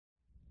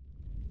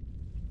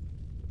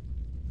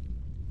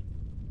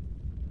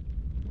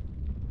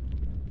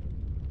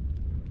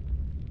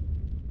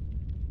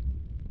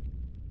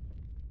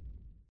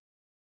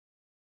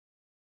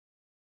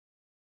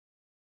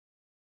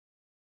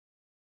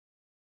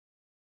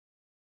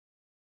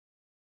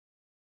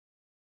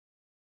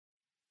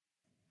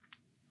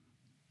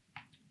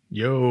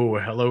Yo,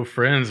 hello,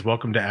 friends.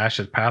 Welcome to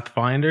Ashes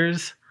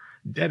Pathfinders,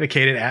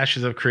 dedicated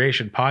Ashes of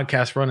Creation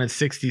podcast running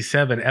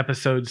 67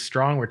 episodes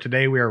strong, where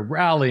today we are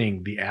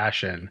rallying the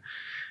Ashen.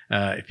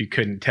 If you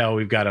couldn't tell,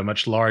 we've got a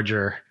much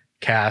larger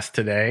cast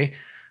today.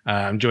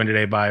 I'm joined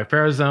today by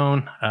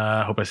Farazone.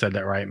 Hope I said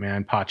that right,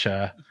 man.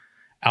 Pacha,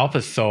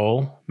 Alpha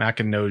Soul,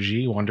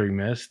 Makanoji, Wandering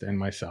Mist, and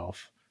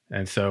myself.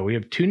 And so we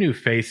have two new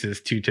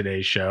faces to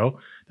today's show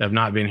that have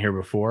not been here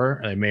before.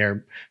 They may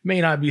or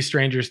may not be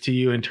strangers to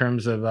you in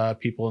terms of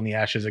people in the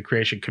Ashes of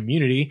Creation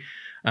community.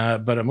 But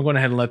I'm going to go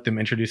ahead and let them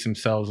introduce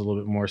themselves a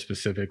little bit more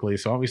specifically.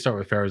 So why don't we start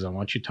with Farazone? Why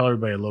don't you tell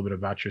everybody a little bit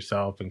about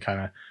yourself and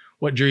kind of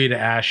what drew you to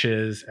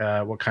Ashes,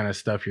 what kind of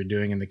stuff you're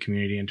doing in the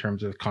community in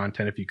terms of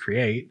content if you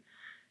create,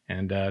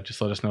 and just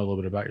let us know a little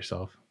bit about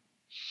yourself.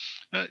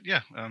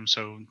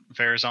 So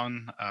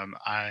Farazon,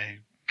 I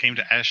came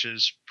to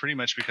Ashes pretty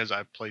much because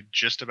I played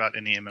just about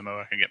any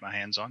MMO I could get my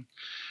hands on.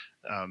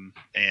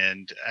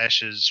 And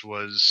Ashes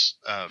was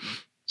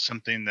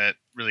something that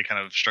really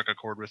kind of struck a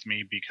chord with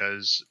me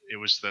because it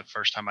was the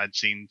first time I'd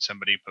seen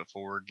somebody put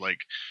forward like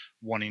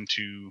wanting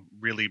to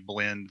really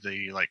blend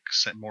the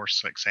more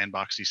like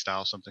sandboxy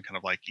style, something kind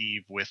of like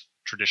Eve with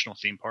traditional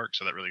theme park.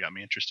 So that really got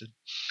me interested.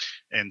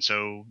 And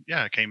so,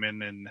 I came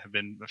in and have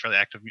been a fairly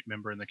active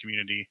member in the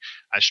community.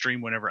 I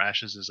stream whenever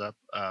Ashes is up.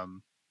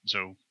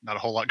 So not a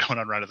whole lot going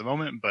on right at the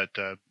moment, but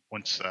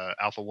once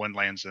Alpha 1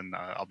 lands, then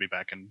I'll be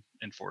back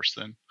in force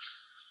then.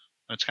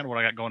 That's kind of what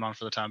I got going on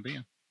for the time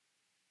being.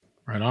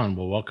 Right on.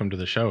 Well, welcome to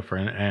the show,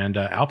 friend. And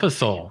Alpha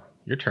Soul,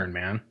 your turn,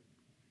 man.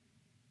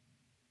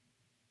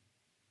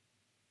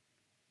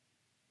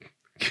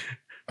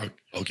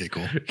 Okay,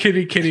 cool.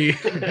 Kitty.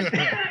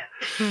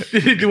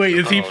 Wait,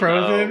 is he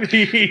frozen? No.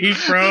 He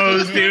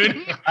froze, dude.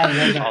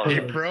 He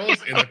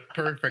froze in a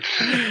perfect.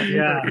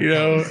 Yeah. You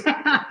know.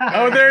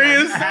 Oh, there he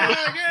is.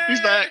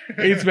 He's back.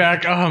 He's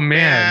back. Oh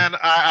man.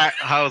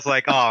 I was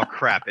like, oh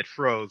crap! It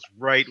froze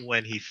right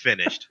when he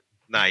finished.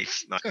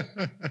 Nice. All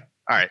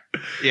right.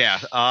 Yeah.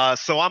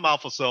 So I'm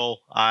Alpha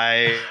Soul.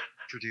 I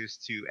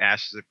introduced to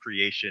Ashes of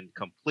Creation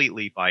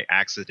completely by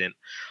accident.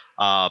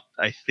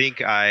 I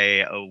think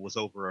I was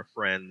over a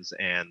friend's,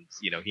 and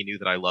he knew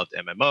that I loved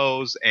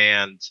MMOs,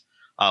 and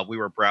we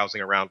were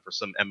browsing around for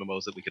some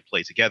MMOs that we could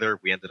play together.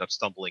 We ended up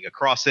stumbling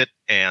across it,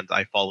 and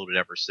I followed it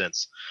ever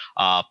since.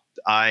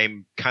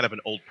 I'm kind of an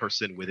old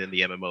person within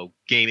the MMO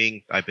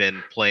gaming. I've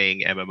been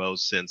playing MMOs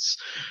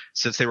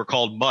since they were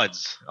called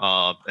MUDs,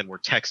 and were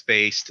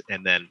text-based,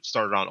 and then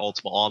started on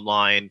Ultima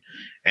Online,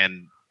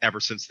 and ever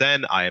since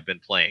then, I have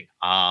been playing.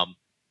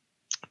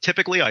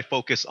 Typically, I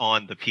focus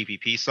on the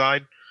PvP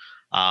side.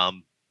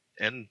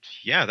 And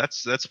yeah,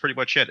 that's pretty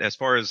much it. As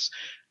far as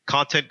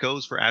content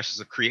goes for Ashes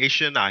of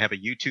Creation, I have a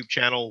YouTube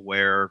channel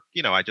where,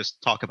 I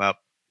just talk about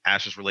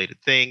Ashes related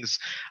things.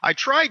 I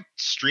tried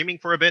streaming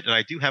for a bit, and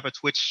I do have a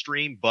Twitch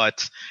stream,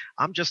 but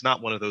I'm just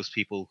not one of those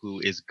people who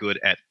is good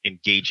at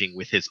engaging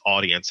with his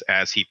audience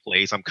as he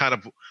plays. I'm kind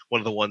of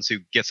one of the ones who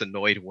gets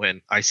annoyed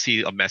when I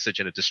see a message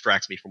and it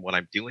distracts me from what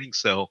I'm doing.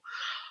 So,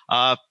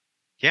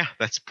 yeah,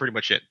 that's pretty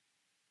much it.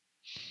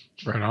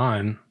 Right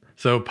on.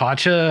 So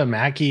Pacha,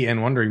 Mackie,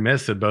 and Wandering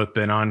Mist have both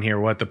been on here,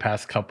 the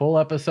past couple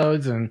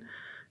episodes? And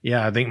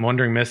yeah, I think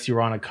Wandering Mist, you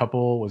were on a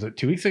couple, was it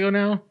 2 weeks ago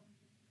now?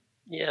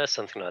 Yeah,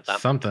 something like that.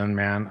 Something,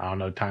 man. I don't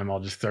know. Time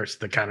all just starts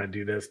to kind of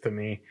do this to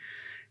me,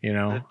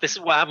 This is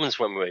what happens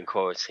when we're in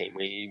quarantine.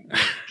 We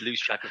lose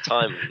track of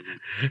time.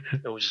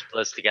 It all just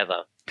blurs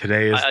together.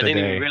 Today is the day. I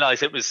didn't even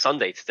realize it was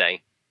Sunday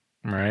today.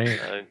 Right.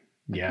 So,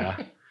 yeah.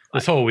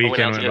 This whole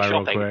weekend went by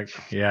real quick.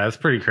 Yeah, it's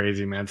pretty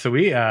crazy, man. So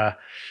we got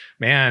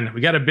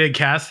a big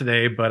cast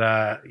today, but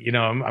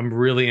I'm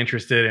really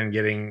interested in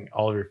getting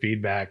all of your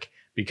feedback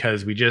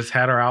because we just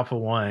had our Alpha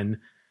 1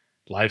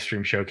 live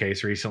stream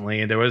showcase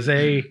recently, and there was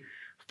a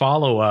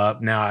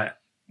follow-up. Now,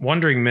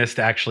 Wandering Mist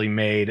actually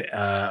made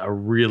a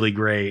really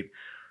great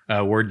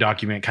Word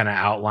document kind of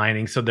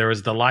outlining. So there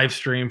was the live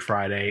stream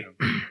Friday,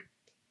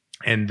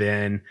 and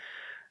then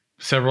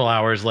several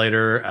hours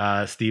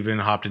later, Steven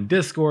hopped in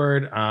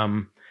Discord,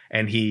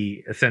 and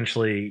he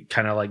essentially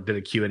kind of like did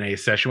a Q&A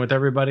session with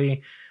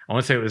everybody. I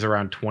want to say it was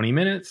around 20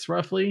 minutes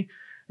roughly.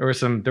 There were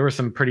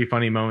some pretty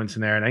funny moments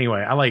in there. And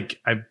anyway,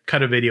 I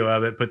cut a video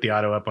of it, put the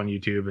audio up on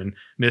YouTube, and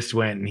Mist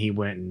went and he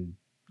went and,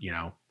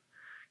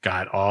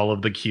 got all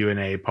of the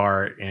Q&A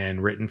part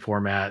in written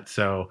format.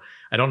 So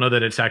I don't know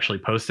that it's actually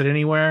posted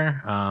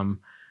anywhere.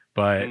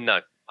 But no,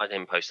 I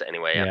didn't post it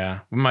anyway. Yeah.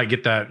 We might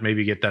get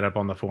that up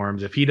on the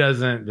forums. If he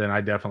doesn't, then I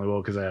definitely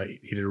will, because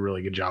he did a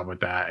really good job with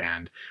that.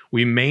 And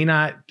we may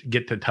not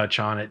get to touch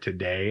on it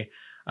today.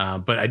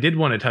 But I did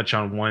want to touch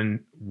on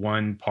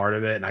one part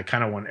of it, and I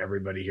kind of want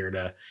everybody here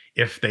to,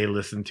 if they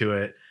listen to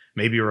it,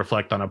 maybe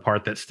reflect on a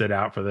part that stood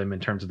out for them in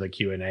terms of the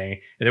Q&A.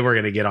 And then we're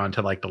going to get on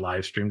to like the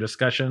live stream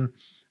discussion.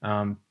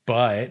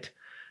 But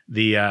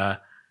the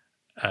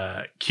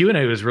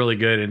Q&A was really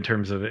good in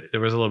terms of it.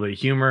 There was a little bit of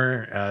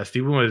humor.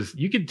 Steven was,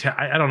 you could tell,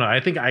 I don't know. I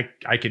think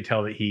I could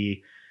tell that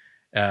he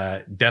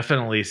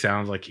definitely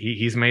sounds like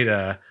he's made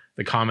the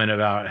comment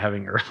about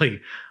having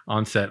early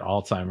onset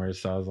Alzheimer's.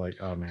 So I was like,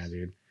 oh man,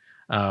 dude.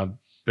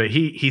 but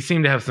he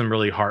seemed to have some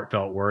really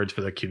heartfelt words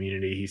for the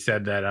community. He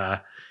said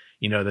that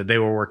that they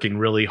were working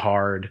really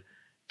hard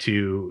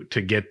to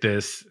get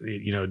this,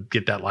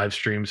 get that live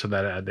stream so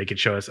that they could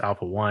show us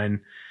Alpha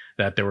 1,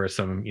 that there were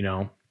some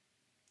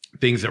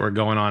things that were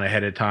going on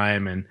ahead of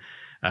time, and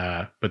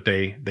but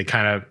they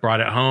kind of brought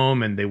it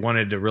home, and they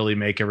wanted to really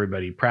make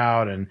everybody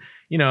proud. And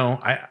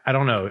I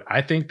don't know,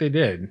 I think they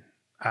did.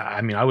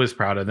 I mean, I was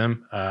proud of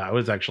them. I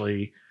was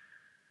actually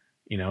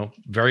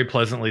very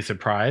pleasantly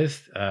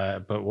surprised.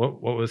 But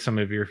what was some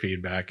of your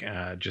feedback,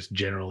 just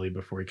generally,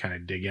 before we kind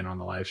of dig in on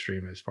the live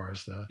stream as far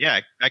as the?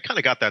 Yeah, I kind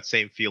of got that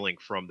same feeling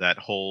from that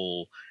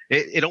whole.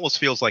 It almost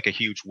feels like a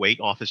huge weight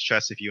off his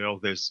chest. If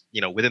there's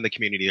within the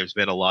community, there's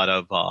been a lot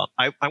of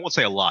I won't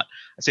say a lot.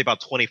 I'd say about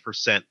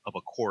 20% of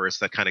a chorus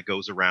that kind of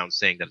goes around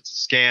saying that it's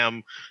a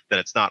scam, that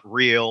it's not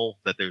real,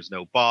 that there's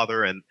no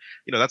bother, and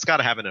that's got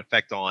to have an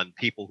effect on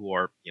people who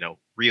are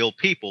real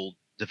people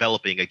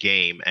developing a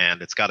game,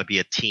 and it's got to be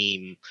a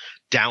team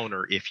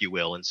downer, if you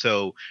will. And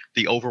so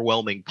the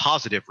overwhelming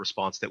positive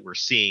response that we're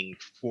seeing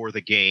for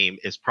the game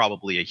is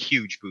probably a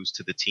huge boost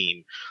to the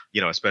team,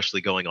 especially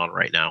going on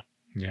right now.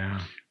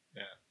 Yeah,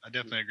 I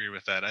definitely agree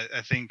with that.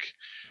 I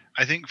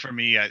think for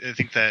me, I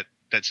think that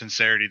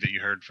sincerity that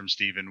you heard from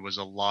Steven was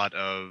a lot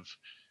of,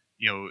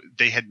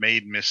 they had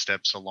made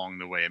missteps along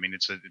the way. I mean,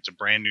 it's a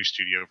brand new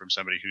studio from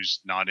somebody who's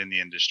not in the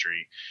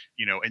industry,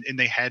 and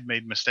they had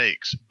made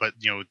mistakes, but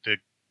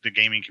the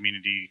gaming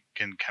community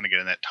can kind of get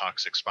in that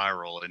toxic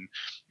spiral. And,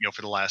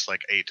 for the last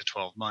like 8 to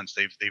 12 months,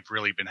 they've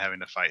really been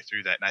having to fight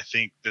through that. And I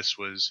think this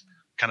was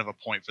kind of a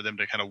point for them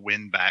to kind of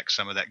win back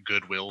some of that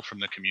goodwill from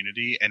the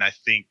community. And I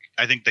think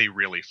they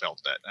really felt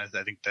that.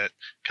 I think that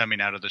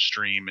coming out of the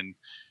stream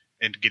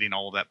and getting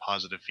all of that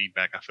positive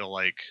feedback, I feel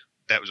like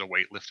that was a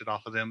weight lifted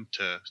off of them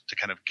to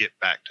kind of get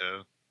back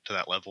to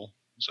that level.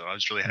 So I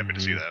was really happy to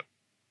see that.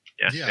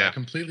 Yeah, I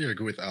completely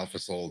agree with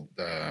AlphaSoul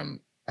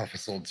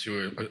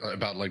too,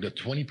 about like the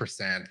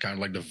 20%, kind of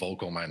like the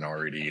vocal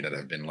minority that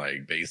have been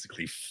like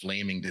basically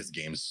flaming this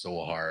game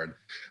so hard.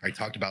 I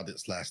talked about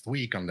this last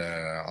week on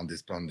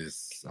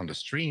the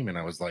stream, and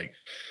I was like,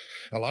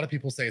 a lot of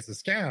people say it's a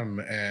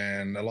scam,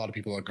 and a lot of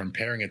people are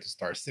comparing it to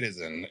Star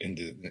Citizen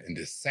in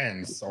this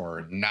sense,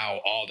 or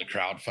now all the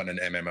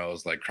crowdfunded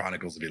MMOs like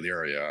Chronicles of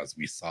Illyria, as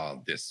we saw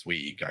this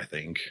week, I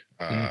think,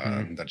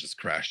 that just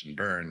crashed and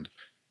burned.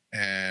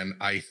 And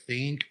I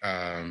think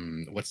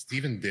what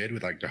Steven did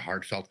with like the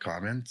heartfelt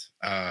comment,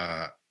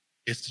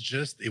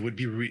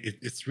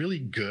 it's really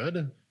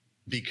good,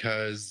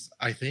 because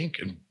I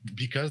think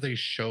because they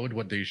showed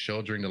what they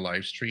showed during the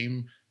live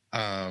stream,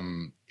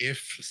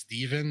 if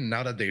Steven,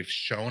 now that they've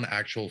shown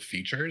actual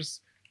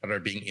features that are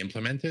being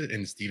implemented,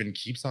 and Steven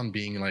keeps on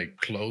being like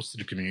close to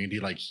the community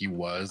like he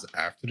was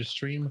after the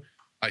stream,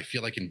 I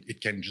feel like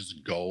it can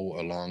just go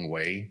a long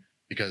way.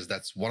 Because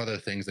that's one of the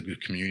things that the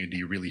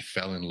community really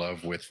fell in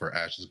love with for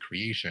Ash's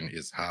creation,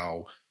 is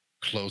how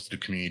close the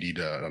community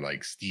to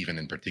like Steven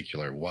in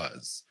particular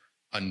was,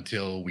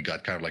 until we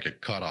got kind of like a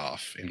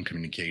cutoff in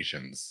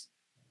communications.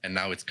 And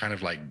now it's kind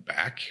of like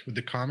back with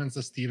the comments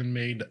that Steven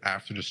made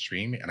after the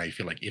stream. And I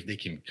feel like if they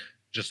can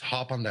just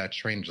hop on that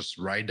train, just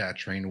ride that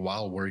train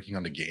while working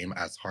on the game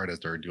as hard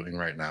as they're doing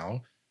right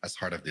now, as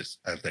hard as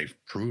they've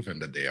proven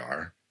that they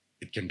are,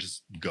 it can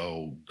just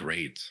go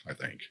great, I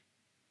think.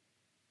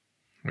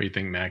 What do you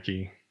think,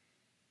 Mackie?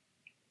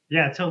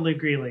 Yeah, I totally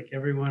agree. Like,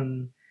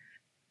 everyone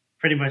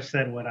pretty much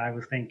said what I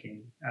was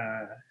thinking,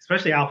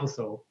 especially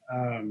AlphaSoul.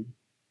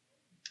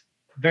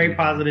 Very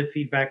positive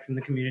feedback from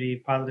the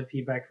community, positive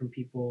feedback from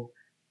people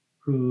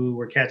who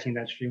were catching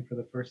that stream for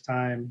the first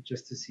time,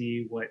 just to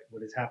see what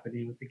is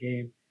happening with the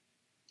game.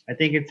 I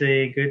think it's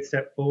a good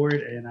step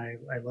forward, and I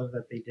love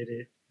that they did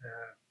it.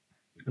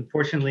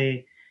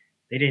 Unfortunately,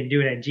 they didn't do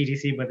it at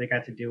GDC, but they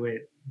got to do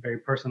it very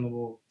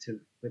personable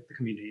with the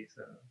community.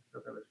 So I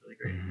thought that was really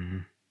great. Mm-hmm.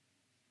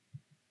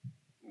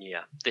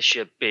 Yeah, this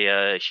should be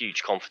a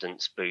huge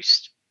confidence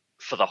boost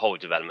for the whole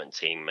development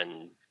team.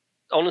 And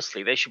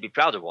honestly, they should be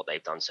proud of what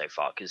they've done so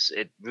far, because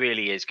it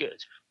really is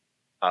good.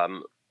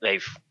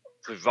 They've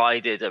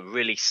provided a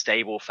really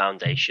stable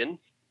foundation,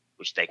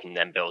 which they can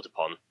then build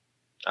upon,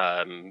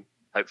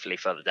 hopefully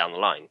further down the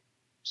line.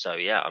 So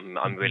yeah,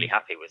 I'm really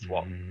happy with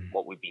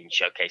what we've been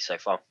showcased so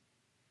far.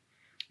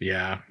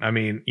 Yeah, I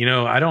mean,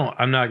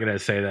 I'm not gonna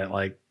say that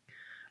like,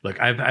 look,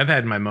 I've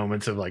had my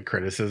moments of like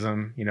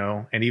criticism,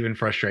 and even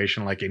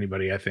frustration, like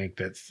anybody I think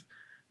that's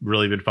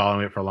really been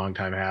following it for a long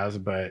time has.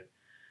 But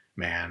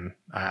man,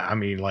 I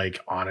mean, like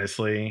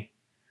honestly,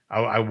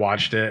 I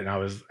watched it, and I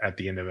was at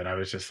the end of it, I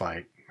was just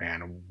like,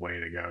 man, way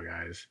to go,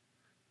 guys!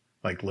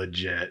 Like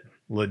legit.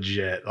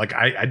 Like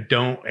I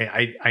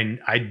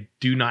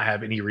do not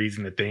have any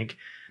reason to think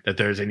that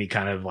there's any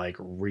kind of like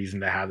reason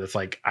to have this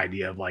like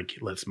idea of like,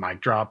 let's mic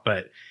drop,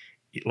 but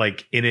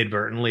like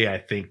inadvertently, I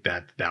think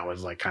that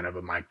was like kind of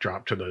a mic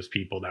drop to those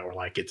people that were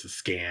like, it's a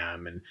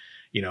scam. And,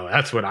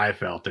 that's what I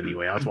felt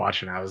anyway. I was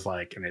watching, I was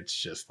like, and it's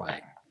just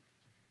like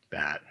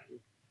that,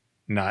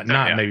 not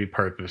maybe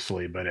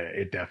purposely, but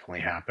it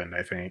definitely happened,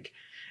 I think.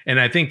 And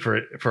I think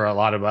for a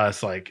lot of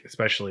us, like,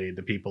 especially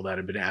the people that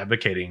have been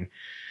advocating,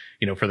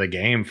 for the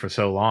game for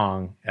so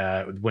long,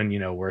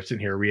 when, we're sitting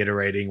here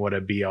reiterating what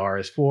a BR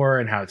is for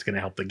and how it's going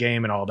to help the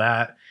game and all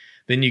that,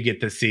 then you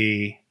get to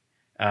see,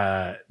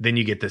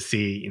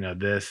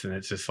 this, and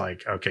it's just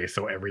like, okay,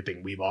 so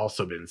everything we've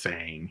also been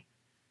saying,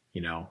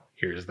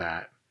 here's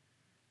that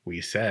we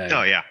said,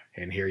 oh yeah,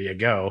 and here you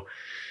go.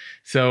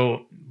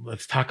 So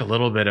let's talk a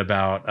little bit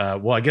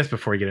about, well, I guess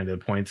before we get into the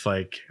points,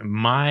 like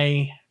I'm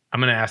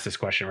going to ask this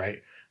question,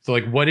 right? So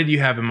like, what did you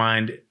have in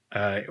mind,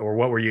 or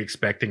what were you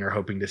expecting or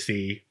hoping to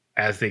see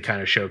as they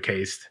kind of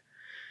showcased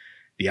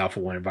the Alpha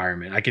 1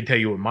 environment? I can tell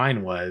you what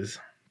mine was,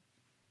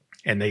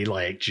 and they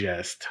like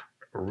just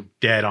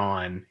dead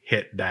on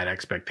hit that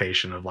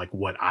expectation of like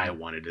what I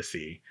wanted to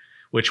see,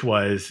 which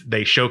was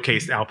they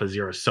showcased Alpha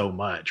Zero so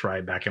much,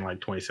 right? Back in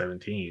like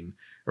 2017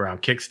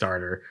 around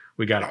Kickstarter,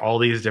 we got all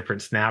these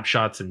different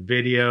snapshots and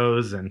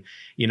videos, and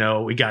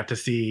we got to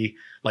see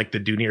like the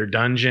Dunir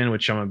dungeon,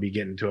 which I'm gonna be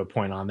getting to a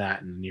point on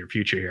that in the near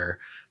future here.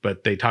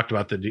 But they talked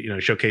about the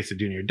showcase the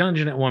Dunir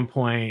dungeon at one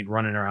point,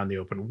 running around the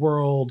open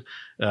world,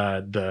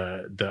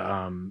 the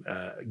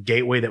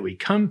gateway that we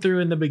come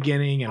through in the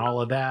beginning, and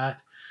all of that.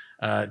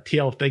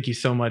 TL, thank you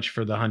so much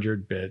for the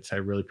 100 bits. I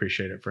really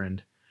appreciate it,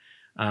 friend.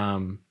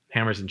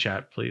 Hammers in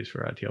chat, please,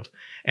 for TL.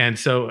 And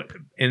so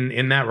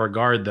in that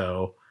regard,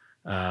 though,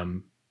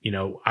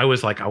 I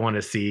was like, I want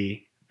to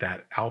see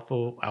that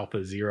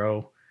Alpha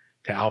 0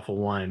 to Alpha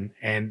 1.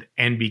 And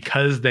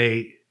because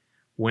they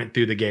went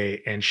through the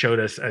gate and showed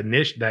us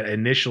that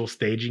initial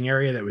staging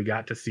area that we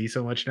got to see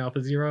so much in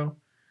Alpha 0,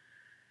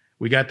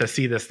 we got to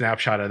see the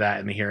snapshot of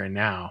that in the here and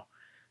now.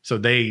 So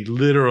they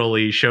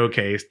literally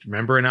showcased,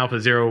 remember in Alpha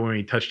 0 when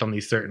we touched on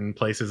these certain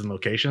places and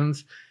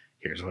locations?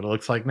 Here's what it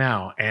looks like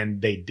now.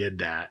 And they did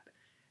that.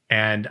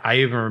 And I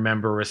even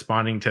remember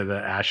responding to the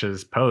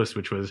Ashes post,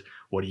 which was,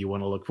 what do you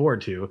want to look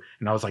forward to?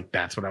 And I was like,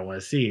 that's what I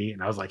want to see.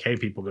 And I was like, hey,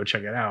 people, go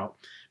check it out.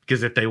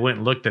 Because if they went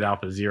and looked at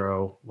Alpha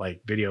 0,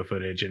 like video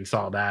footage, and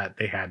saw that,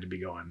 they had to be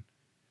going,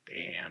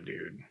 damn,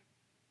 dude.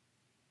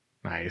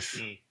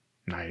 Nice.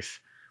 Nice.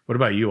 What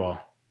about you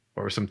all?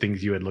 What were some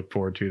things you had looked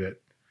forward to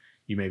that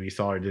you maybe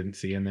saw or didn't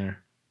see in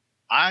there?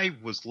 I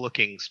was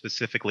looking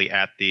specifically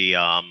at the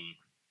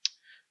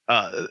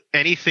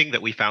anything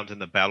that we found in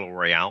the Battle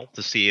Royale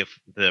to see if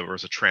there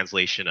was a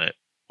translation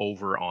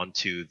over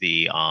onto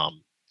the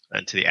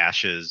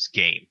Ashes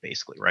game,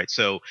 basically, right?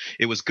 So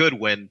it was good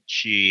when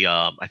she,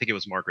 I think it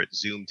was Margaret,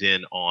 zoomed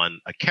in on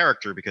a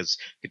character, because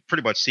you could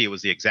pretty much see it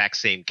was the exact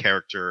same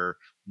character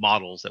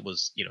models that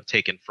was,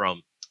 taken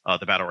from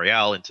the Battle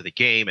Royale into the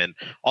game, and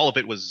all of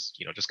it was,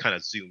 just kind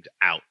of zoomed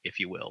out, if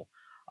you will.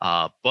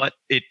 But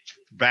it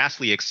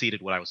vastly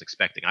exceeded what I was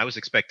expecting. I was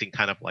expecting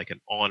kind of like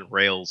an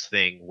on-rails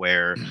thing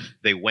where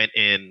they went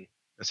in,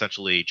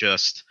 essentially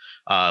just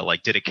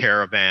like did a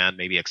caravan,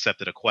 maybe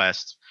accepted a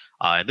quest.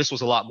 And this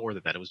was a lot more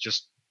than that. It was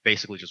just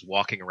basically just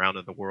walking around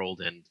in the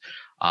world, and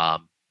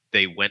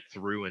they went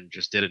through and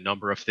just did a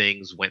number of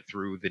things, went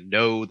through the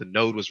node. The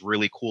node was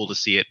really cool to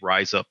see it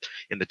rise up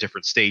in the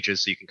different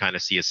stages, so you can kind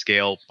of see a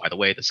scale. By the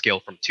way, the scale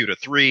from 2 to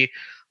 3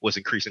 was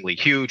increasingly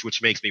huge,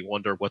 which makes me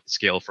wonder what the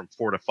scale from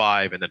 4 to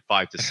 5 and then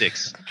 5 to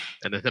 6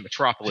 and then the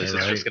Metropolis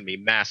is just going to be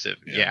massive.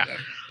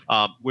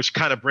 Which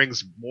kind of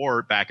brings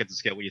more back into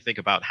scale when you think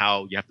about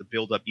how you have to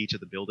build up each of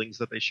the buildings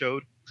that they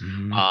showed.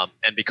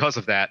 And because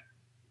of that,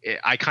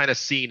 I kind of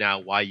see now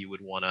why you would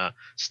want to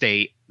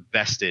stay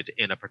vested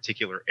in a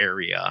particular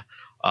area,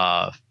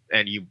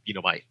 and you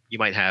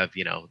might have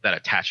that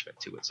attachment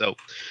to it. So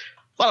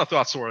a lot of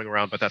thoughts swirling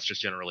around, but that's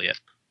just generally it.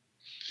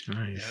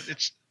 Nice. Yeah,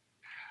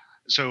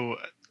 so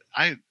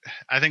I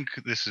think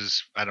this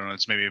is, I don't know,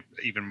 it's maybe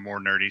even more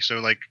nerdy. So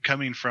like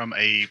coming from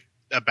a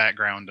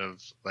background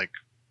of like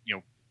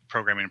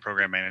programming and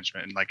program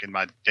management, and like in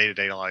my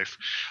day-to-day life,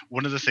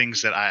 one of the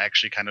things that I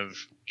actually kind of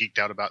geeked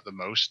out about the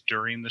most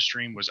during the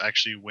stream was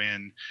actually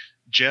when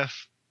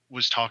Jeff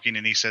was talking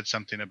and he said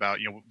something about,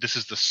 this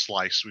is the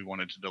slice we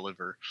wanted to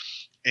deliver.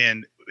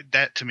 And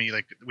that to me,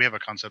 like, we have a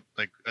concept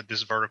like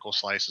this vertical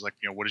slice is like,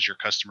 what is your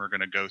customer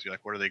going to go through?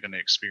 Like, what are they going to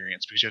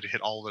experience? Because you have to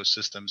hit all those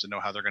systems and know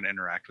how they're going to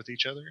interact with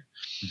each other.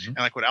 And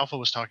like what Alpha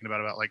was talking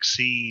about like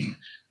seeing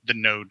the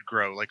node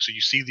grow, like, so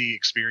you see the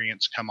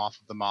experience come off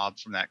of the mob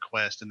from that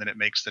quest, and then it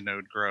makes the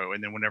node grow.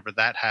 And then whenever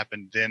that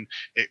happened, then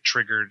it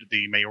triggered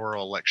the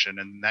mayoral election,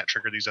 and that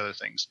triggered these other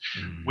things.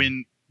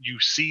 When you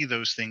see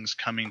those things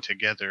coming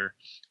together,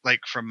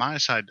 like from my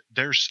side,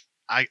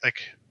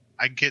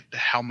 I get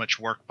how much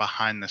work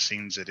behind the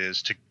scenes it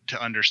is to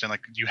understand,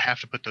 like, you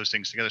have to put those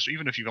things together. So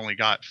even if you've only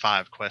got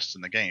 5 quests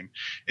in the game,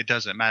 it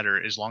doesn't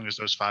matter as long as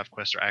those 5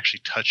 quests are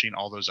actually touching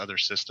all those other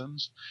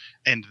systems.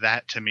 And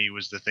that to me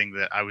was the thing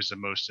that I was the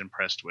most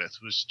impressed with,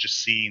 was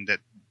just seeing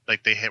that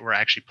like they were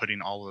actually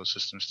putting all of those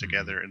systems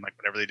together. And like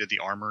whenever they did the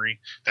armory,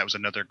 that was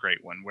another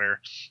great one where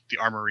the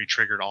armory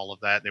triggered all of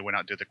that. They went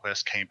out, did the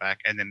quest, came back,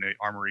 and then the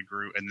armory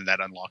grew, and then that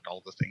unlocked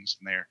all the things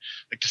in there.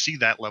 Like, to see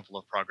that level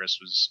of progress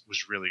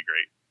was really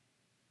great.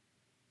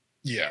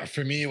 Yeah,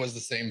 for me, it was the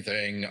same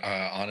thing.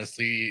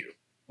 Honestly,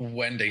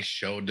 when they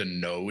showed the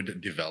node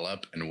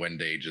develop and when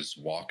they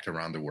just walked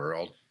around the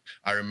world,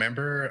 I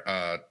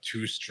remember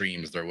 2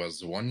 streams. There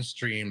was one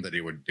stream that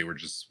they were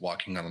just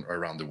walking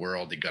around the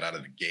world. They got out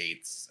of the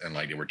gates and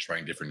like they were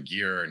trying different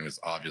gear, and it was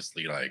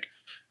obviously like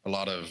a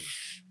lot of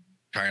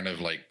kind of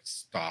like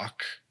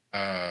stock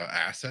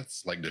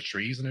assets, like the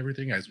trees and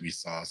everything. As we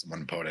saw,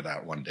 someone pointed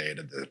out one day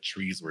that the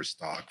trees were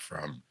stock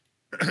from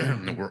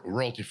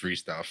royalty-free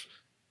stuff.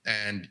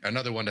 And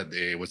another one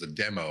that was a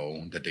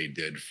demo that they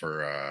did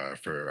for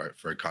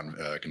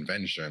a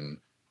convention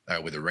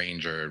with a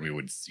ranger, and we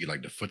would see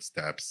like the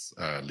footsteps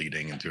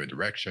leading into a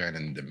direction,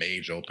 and the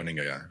mage opening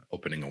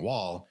a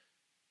wall.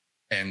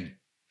 And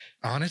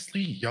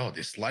honestly, yo,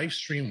 this live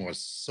stream was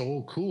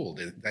so cool.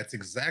 That's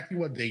exactly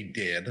what they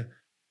did,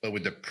 but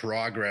with the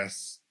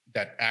progress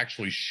that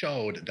actually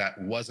showed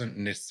that wasn't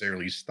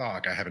necessarily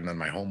stock. I haven't done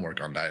my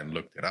homework on that and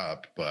looked it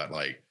up, but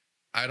like,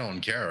 I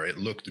don't care. It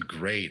looked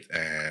great.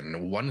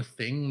 And one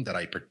thing that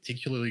I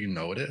particularly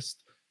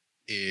noticed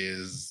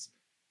is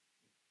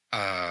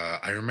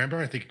I remember,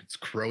 I think it's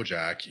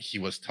Crowjack, he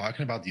was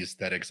talking about the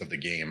aesthetics of the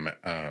game,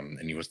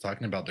 and he was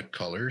talking about the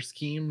color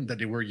scheme that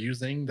they were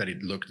using, that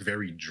it looked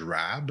very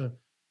drab,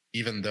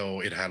 even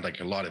though it had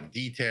like a lot of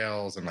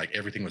details and like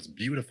everything was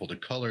beautiful. The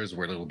colors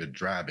were a little bit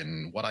drab.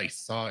 And what I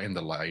saw in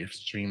the live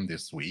stream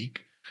this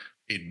week,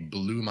 it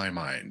blew my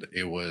mind.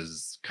 It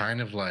was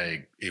kind of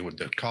like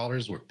the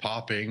colors were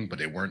popping, but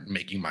they weren't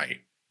making my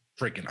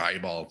freaking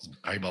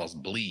eyeballs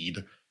bleed.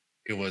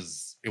 It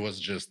was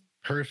just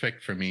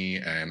perfect for me,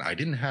 and I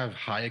didn't have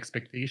high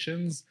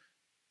expectations,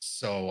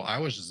 so I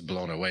was just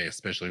blown away,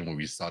 especially when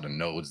we saw the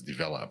nodes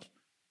develop.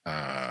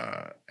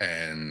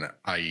 And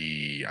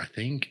I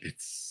think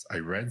I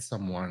read that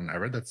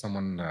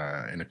someone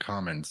in a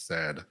comment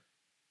said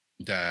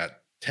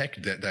that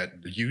that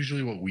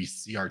usually what we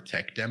see are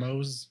tech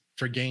demos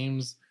for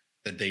games,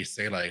 that they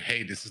say like,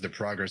 hey, this is the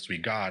progress we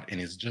got, and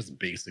it's just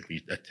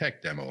basically a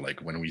tech demo. Like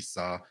when we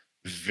saw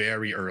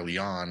very early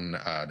on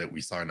that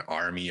we saw an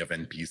army of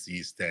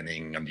NPCs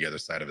standing on the other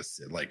side of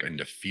like in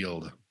the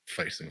field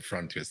facing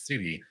front to a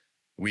city,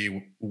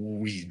 we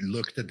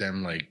looked at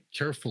them like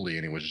carefully,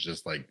 and it was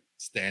just like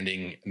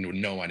standing,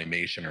 no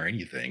animation or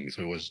anything.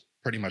 So it was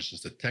pretty much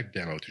just a tech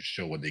demo to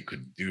show what they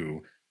could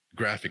do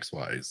graphics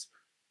wise.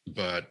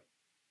 But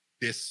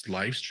this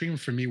live stream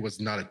for me was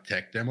not a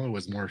tech demo, it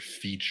was more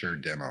feature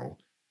demo.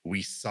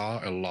 We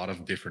saw a lot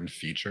of different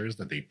features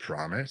that they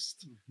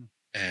promised. Mm-hmm.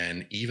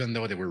 And even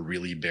though they were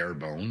really bare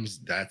bones,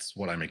 that's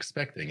what I'm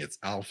expecting. It's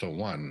Alpha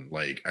 1.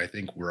 Like, I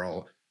think we're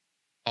all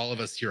of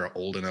us here are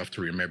old enough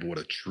to remember what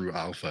a true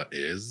alpha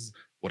is,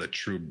 what a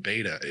true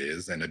beta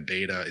is. And a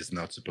beta is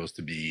not supposed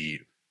to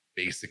be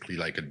basically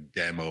like a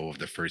demo of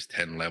the first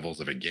 10 levels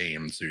of a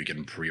game so you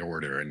can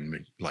pre-order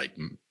and like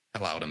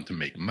allow them to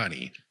make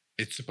money.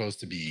 It's supposed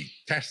to be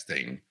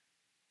testing.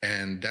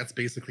 And that's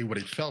basically what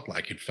it felt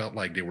like. It felt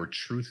like they were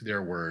true to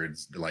their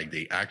words, like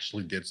they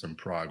actually did some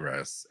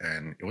progress.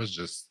 And it was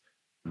just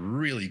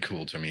really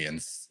cool to me.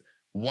 And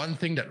one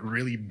thing that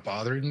really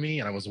bothered me,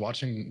 and I was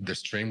watching the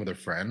stream with a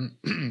friend,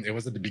 it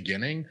was at the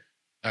beginning.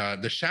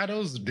 The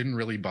shadows didn't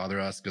really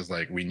bother us because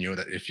like we knew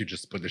that if you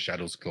just put the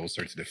shadows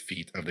closer to the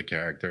feet of the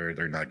character,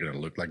 they're not going to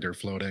look like they're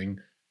floating.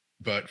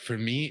 But for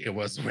me, it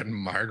was when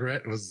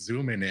Margaret was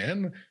zooming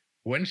in.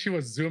 When she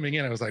was zooming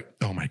in, I was like,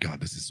 oh my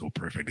God, this is so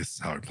perfect. This is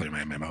how I play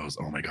my MMOs.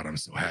 Oh my God, I'm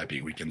so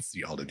happy. We can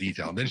see all the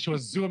detail. And then she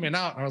was zooming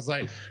out, and I was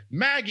like,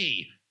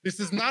 Maggie, this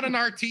is not an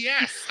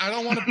RTS. I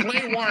don't want to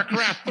play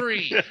Warcraft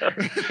 3.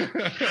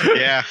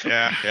 Yeah.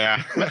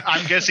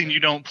 I'm guessing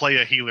you don't play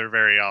a healer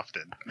very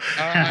often.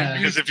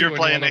 Because if you're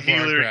playing a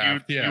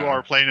healer, you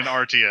are playing an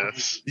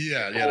RTS.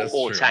 Yeah, that's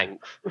or true.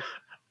 Tank.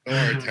 Or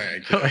a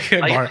tank.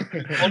 I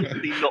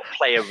honestly not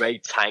play a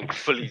raid tank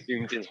fully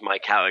zoomed into my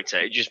character.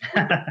 It just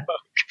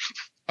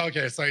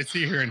Okay, so I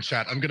see here in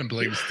chat, I'm going to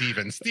blame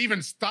Steven.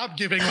 Steven, stop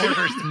giving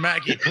orders to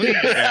Maggie, please.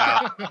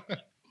 Yeah.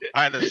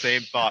 I had the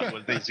same thought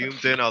when they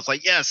zoomed in. I was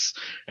like, yes.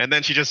 And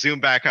then she just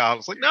zoomed back out. I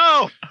was like,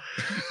 no.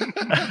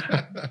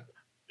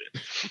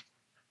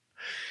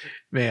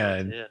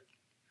 Man. Yeah.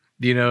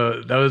 You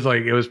know, that was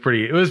like, it was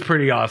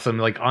pretty awesome.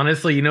 Like,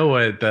 honestly, you know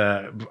what,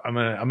 I'm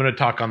gonna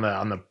talk on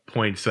the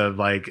points of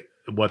like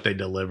what they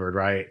delivered,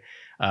 right?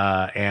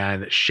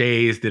 And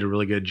Shays did a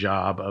really good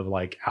job of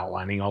like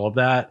outlining all of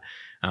that.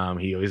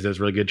 He always does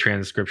really good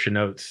transcription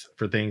notes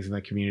for things in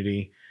the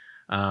community.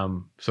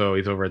 So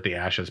he's over at the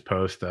Ashes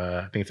Post.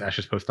 I think it's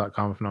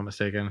ashespost.com if I'm not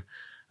mistaken.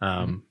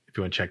 If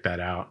you want to check that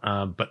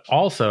out. But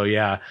also,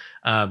 yeah,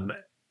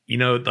 you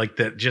know, like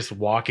that just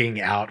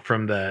walking out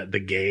from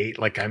the gate.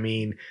 Like, I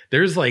mean,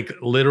 there's like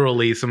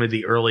literally some of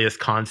the earliest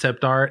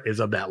concept art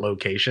is of that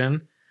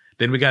location.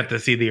 Then we got to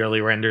see the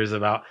early renders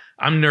about,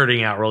 I'm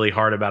nerding out really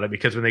hard about it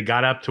because when they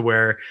got up to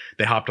where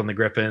they hopped on the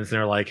Griffins and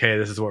they're like, hey,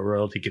 this is what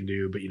royalty can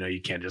do. But, you know,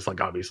 you can't just like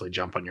obviously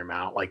jump on your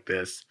mount like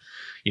this,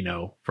 you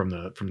know, from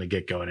the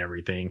get go and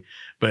everything.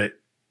 But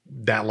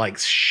that like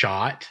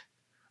shot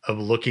of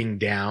looking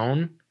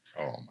down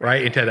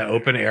right into the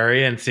open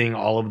area and seeing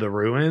all of the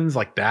ruins,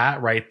 like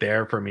that right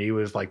there for me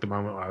was like the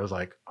moment where I was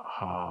like,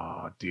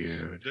 oh,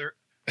 dude. There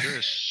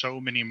is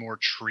so many more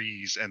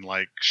trees and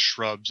like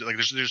shrubs. Like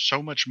there's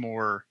so much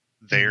more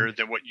there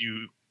than what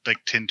you like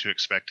tend to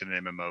expect in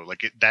an MMO.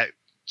 Like that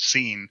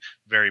scene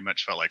very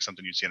much felt like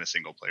something you'd see in a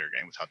single player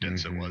game with how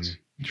dense it was.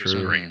 It was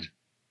great.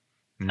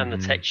 And the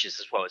textures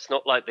as well. It's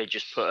not like they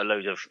just put a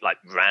load of like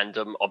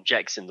random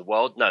objects in the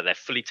world. No, they're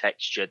fully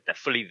textured. They're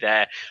fully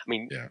there. I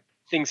mean,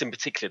 things in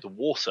particular, the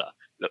water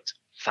looked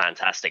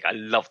fantastic. I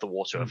love the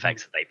water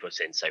effects that they put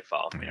in so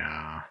far.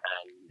 Yeah.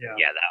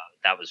 And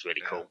that was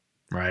really cool.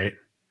 Right.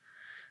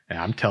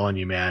 Yeah, I'm telling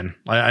you, man.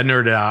 I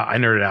nerded out. I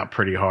nerded out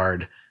pretty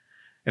hard.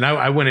 And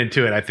I went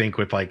into it, I think,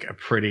 with like a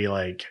pretty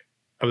like,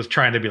 I was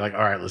trying to be like,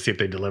 all right, let's see if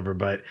they deliver.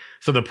 But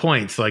so the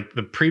points, like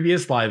the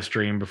previous live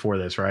stream before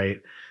this,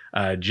 right?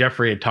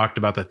 Jeffrey had talked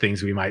about the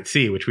things we might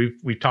see, which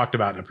we've talked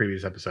about in a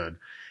previous episode.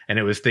 And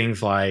it was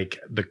things like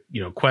the,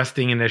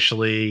 questing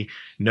initially,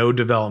 node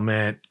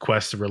development,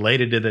 quests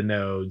related to the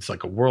nodes,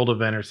 like a world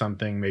event or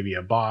something, maybe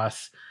a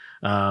boss,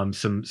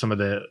 some of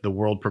the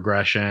world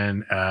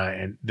progression.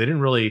 And they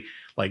didn't really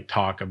like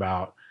talk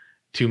about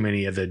too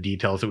many of the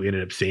details that we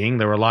ended up seeing.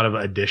 There were a lot of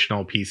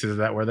additional pieces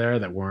that were there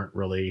that weren't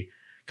really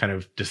kind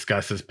of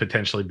discussed as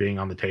potentially being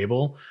on the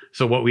table.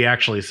 So what we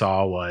actually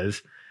saw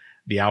was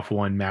the Alpha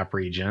 1 map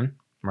region,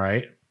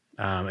 right?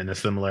 And the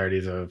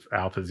similarities of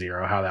Alpha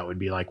 0, how that would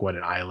be like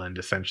an island,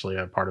 essentially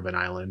a part of an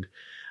island,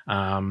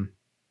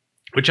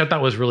 which I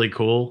thought was really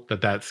cool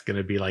that's going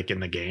to be like in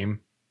the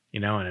game,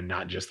 and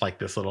not just like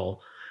this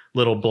little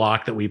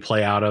block that we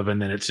play out of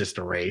and then it's just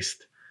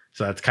erased.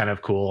 So that's kind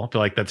of cool. I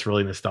feel like that's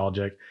really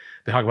nostalgic.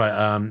 They talk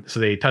about, so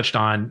they touched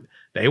on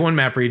the A1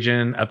 map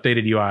region,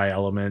 updated UI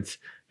elements,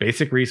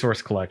 basic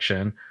resource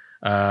collection,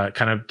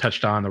 kind of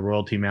touched on the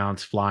royalty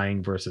mounts,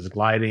 flying versus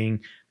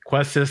gliding,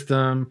 quest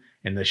system,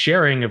 and the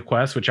sharing of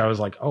quests, which I was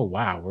like, oh,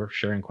 wow, we're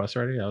sharing quests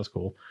already? That was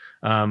cool.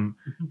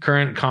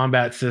 Current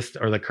combat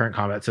system, or the current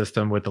combat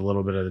system with a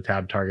little bit of the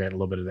tab target, a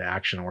little bit of the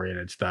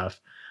action-oriented stuff.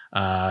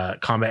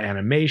 Combat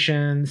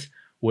animations,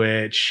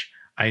 which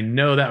I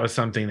know that was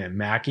something that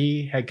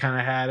Mackie had kind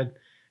of had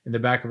in the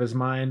back of his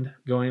mind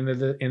going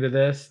into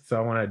this. So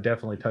I want to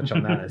definitely touch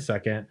on that in a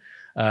second.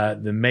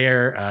 The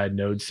mayor,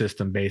 node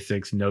system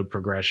basics, node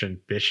progression,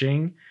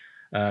 fishing,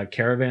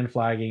 caravan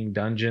flagging,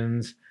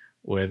 dungeons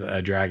with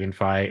a dragon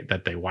fight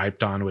that they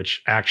wiped on,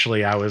 which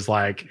actually I was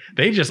like,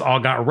 they just all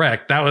got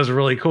wrecked. That was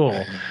really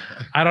cool.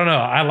 I don't know.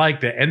 I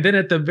liked it. And then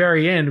at the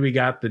very end, we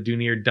got the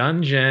Dunir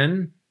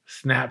dungeon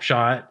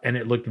snapshot, and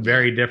it looked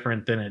very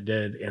different than it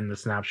did in the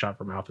snapshot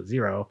from Alpha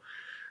 0.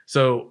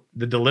 So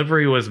the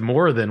delivery was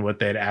more than what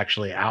they'd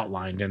actually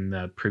outlined in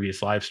the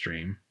previous live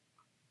stream.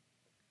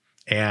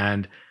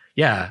 And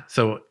yeah,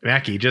 so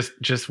Mackie,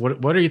 just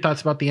what are your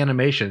thoughts about the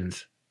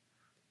animations?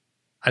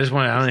 I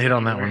want to hit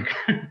on that one.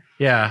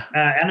 Yeah.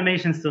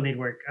 Animations still need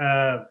work.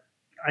 I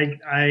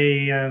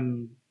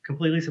am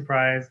completely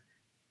surprised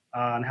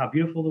on how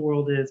beautiful the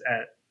world is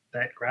at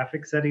that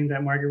graphic setting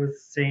that Margaret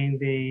was saying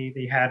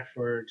they had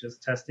for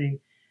just testing.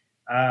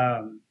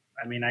 I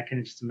mean, I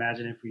can just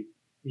imagine if we,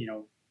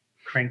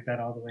 crank that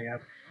all the way up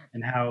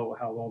and how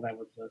well that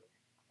would look.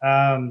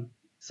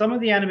 Some of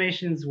the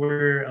animations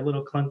were a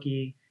little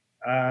clunky.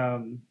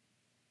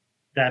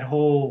 That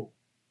whole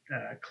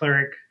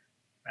cleric,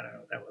 I don't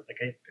know, that was like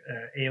a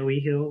AoE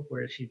heal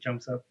where she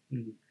jumps up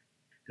and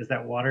does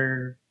that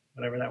water,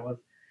 whatever that was.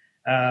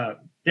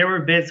 There were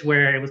bits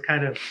where it was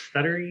kind of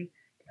stuttery.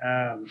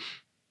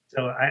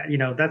 So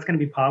that's going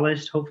to be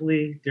polished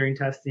hopefully during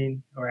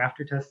testing or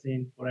after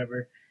testing,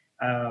 whatever.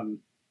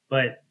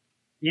 But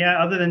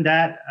yeah, other than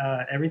that,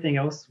 everything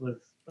else was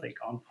like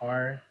on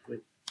par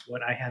with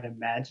what I had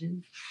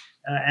imagined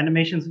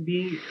animations would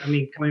be. I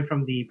mean, coming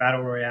from the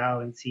Battle Royale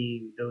and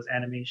seeing those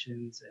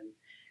animations, and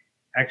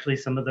actually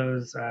some of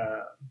those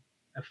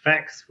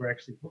effects were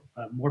actually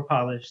more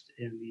polished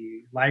in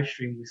the live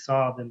stream we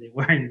saw than they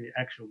were in the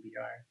actual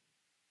VR.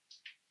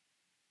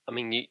 I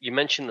mean, you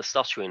mentioned the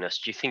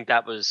stutteriness. Do you think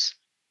that was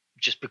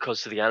just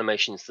because of the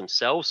animations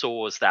themselves, or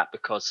was that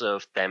because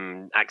of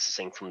them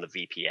accessing from the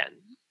VPN?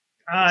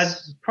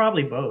 It's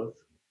probably both.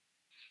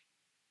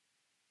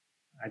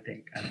 I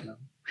think. I don't know.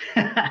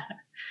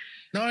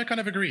 No, I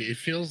kind of agree. It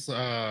feels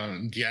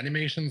the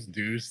animations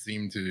do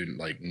seem to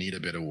like need a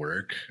bit of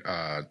work.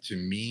 To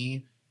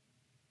me,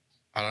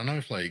 I don't know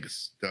if like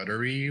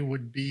stuttery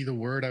would be the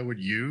word I would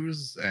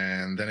use.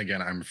 And then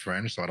again, I'm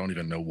French, so I don't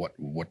even know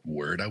what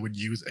word I would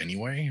use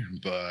anyway.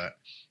 But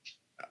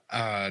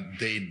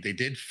they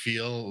did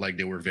feel like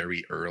they were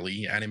very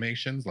early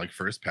animations, like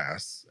first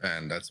pass,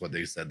 and that's what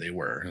they said they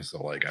were.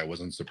 So like I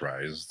wasn't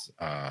surprised.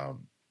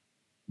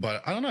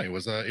 But I don't know. It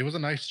was a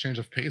nice change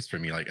of pace for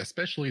me. Like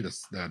especially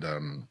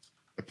the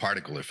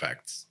particle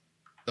effects.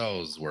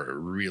 Those were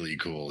really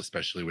cool,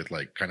 especially with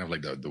like kind of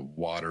like the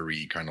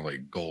watery kind of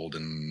like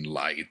golden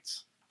light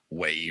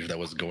wave that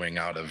was going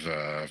out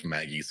of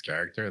Maggie's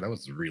character. That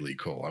was really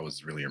cool. I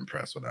was really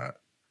impressed with that.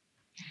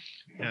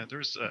 Yeah,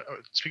 there's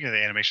speaking of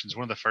the animations,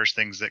 one of the first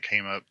things that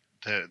came up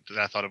that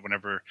I thought of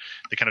whenever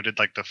they kind of did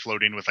like the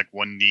floating with like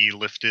one knee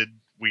lifted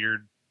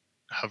weird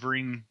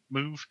hovering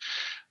move.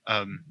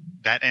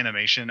 That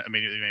animation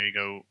immediately made me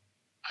go,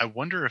 I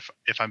wonder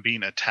if I'm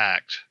being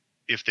attacked,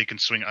 if they can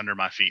swing under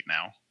my feet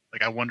now.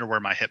 Like, I wonder where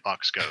my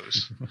hitbox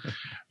goes,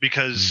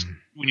 because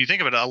when you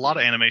think of it, a lot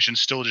of animations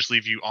still just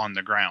leave you on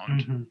the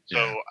ground. Mm-hmm.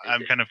 So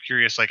I'm kind of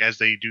curious, like, as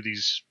they do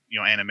these,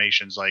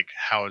 animations, like,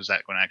 how is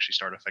that going to actually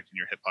start affecting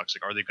your hitbox?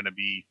 Like, are they going to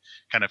be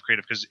kind of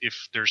creative? Because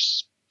if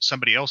there's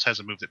somebody else has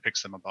a move that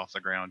picks them up off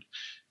the ground,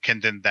 can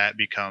then that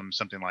become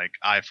something like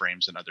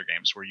iframes in other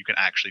games where you can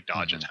actually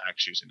dodge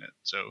attacks using it?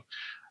 So,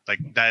 like,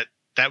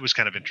 that was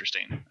kind of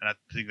interesting, and I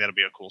think that'll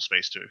be a cool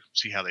space to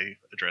see how they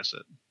address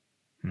it.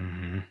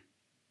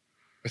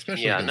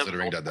 Especially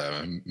considering that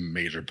the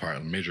major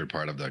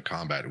part of the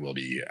combat will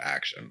be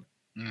action.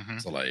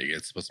 So like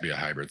it's supposed to be a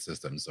hybrid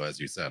system. So as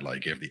you said,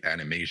 like if the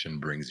animation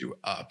brings you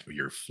up,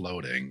 you're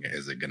floating.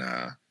 Is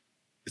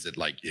it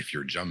like if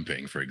you're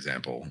jumping, for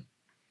example?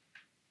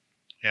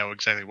 Yeah, well,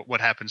 exactly.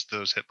 What happens to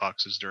those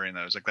hitboxes during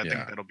those? Like, I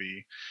think that'll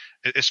be,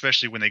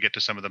 especially when they get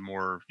to some of the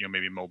more,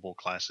 maybe mobile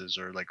classes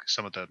or like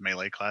some of the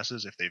melee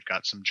classes, if they've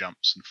got some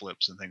jumps and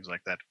flips and things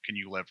like that, can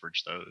you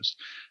leverage those?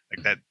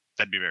 Like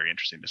that'd be very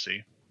interesting to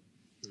see.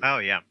 Oh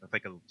yeah, I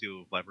think it'll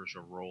do leverage a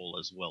role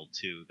as well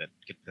too, that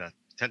could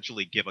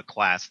potentially give a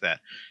class that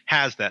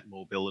has that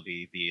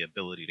mobility the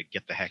ability to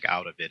get the heck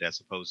out of it, as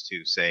opposed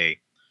to, say,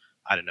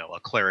 I don't know, a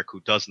cleric who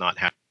does not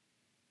have.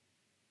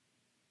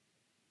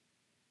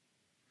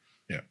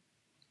 Yeah,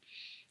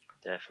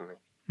 definitely.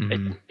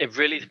 It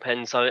really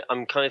depends.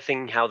 I'm kind of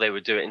thinking how they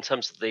would do it in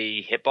terms of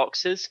the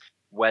hitboxes,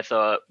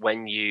 whether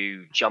when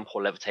you jump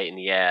or levitate in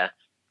the air,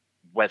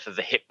 whether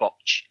the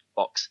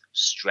hitbox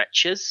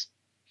stretches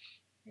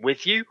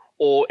with you,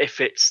 or if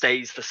it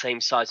stays the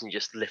same size and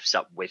just lifts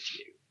up with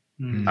you.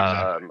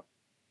 I'm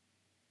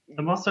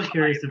also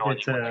curious if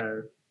it's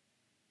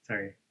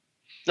sorry.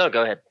 No,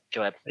 go ahead.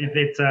 If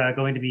it's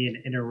going to be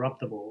an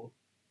interruptible.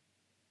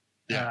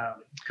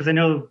 Because I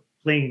know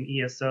playing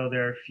ESO,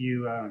 there are a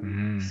few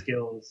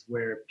skills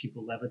where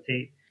people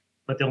levitate,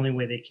 but the only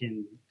way they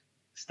can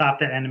stop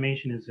that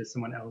animation is if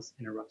someone else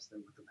interrupts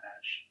them with the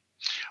mash.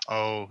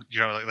 Oh,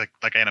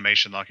 like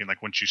animation locking.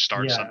 Like once you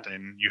start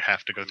something, you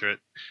have to go through it.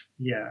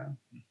 Yeah.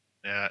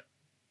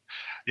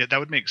 That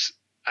would make.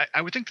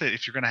 I would think that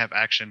if you're going to have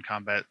action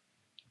combat,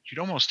 you'd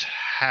almost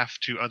have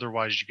to.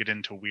 Otherwise, you get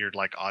into weird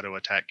like auto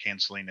attack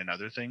canceling and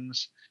other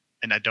things.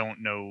 And I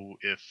don't know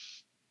if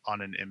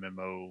on an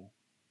MMO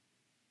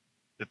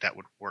that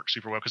would work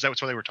super well, because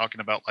that's what they were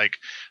talking about. Like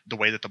the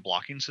way that the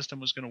blocking system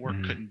was going to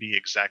work couldn't be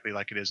exactly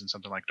like it is in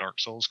something like Dark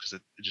Souls, because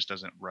it just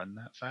doesn't run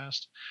that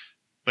fast.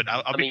 But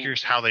I'll be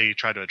curious how they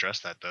try to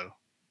address that, though.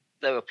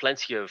 There are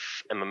plenty of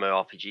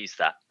MMORPGs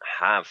that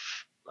have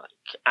like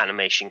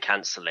animation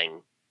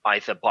cancelling,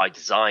 either by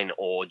design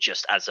or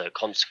just as a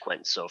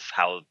consequence of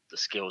how the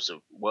skills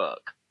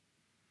work.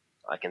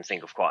 I can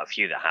think of quite a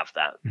few that have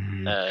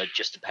that.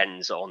 Just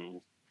depends on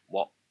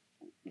what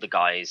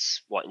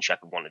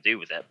Intrepid want to do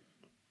with it.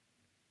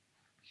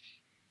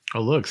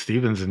 Oh, look,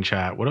 Steven's in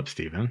chat. What up,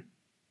 Steven?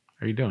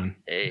 How you doing?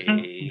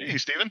 Hey,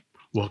 Steven.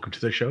 Welcome to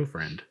the show,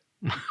 friend.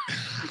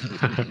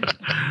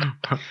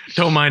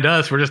 Don't mind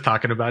us. We're just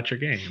talking about your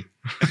game.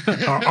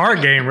 our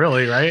game,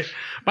 really, right?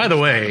 By the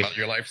way, about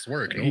your life's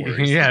work. No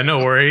worries. Yeah, no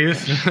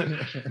worries.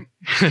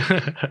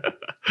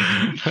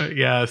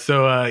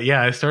 So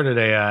I started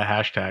a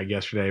hashtag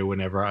yesterday.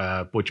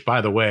 Which, by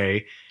the way,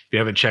 if you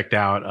haven't checked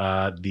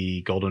out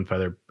the Golden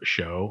Feather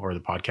show or the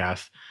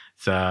podcast,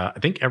 it's I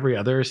think every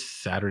other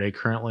Saturday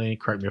currently.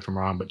 Correct me if I'm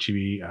wrong, but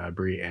Chibi,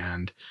 Bree,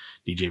 and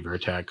DJ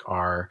Vertec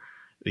are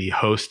the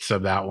hosts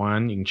of that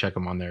one. You can check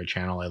them on their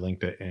channel. I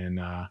linked it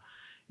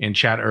in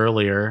chat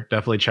earlier.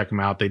 Definitely check them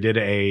out. They did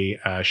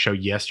a show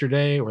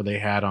yesterday where they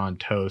had on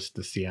Toast,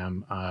 the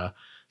CM.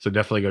 So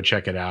definitely go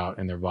check it out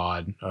in their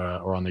VOD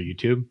or on their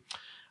YouTube.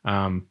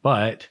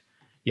 But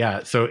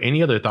yeah, so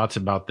any other thoughts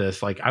about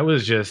this? Like I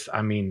was just,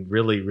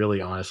 really, really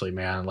honestly,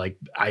 man, like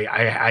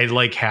I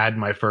like had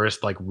my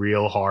first like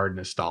real hard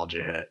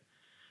nostalgia hit,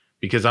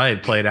 because I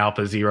had played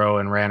Alpha Zero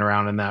and ran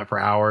around in that for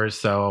hours.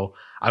 So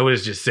I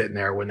was just sitting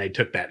there when they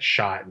took that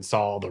shot and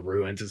saw all the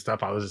ruins and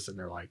stuff. I was just sitting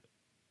there like,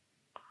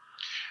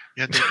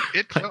 yeah,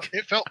 it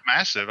felt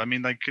massive. I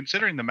mean, like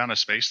considering the amount of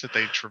space that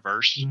they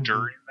traversed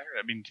during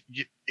there, I mean,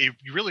 you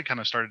really kind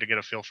of started to get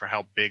a feel for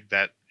how big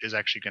that is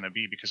actually going to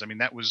be, because I mean,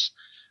 that was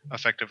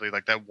effectively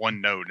like that one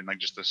node and like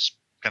just this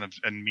kind of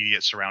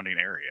immediate surrounding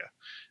area.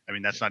 I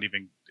mean, that's not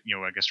even,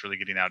 I guess really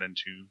getting out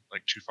into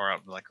like too far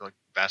out, like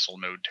vassal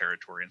node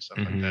territory and stuff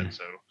like that.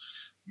 So,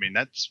 I mean,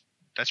 that's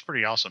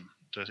pretty awesome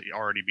to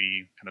already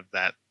be kind of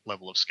that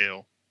level of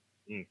scale.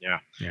 Yeah,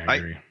 I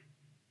agree.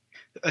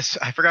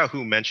 I forgot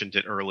who mentioned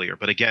it earlier,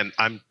 but again,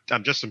 I'm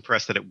just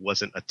impressed that it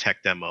wasn't a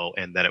tech demo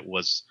and that it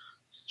was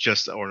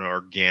just an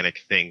organic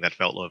thing that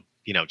felt of,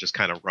 just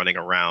kind of running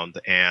around,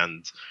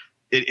 and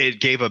it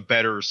gave a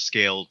better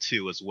scale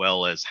too, as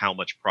well as how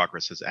much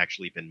progress has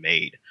actually been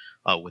made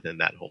within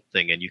that whole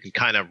thing. And you can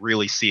kind of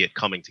really see it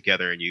coming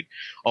together, and you'd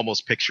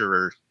almost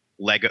picture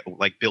Lego,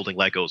 like building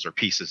Legos or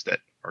pieces that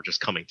are just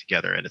coming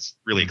together, and it's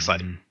really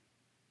exciting.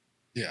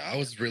 Yeah, I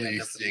was really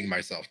seeing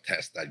myself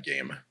test that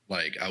game.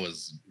 Like, I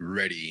was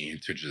ready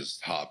to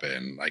just hop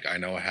in. Like, I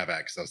know I have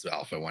access to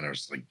Alpha 1. I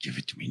was like, give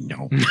it to me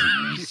now,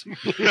 please.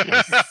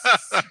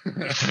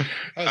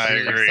 I was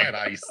really excited.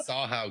 I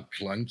saw how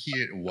clunky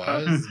it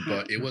was,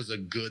 but it was a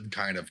good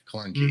kind of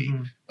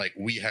clunky. Like,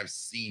 we have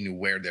seen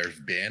where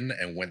they've been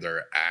and where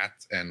they're at,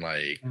 and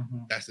like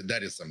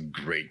that is some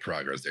great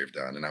progress they've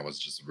done. And I was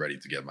just ready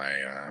to get my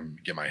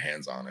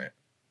hands on it.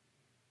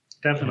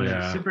 Definitely.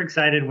 Yeah. Super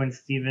excited when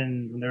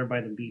they were by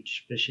the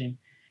beach fishing.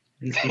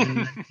 And Steven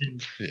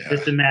mentioned,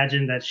 just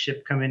imagine that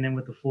ship coming in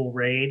with a full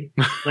raid.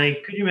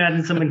 Like, could you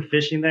imagine someone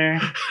fishing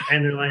there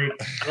and they're like,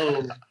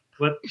 oh,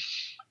 what?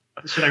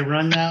 Should I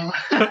run now?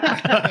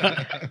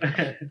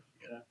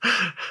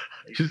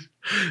 Just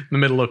in the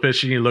middle of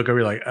fishing, you look over,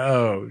 you're like,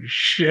 oh,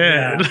 shit.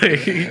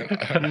 Yeah.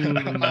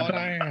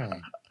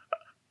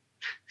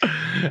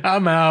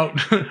 I'm out.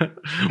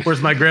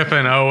 Where's my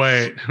griffin? Oh,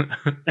 wait.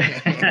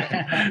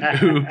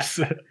 Oops.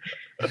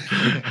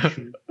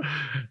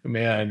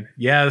 Man.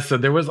 Yeah. So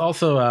there was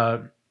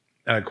also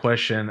a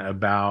question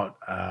about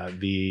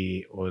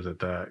the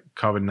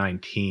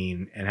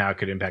COVID-19 and how it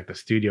could impact the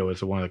studio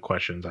is one of the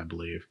questions, I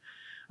believe.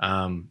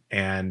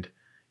 And,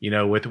 you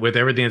know, with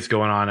everything that's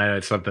going on,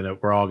 it's something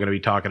that we're all going to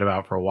be talking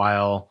about for a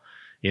while.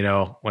 You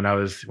know, when I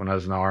was in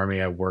the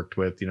Army, I worked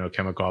with, you know,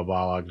 chemical,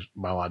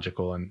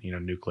 biological, and, you know,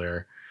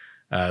 nuclear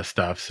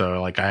stuff.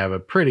 So like I have a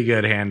pretty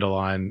good handle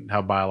on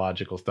how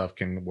biological stuff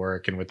can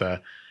work. And with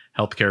a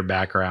healthcare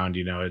background,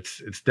 you know,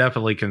 it's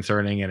definitely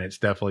concerning, and it's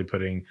definitely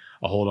putting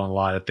a hold on a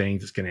lot of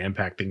things. It's going to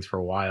impact things for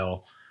a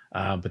while.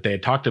 But they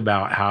had talked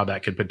about how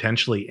that could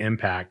potentially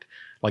impact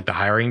like the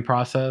hiring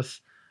process.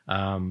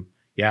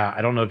 Yeah,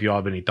 I don't know if you all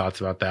have any thoughts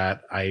about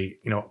that. You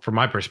know, from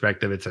my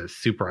perspective, it's a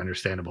super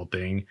understandable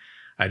thing.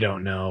 I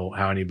don't know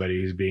how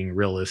anybody who's being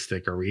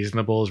realistic or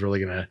reasonable is really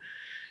going to,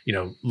 you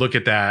know, look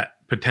at that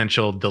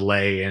potential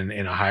delay in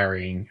a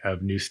hiring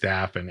of new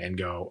staff and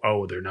go,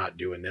 oh, they're not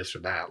doing this or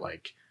that.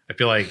 Like, I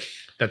feel like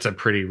that's a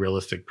pretty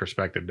realistic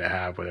perspective to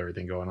have with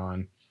everything going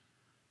on.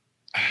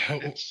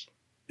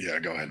 Yeah,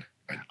 go ahead.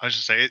 I was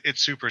just say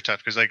it's super tough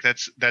because like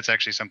that's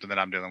actually something that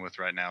I'm dealing with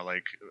right now.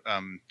 Like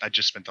I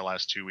just spent the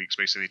last 2 weeks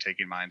basically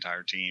taking my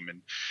entire team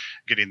and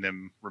getting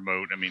them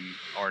remote. I mean,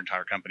 our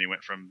entire company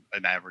went from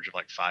an average of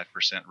like 5%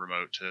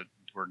 remote to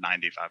we're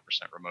 95%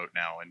 remote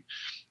now. And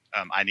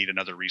I need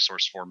another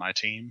resource for my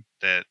team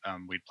that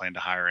we plan to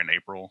hire in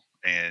April.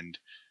 And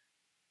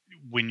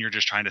when you're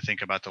just trying to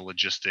think about the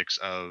logistics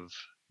of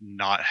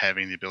not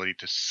having the ability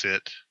to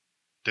sit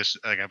this,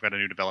 like I've got a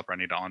new developer I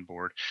need to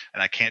onboard,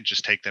 and I can't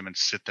just take them and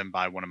sit them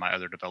by one of my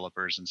other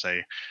developers and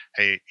say,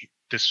 hey,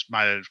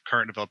 my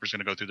current developer is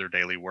going to go through their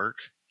daily work.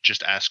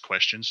 Just ask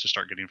questions to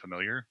start getting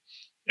familiar.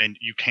 And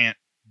you can't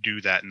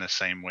do that in the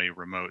same way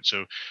remote.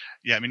 So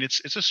yeah, I mean,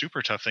 it's a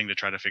super tough thing to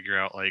try to figure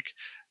out, like,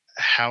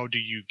 how do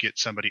you get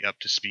somebody up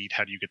to speed?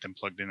 How do you get them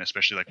plugged in,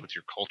 especially like with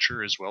your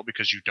culture as well,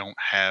 because you don't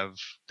have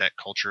that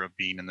culture of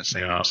being in the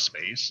same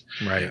space.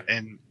 Right.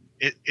 And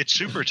it's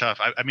super tough.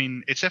 I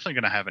mean, it's definitely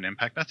going to have an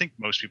impact. I think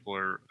most people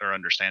are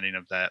understanding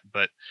of that.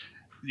 But,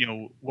 you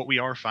know, what we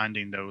are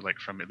finding, though, like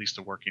from at least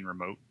the working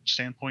remote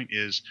standpoint,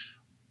 is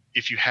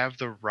if you have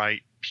the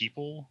right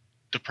people,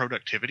 the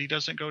productivity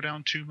doesn't go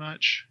down too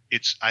much.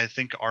 I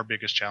think our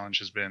biggest challenge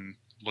has been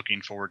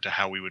looking forward to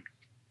how we would,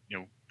 you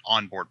know,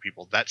 onboard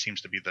people. That seems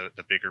to be the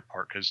bigger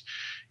part, because,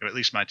 you know, at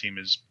least my team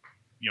is,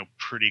 you know,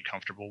 pretty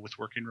comfortable with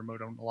working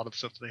remote on a lot of the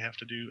stuff that they have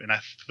to do. And I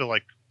feel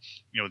like,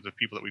 you know, the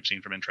people that we've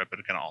seen from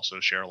Intrepid can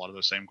also share a lot of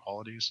those same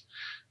qualities.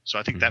 So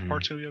I think that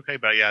part's going to be okay.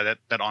 But yeah,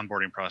 that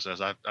onboarding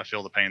process, I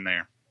feel the pain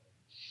there.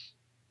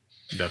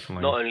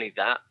 Definitely. Not only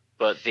that,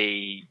 but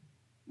the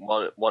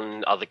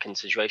one other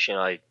consideration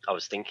I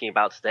was thinking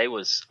about today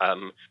was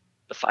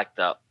the fact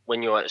that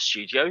when you're at a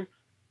studio,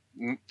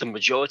 the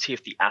majority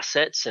of the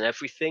assets and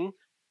everything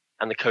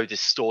and the code is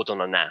stored on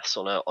a NAS,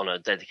 on a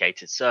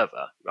dedicated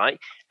server, right?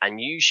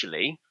 And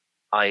usually,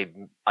 I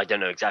don't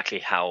know exactly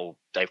how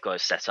they've got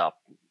it set up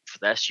for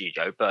their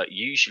studio, but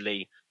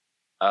usually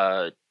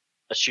a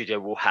studio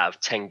will have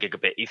 10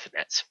 gigabit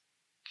Ethernet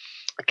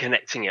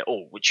connecting it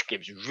all, which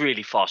gives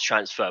really fast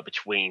transfer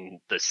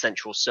between the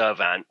central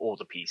server and all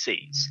the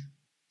PCs.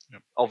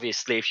 Yep.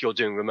 Obviously, if you're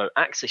doing remote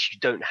access, you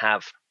don't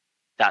have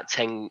that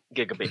 10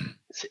 gigabit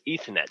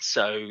Ethernet.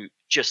 So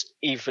just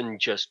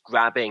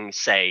grabbing,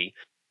 say,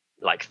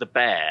 like the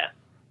Bear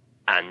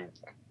and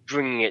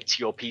bringing it to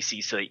your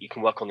PC so that you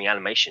can work on the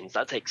animations,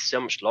 that takes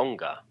so much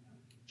longer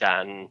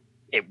than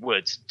it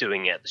would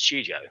doing it at the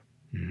studio.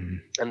 Mm-hmm.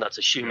 And that's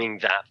assuming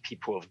that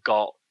people have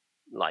got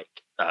like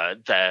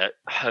their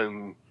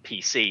home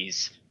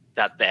PCs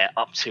that they're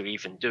up to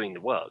even doing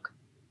the work.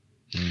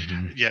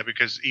 Mm-hmm. Yeah,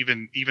 because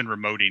even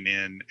remoting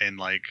in and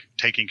like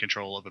taking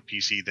control of a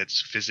PC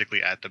that's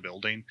physically at the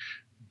building,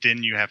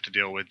 then you have to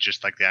deal with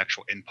just like the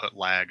actual input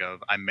lag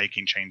of I'm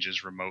making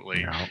changes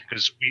remotely,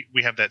 because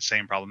we have that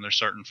same problem. There's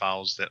certain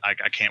files that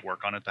I can't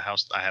work on at the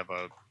house. I have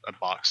a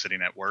box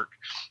sitting at work,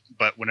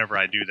 but whenever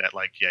I do that,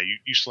 like, yeah,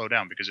 you slow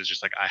down, because it's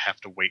just like I have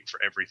to wait for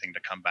everything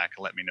to come back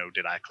and let me know,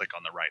 did I click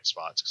on the right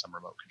spots, because I'm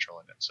remote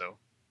controlling it. So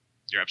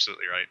You're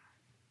absolutely right.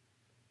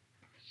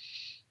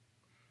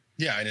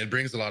 Yeah, and it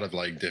brings a lot of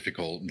like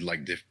technical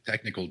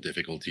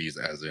difficulties,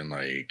 as in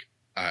like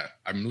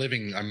I'm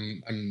living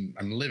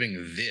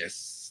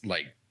this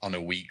like on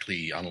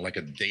like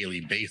a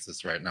daily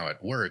basis right now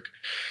at work.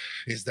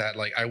 Is that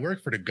like I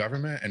work for the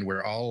government and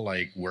we're all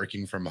like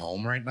working from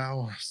home right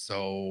now,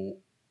 so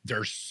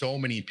there's so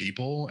many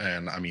people,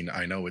 and I mean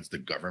I know it's the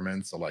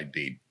government, so like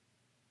they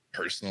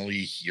personally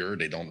here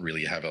they don't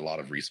really have a lot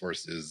of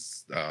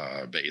resources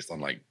based on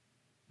like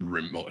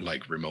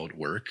remote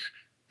work.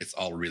 It's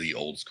all really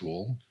old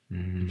school,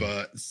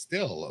 but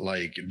still,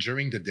 like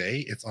during the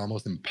day, it's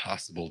almost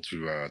impossible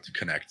to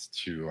connect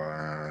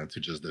to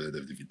just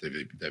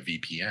the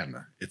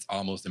VPN. It's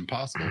almost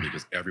impossible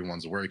because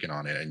everyone's working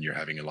on it, and you're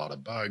having a lot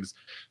of bugs.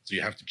 So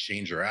you have to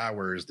change your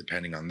hours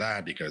depending on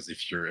that. Because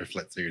if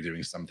let's say you're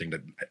doing something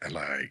that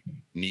like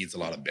needs a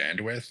lot of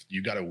bandwidth,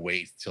 you gotta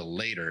wait till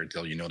later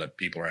till you know that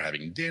people are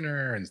having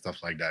dinner and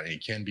stuff like that. And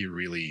it can be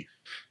really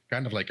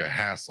kind of like a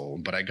hassle.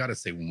 But I gotta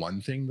say one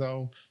thing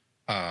though.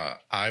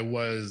 I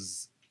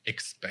was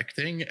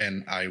expecting,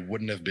 and I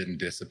wouldn't have been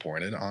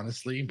disappointed,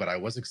 honestly, but I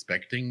was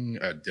expecting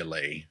a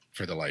delay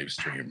for the live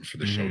stream for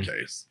the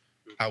showcase.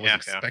 I was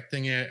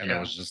expecting it, and I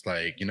was just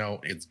like,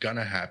 it's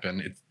gonna happen.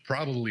 It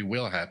probably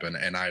will happen,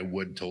 and I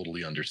would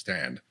totally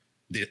understand.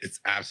 It's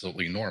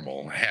absolutely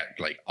normal. Heck,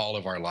 like all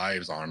of our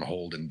lives are on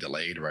hold and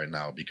delayed right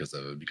now because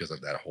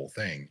of that whole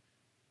thing.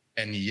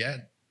 And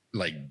yet,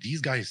 like these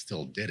guys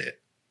still did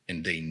it,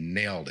 and they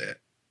nailed it.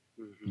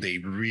 They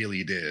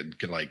really did,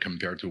 like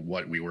compared to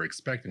what we were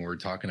expecting. We were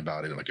talking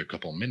about it like a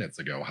couple minutes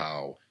ago,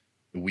 how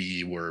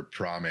we were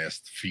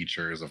promised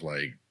features of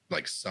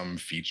like some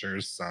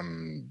features,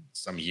 some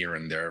here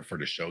and there for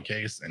the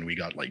showcase, and we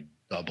got like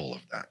double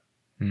of that.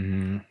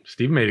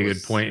 Steve made a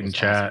good point in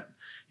chat. Awesome.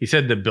 He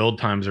said the build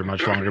times are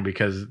much longer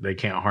because they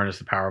can't harness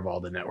the power of all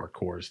the network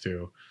cores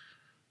too.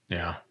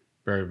 Yeah.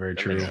 Very, very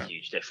true. That's a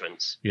huge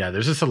difference. Yeah,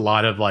 there's just a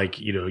lot of like,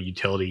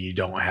 utility you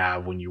don't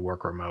have when you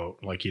work remote.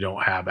 Like you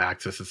don't have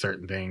access to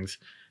certain things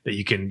that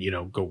you can,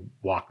 go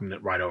walk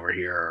right over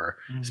here. Or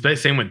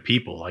same with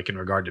people, like in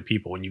regard to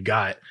people, when you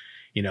got,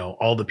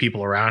 all the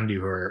people around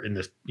you who are in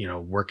this,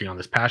 working on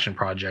this passion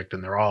project,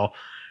 and they're all,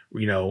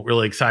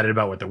 really excited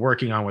about what they're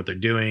working on, what they're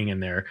doing,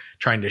 and they're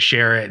trying to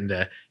share it and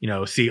to,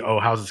 see,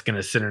 how's this going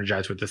to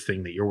synergize with this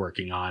thing that you're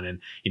working on? And,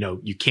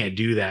 you can't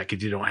do that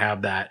because you don't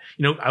have that.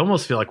 I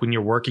almost feel like when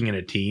you're working in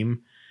a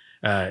team,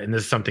 and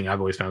this is something I've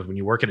always found, when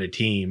you work in a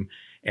team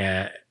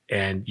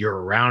and you're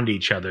around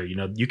each other,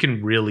 you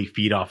can really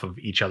feed off of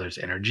each other's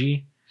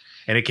energy,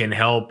 and it can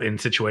help in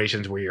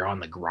situations where you're on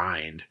the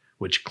grind,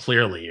 which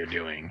clearly you're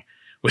doing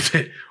with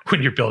it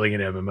when you're building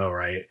an MMO,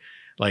 right?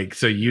 Like,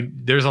 so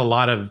there's a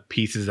lot of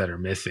pieces that are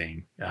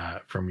missing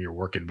from your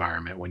work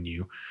environment when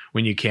you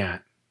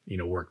can't,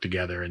 work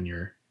together and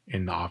you're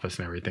in the office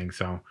and everything.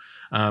 So,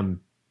 but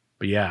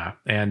yeah.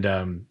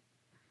 And,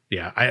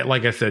 yeah,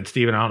 like I said,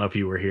 Steven, I don't know if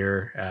you were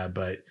here,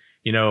 but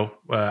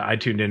I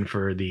tuned in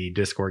for the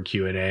Discord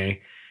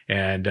Q&A,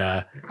 and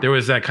there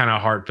was that kind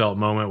of heartfelt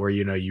moment where,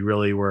 you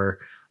really were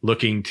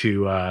looking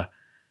to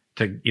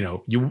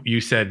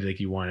you said like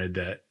you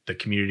wanted the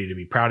community to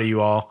be proud of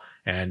you all.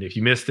 And if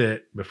you missed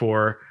it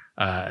before,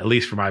 at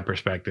least from my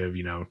perspective,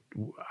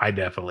 I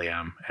definitely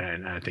am.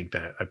 And I think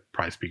that I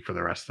probably speak for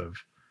the rest of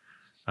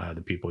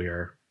the people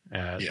here.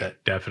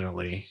 That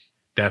definitely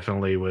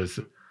was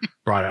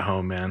brought it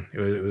home, man.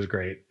 It was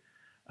great.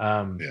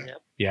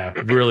 Yeah,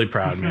 really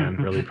proud, man.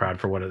 Really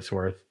proud for what it's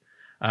worth.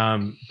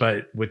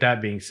 But with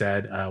that being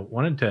said,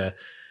 wanted to,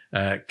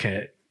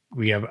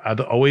 we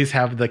always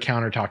have the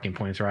counter talking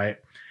points, right?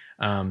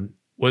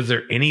 Was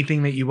there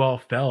anything that you all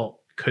felt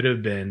could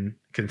have been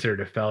considered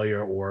a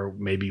failure, or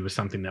maybe was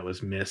something that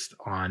was missed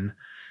on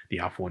the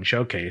Alpha One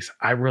showcase?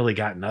 I really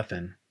got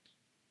nothing.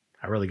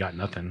 I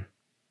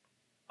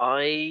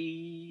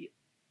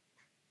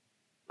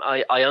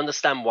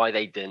understand why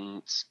they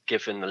didn't,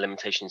 given the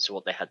limitations to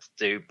what they had to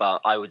do,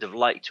 but I would have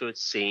liked to have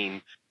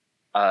seen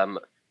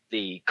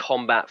the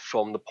combat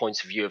from the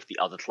point of view of the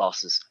other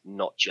classes,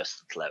 not just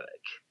the cleric.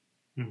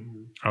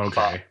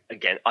 Okay. But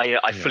again,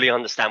 I fully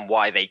understand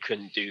why they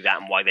couldn't do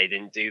that and why they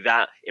didn't do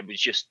that.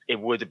 It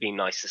would have been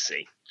nice to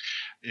see.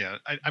 Yeah,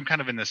 I'm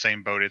kind of in the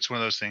same boat. It's one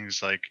of those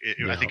things like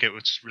I think it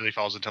really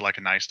falls into like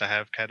a nice to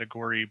have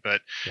category,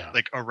 but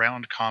like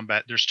around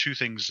combat, there's two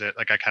things that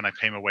like I kind of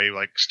came away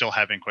like still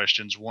having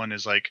questions. One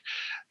is like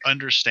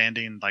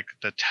understanding like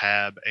the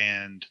tab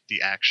and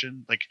the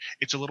action. Like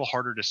it's a little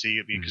harder to see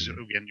because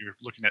again, you're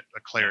looking at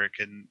a cleric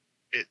and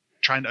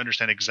trying to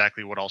understand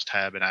exactly what all's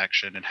tab and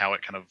action and how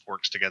it kind of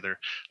works together.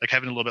 Like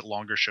having a little bit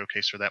longer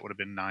showcase for that would have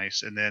been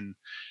nice. And then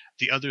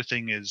the other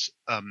thing is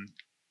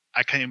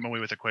I came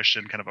away with a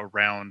question kind of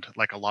around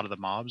like a lot of the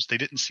mobs. They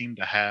didn't seem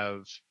to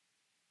have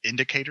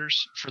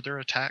indicators for their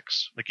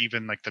attacks, like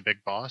even like the big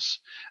boss.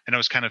 And I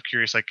was kind of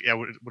curious, like, I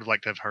would have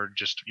liked to have heard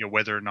just,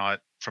 whether or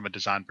not from a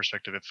design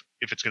perspective,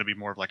 if it's going to be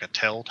more of like a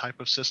tell type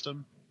of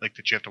system, like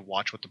that you have to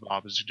watch what the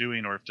mob is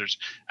doing, or if there's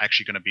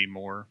actually going to be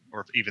more,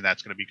 or if even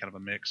that's going to be kind of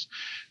a mix.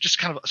 Just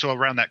kind of, so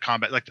around that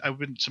combat, like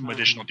some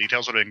additional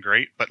details would have been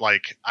great, but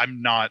like,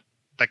 I'm not,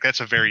 like,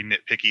 that's a very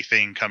nitpicky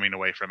thing coming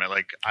away from it.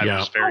 Like, I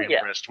was very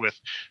impressed with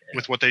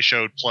what they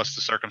showed, plus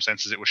the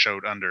circumstances it was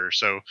showed under.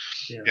 So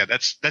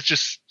that's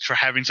just for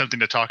having something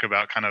to talk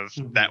about. Kind of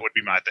that would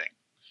be my thing.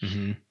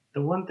 Mm-hmm.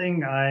 The one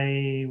thing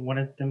I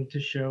wanted them to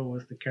show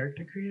was the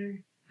character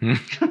creator.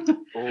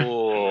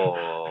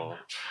 Oh,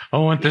 I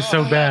want this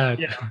so bad.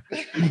 Yeah.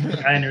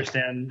 I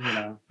understand,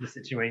 the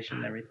situation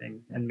and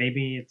everything, and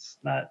maybe it's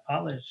not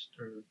polished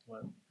or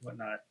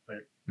whatnot,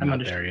 but I'm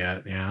not there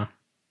yet. Yeah.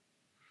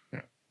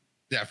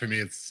 Yeah, for me,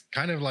 it's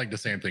kind of like the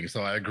same thing.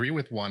 So I agree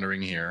with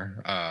Wandering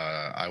here.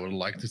 I would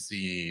like to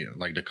see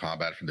like the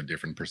combat from the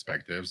different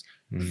perspectives,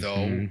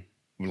 though.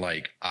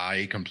 Like,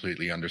 I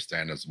completely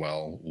understand as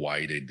well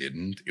why they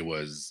didn't. It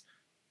was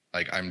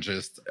like, I'm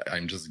just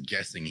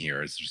guessing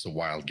here. It's just a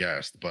wild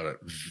guess, but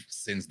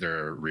since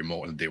they're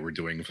remote, they were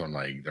doing from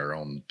like their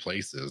own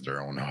places,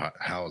 their own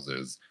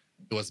houses.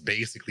 It was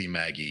basically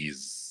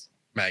Maggie's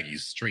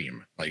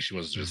stream. Like, she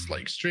was just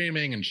like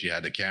streaming, and she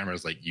had the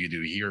cameras like you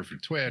do here for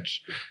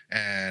Twitch,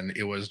 and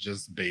it was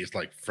just based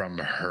like from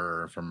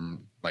her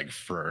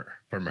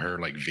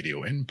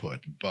video input.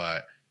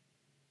 But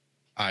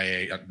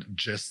I'm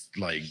just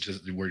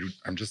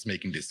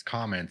making this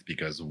comment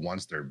because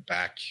once they're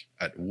back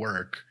at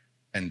work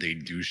and they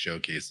do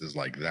showcases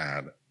like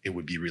that, it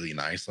would be really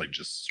nice, like,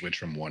 just switch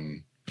from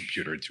one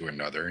computer to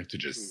another to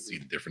just see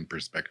the different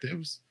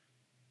perspectives.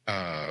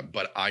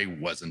 But I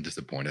wasn't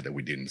disappointed that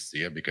we didn't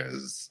see it,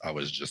 because I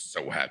was just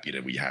so happy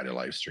that we had a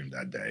live stream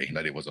that day, and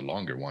that it was a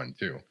longer one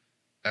too.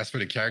 As for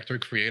the character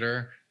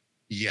creator,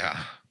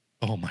 yeah,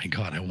 oh my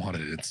god, I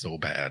wanted it so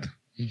bad,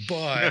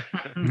 but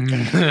but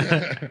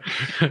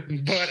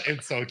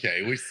it's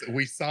okay.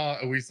 We saw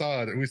a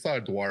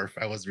dwarf.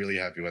 I was really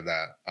happy with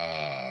that.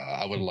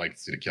 I would like to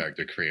see the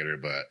character creator,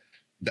 but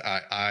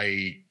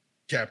I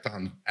kept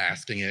on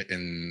asking it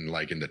in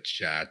the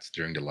chat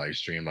during the live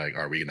stream, like,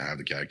 are we gonna have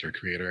the character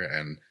creator?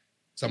 And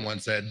someone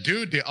said,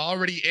 dude, they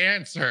already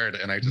answered,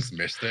 and I just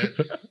missed it.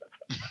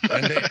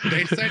 And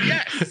they said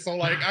yes, so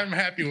like, I'm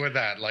happy with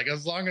that. Like,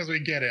 as long as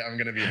we get it, I'm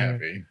gonna be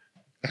happy.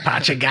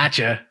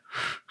 Gotcha.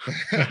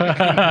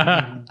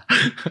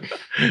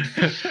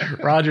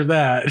 Roger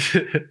that.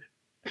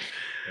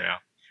 Yeah,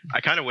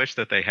 I kind of wish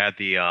that they had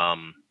the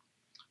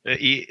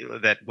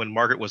that when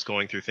Margaret was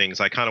going through things,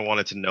 I kind of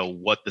wanted to know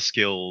what the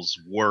skills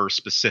were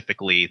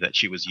specifically that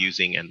she was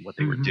using and what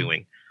they were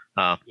doing.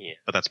 But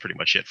that's pretty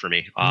much it for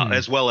me.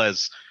 As well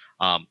as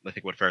I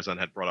think what Farazan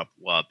had brought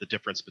up, the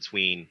difference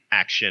between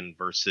action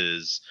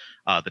versus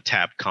the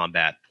tabbed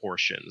combat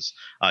portions.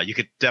 You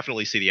could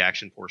definitely see the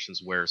action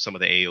portions where some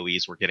of the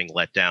AoEs were getting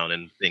let down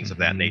and things of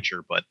that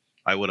nature, but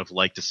I would have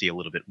liked to see a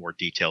little bit more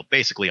detail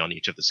basically on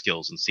each of the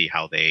skills and see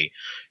how they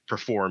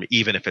perform,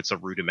 even if it's a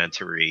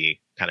rudimentary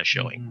kind of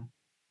showing.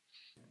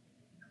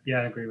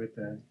 Yeah, I agree with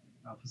the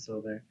Alpha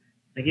Soul there.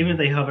 Like, even if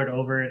they hovered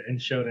over it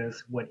and showed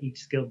us what each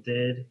skill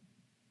did,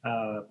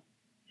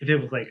 if it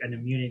was like an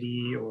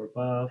immunity or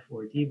buff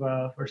or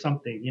debuff or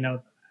something,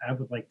 I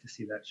would like to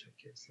see that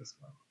showcase as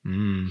well.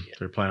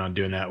 They're planning on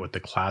doing that with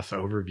the class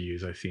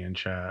overviews I see in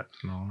chat.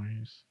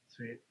 Nice.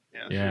 Sweet.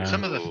 Yeah.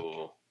 Some of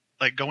the,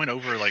 like, going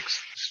over like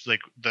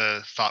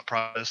the thought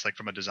process, like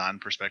from a design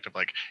perspective,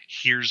 like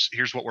here's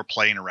what we're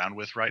playing around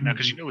with right now,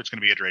 because it's going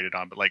to be iterated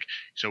on, but like,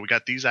 so we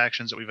got these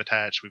actions that we've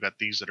attached, we've got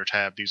these that are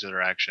tabbed, these that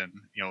are action,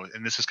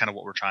 and this is kind of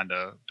what we're trying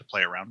to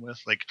play around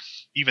with. Like,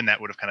 even that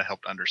would have kind of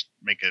helped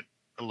make it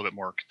a little bit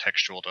more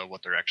contextual to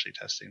what they're actually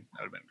testing.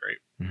 That would have been great.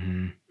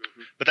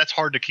 But that's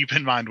hard to keep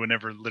in mind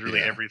whenever literally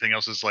everything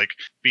else is like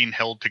being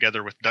held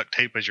together with duct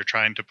tape as you're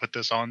trying to put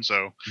this on.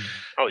 So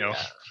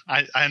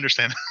I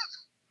understand.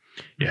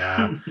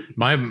 Yeah,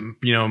 my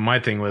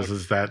thing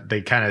was that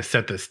they kind of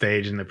set the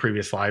stage in the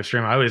previous live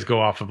stream. I always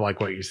go off of like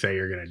what you say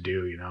you're gonna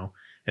do,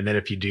 and then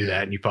if you do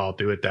that and you follow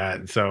through with that,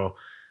 and so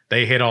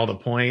they hit all the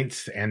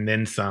points and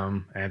then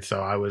some. And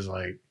so I was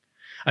like,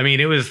 I mean,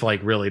 it was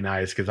like really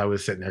nice, because I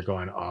was sitting there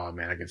going, oh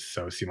man, I can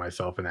so see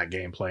myself in that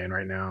game playing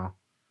right now.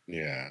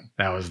 Yeah,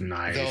 that was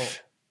nice.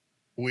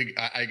 So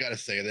I gotta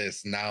say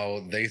this now.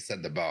 They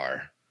set the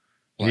bar.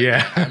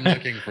 Like, I'm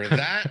looking for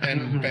that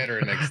and better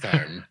next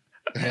time.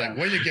 Like,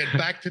 when you get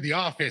back to the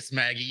office,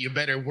 Maggie, you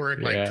better work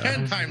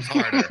 10 times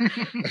harder.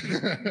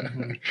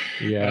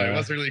 It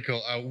was really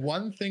cool.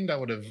 One thing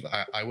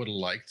that I would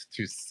liked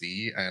to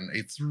see, and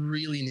it's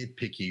really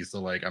nitpicky,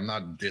 so like, I'm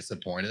not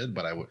disappointed,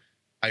 but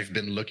I've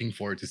been looking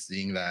forward to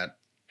seeing that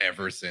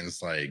ever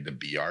since like the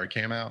BR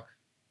came out,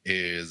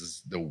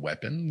 is the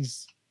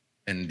weapons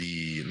and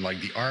the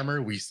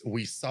armor. We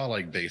saw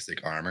like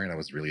basic armor, and I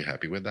was really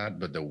happy with that,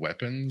 but the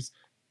weapons,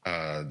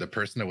 the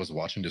person that was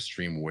watching the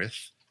stream with,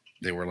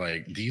 they were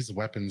like, these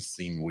weapons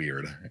seem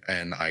weird.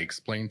 And I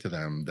explained to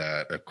them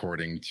that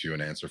according to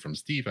an answer from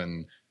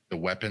Steven, the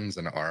weapons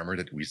and armor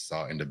that we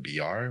saw in the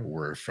BR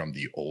were from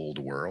the old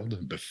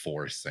world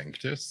before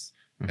Sanctus,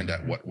 and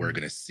that what we're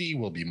gonna see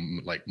will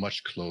be like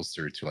much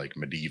closer to like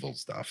medieval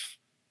stuff.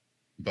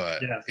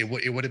 But it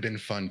would have been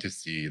fun to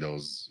see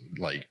those,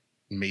 like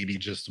maybe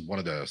just one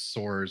of the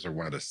swords or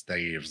one of the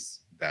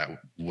staves that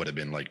would have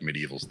been like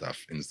medieval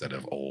stuff instead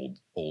of old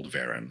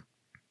Varen.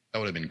 That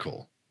would have been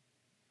cool.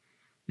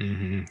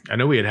 I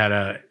know we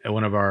had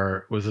one of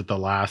our, was it the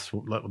last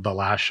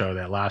show,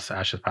 that last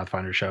Ashes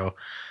Pathfinder show?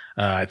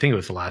 I think it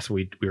was the last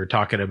week we were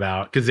talking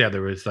about, because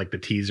there was like the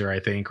teaser, I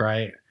think,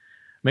 right?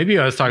 Maybe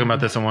I was talking about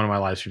this on one of my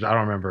live streams. I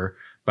don't remember,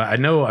 but I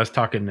know I was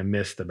talking to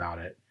Mist about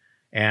it,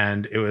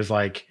 and it was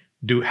like,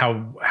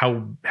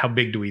 how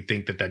big do we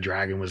think that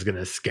dragon was going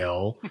to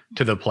scale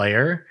to the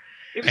player?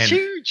 It was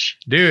huge,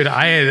 dude.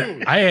 I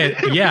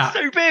had yeah,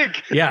 so big.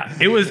 Yeah,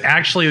 it was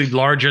actually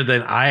larger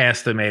than I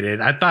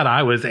estimated. I thought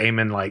I was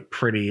aiming like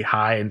pretty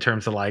high in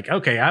terms of like,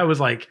 okay, I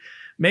was like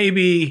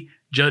maybe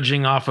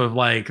judging off of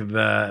like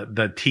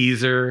the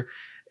teaser,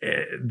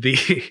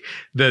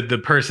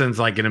 the person's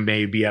like gonna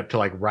maybe be up to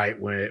like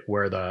right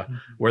where the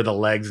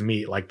legs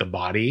meet like the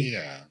body.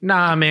 Yeah.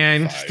 Nah,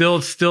 man,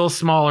 still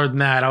smaller than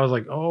that. I was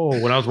like, oh,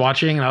 when I was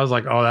watching, and I was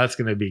like, oh, that's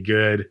gonna be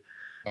good.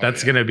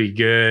 That's gonna be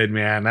good,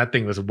 man. That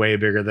thing was way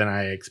bigger than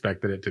I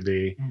expected it to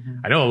be.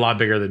 I know a lot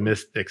bigger than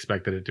Mist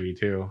expected it to be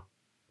too.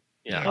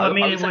 Yeah,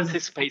 well, I was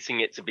anticipating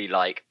it to be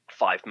like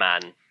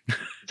 5-man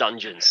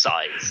dungeon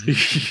size,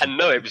 and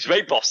no, it was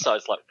very boss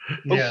size. Like,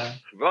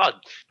 run.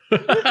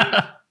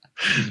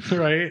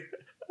 Right.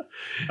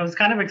 I was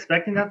kind of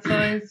expecting that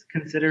size,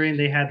 considering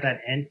they had that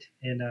Ent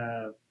in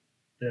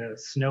the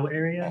snow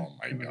area. Oh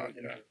my god!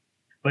 Yeah.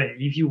 But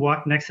if you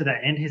walk next to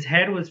that Ent, his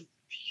head was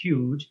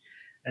huge.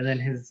 And then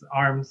his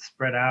arms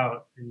spread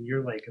out, and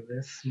you're like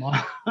this small.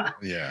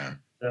 Yeah.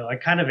 So I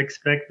kind of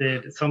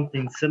expected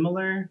something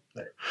similar,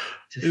 but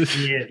to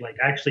see it like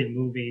actually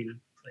moving,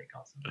 like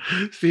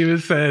awesome. Steven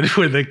said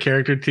when the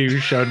character team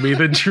showed me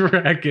the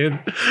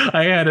dragon,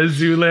 I had a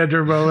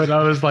Zoolander moment.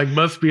 I was like,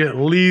 must be at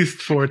least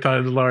 4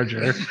 times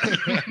larger.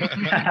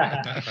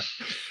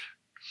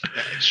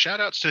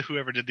 Shout outs to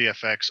whoever did the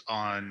effects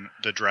on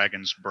the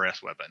dragon's breath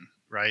weapon,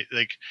 right?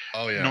 Like,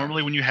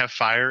 normally when you have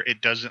fire,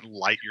 it doesn't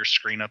light your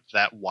screen up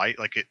that white,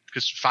 like it,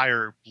 because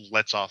fire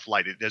lets off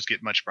light. It does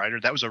get much brighter.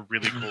 That was a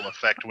really cool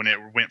effect when it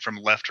went from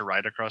left to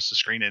right across the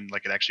screen, and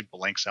like it actually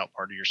blanks out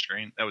part of your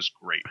screen. That was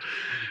great.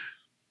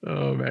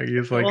 Oh,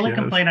 Maggie's like, the only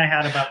complaint I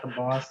had about the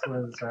boss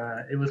was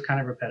it was kind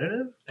of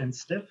repetitive and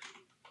stiff.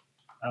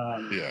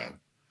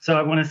 So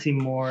I want to see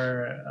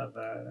more of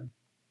an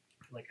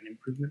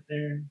improvement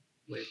there.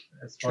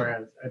 As far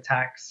as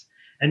attacks,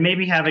 and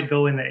maybe have it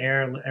go in the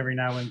air every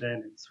now and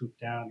then and swoop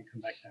down and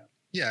come back down.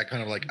 Yeah,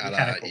 kind of like a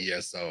la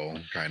ESO,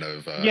 kind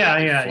of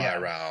fly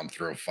around,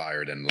 throw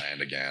fire, then land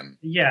again.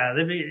 Yeah,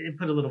 it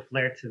put a little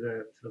flair to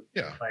the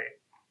fight.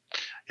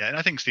 Yeah, and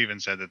I think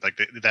Steven said that like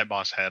that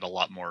boss had a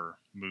lot more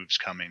moves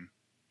coming.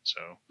 So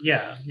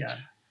yeah.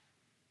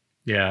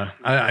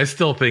 I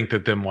still think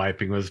that them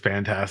wiping was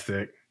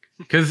fantastic,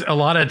 because a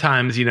lot of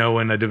times,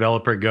 when a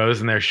developer goes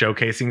and they're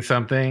showcasing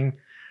something.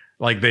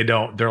 Like they're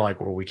like,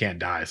 well, we can't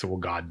die, so we'll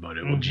God mode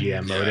it, we'll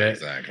GM mode it.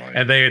 Exactly.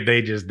 And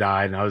they just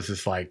died, and I was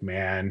just like,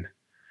 man,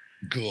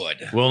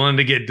 good. Willing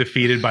to get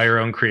defeated by your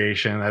own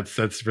creation.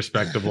 That's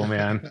respectable,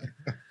 man.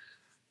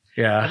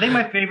 Yeah. I think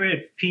my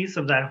favorite piece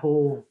of that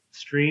whole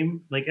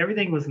stream, like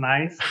everything was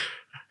nice,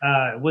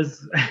 was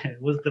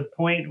the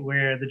point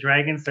where the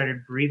dragon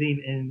started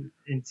breathing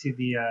into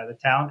the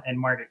town and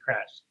Margaret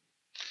crashed.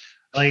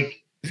 Like,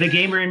 the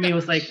gamer in me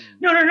was like,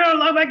 no,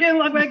 log back in,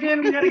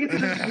 we gotta get to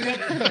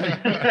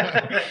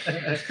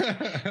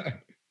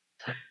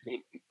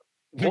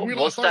this. We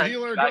lost our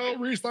healer, go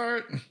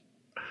restart.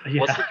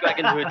 Was the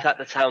dragon who attacked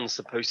the town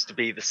supposed to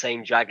be the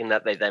same dragon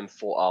that they then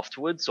fought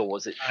afterwards, or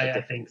was it?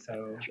 I think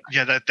so.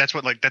 Yeah, that's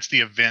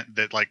the event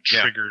that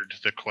triggered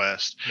the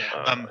quest.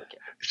 Yeah.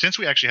 Since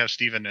we actually have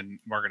Steven and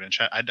Margaret in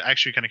chat, I'd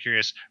actually kind of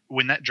curious,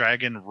 when that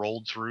dragon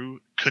rolled through,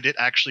 could it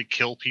actually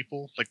kill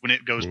people? Like when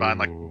it goes by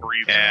and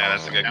breathes? Yeah,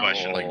 that's a good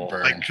question.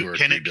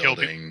 Can it kill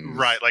people?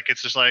 Right, like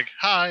it's just like,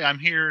 hi, I'm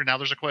here. Now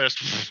there's a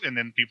quest, and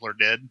then people are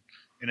dead.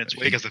 And it's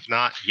because if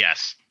not,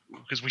 yes.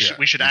 Because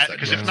we should add,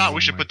 because if not,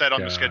 we should put that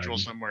on the schedule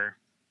somewhere.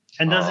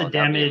 And does it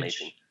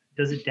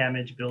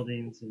damage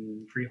buildings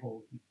and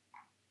freehold?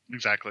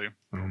 Exactly.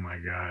 Oh my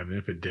god!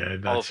 If it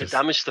did, if it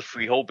damaged the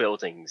freehold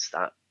buildings,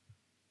 that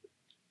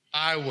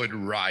I would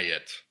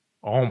riot.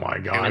 Oh my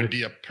god! It would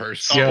be a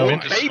person. Yo,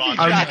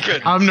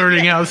 I'm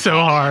nerding out so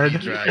hard.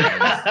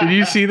 Did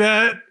you see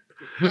that?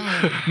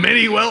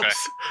 Many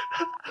whelps.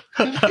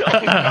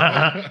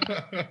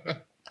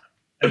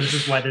 And this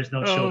is why there's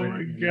no children. Oh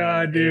my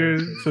god,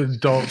 dude! It's an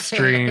adult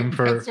stream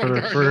for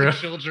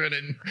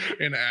children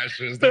in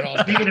Ashes. They're all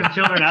speaking of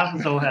children.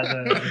 Alphazol has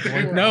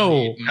a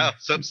no. Oh,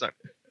 so sorry.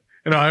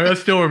 I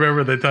still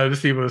remember the time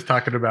Steve was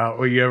talking about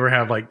when you ever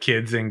have like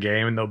kids in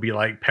game and they'll be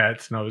like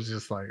pets, and I was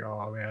just like,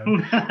 oh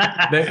man,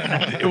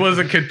 it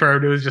wasn't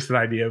confirmed. It was just an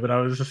idea, but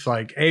I was just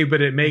like, hey,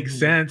 but it makes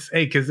sense,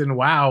 hey, because in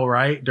WoW,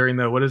 right during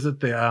the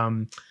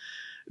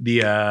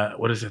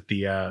what is it?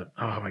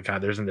 Oh my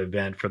God, there's an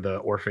event for the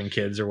orphan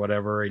kids or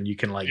whatever, and you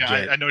can like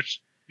I know.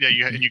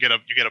 You get a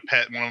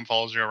pet, and one of them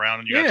follows you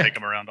around, and you gotta take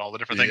them around all the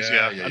different things.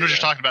 I know what you're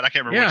talking about. I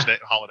can't remember which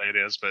holiday it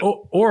is, but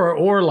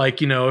or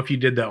like if you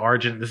did the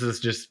Argent. This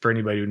is just for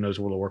anybody who knows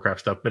World of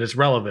Warcraft stuff, but it's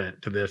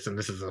relevant to this, and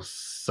this is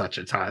such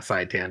a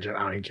side tangent.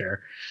 I don't even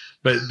care.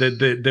 But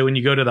the when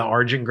you go to the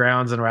Argent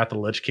grounds and Wrath of the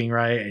Lich King,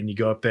 right, and you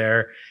go up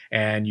there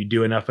and you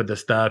do enough of the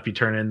stuff, you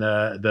turn in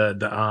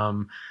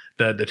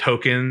the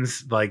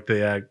tokens, like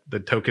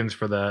the tokens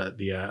for the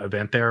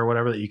event there or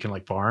whatever that you can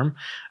like farm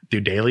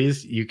through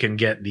dailies. You can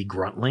get the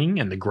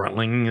Gruntling, and the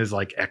Gruntling is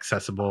like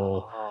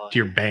accessible to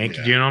your bank.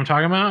 Do you know what I'm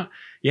talking about?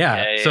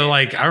 Yeah. So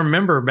like I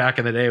remember back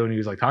in the day when he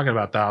was like talking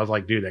about that, I was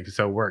like, dude, that could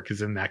so work, because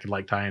then that could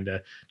like tie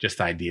into just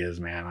ideas,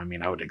 man. I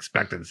mean, I would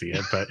expect to see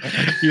it, but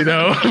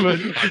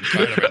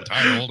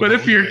but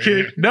if your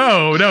kid,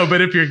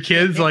 but if your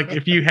kids, like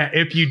if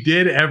you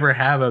did ever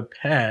have a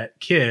pet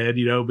kid,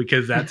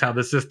 because that's how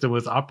the system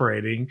was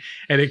operating,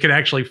 and it could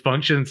actually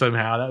function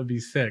somehow, that would be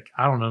sick.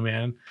 I don't know,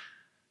 man.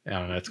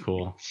 Yeah, that's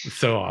cool. It's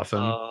so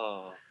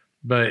awesome.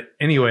 But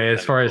anyway,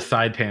 as far as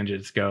side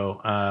tangents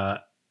go,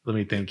 let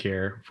me think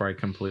here before I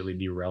completely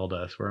derailed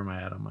us. Where am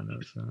I at on my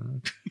notes?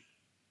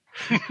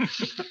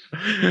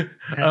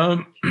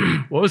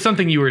 What was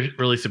something you were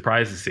really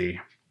surprised to see?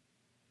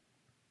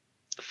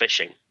 The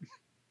fishing.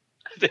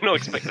 I did not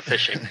expect the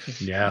fishing.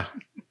 Yeah.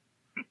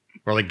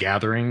 Or like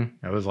gathering.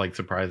 That was like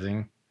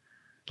surprising.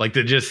 Like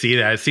to just see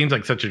that. It seems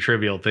like such a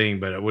trivial thing,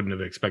 but I wouldn't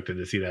have expected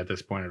to see that at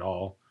this point at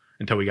all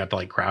until we got to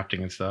like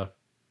crafting and stuff.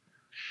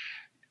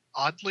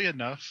 Oddly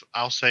enough,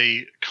 I'll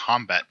say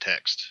combat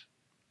text.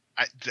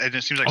 And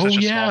it seems like such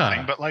a small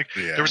thing, but like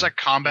there was like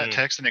combat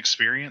text and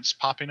experience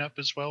popping up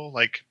as well.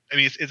 Like, I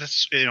mean, it's a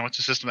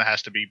system that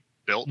has to be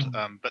built,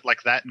 but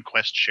like that and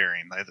quest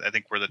sharing, I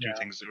think were the two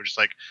things that were just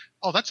like,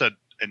 oh, that's an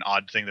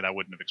odd thing that I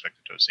wouldn't have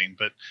expected to have seen,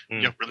 but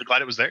really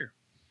glad it was there.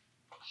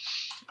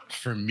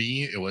 For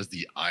me, it was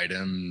the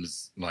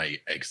items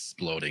like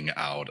exploding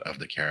out of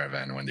the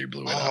caravan when they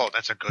blew it up. Oh,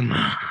 that's a good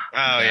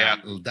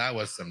one. That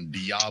was some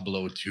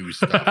Diablo 2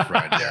 stuff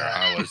right there.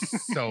 I was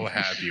so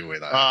happy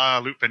with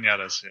that. Loot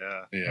pinatas,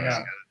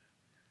 yeah.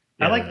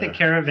 I like the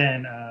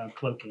caravan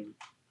cloaking.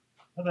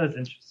 I thought that was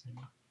interesting.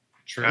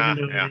 True.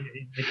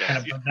 They kind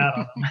of bummed out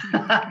on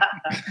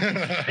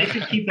them. They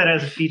should keep that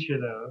as a feature,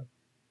 though.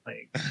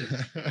 Like,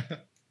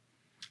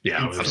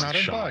 it's not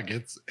a bug.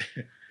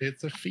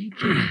 It's a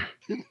feature.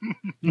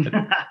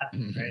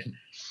 Right.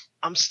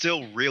 I'm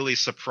still really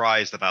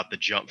surprised about the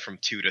jump from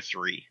 2 to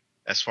 3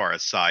 as far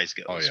as size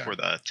goes for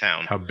the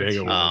town. How big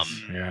it was.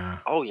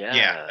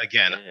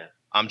 Again,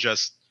 I'm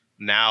just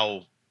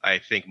now. I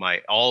think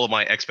all of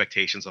my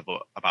expectations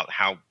about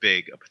how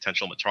big a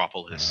potential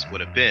metropolis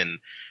would have been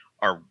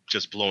are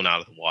just blown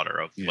out of the water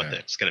of what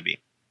it's going to be.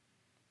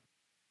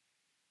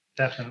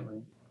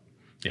 Definitely.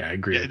 Yeah, I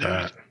agree with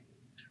that.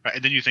 Right,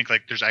 and then you think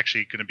like there's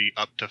actually going to be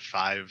up to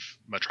 5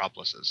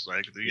 metropolises.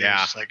 Like,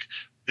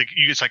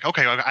 it's like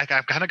okay, I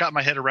kind of got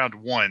my head around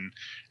one, and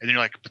then you're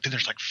like, but then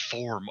there's like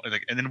 4,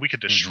 like, and then we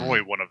could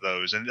destroy one of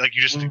those, and like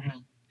you just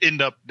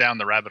end up down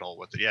the rabbit hole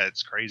with it. Yeah,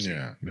 it's crazy.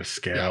 Yeah, the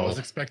scale. Yeah, I was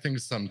expecting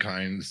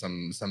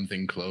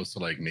something close to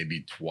like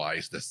maybe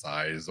twice the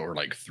size or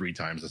like 3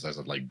 times the size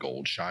of like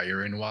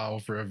Goldshire in WoW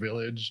for a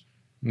village.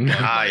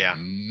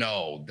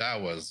 No, that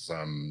was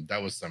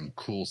some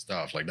cool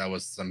stuff. Like that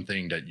was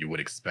something that you would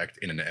expect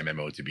in an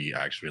MMO to be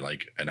actually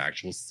like an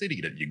actual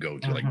city that you go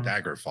to, like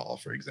Daggerfall,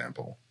 for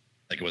example.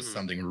 Like it was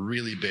something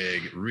really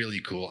big, really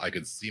cool. I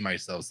could see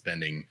myself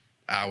spending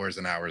hours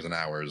and hours and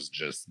hours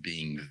just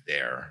being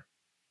there.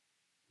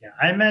 Yeah,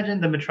 I imagine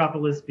the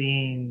metropolis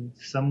being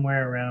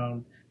somewhere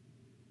around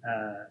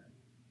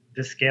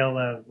the scale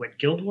of what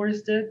Guild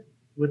Wars did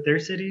with their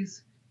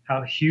cities.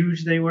 How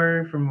huge they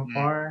were from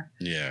afar.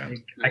 Yeah.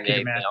 Like, I could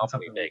imagine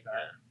something like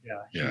that.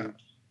 Yeah.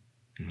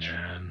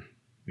 Man.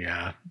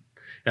 Yeah.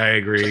 I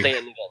agree.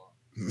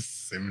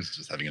 Sim's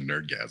just having a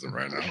nerdgasm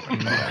right now. Oh,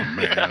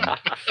 man.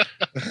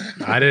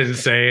 I didn't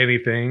say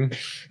anything.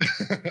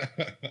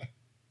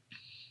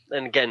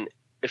 And again,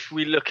 if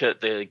we look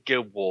at the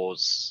Guild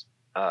Wars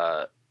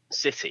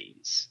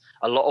cities,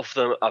 a lot of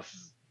them have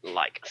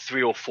like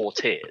 3 or 4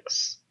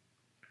 tiers.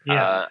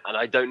 Yeah. And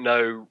I don't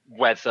know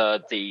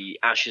whether the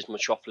Ashes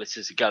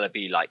Metropolises are going to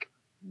be like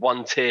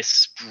one tier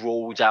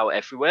sprawled out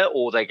everywhere,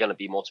 or they're going to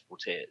be multiple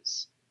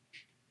tiers,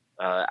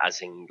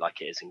 as in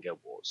like it is in Guild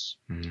Wars.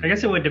 I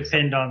guess it would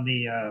depend on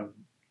the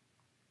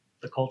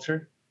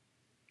culture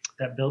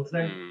that builds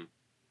there.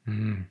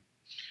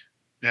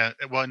 Yeah,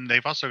 well, and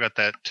they've also got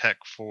that tech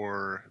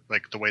for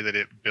like the way that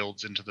it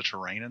builds into the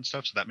terrain and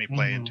stuff, so that may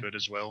play into it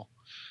as well,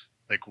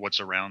 like what's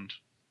around.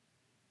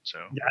 So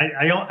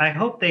I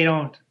hope they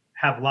don't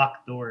have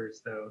locked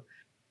doors, though.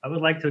 I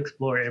would like to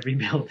explore every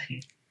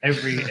building,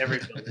 every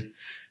building.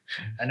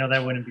 I know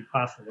that wouldn't be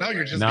possible. No,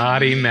 you're just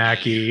naughty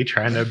Mackie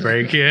trying to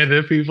break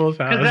into people's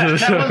houses.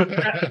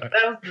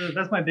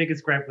 That's my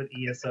biggest gripe with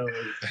ESO is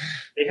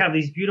they have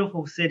these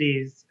beautiful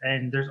cities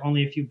and there's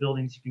only a few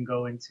buildings you can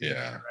go into.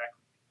 Yeah. It's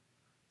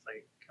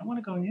like, I want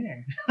to go in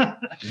here.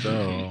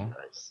 So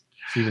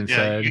Steven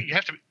said, you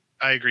have to.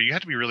 I agree. You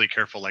have to be really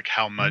careful, like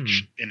how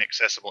much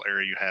inaccessible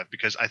area you have,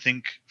 because I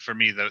think for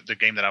me, the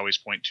game that I always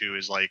point to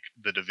is like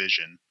The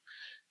Division.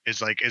 Is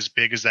like as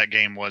big as that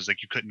game was,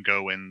 like you couldn't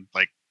go in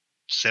like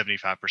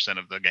 75%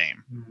 of the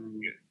game,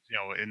 you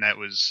know, and that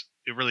was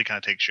it. Really kind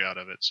of takes you out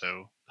of it.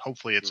 So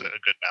hopefully, it's a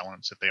good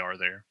balance if they are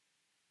there.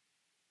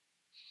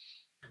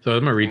 So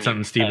I'm gonna read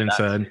something Steven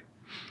said.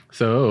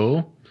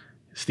 So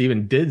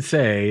Steven did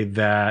say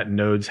that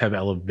nodes have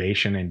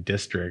elevation and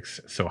districts,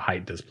 so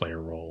height does play a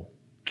role.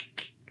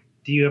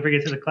 Do you ever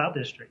get to the cloud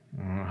district?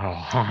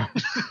 Oh.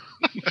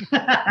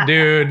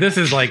 Dude, this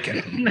is like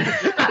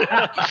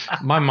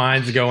my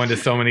mind's going to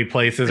so many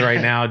places right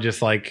now.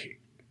 Just like,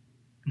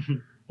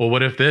 well,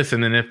 what if this,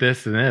 and then if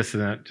this, and this,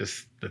 and that,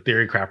 just the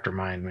theory crafter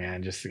mind,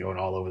 man, just going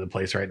all over the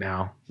place right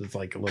now. It's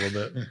like a little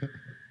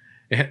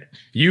bit.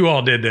 You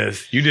all did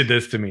this. You did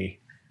this to me.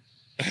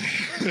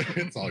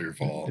 It's all your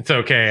fault. It's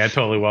okay. I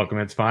totally welcome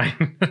it. It's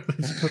fine.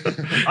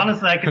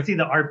 Honestly, I could see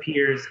the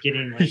RPers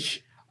getting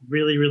like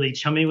really, really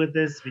chummy with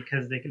this,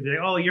 because they could be like,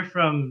 oh, you're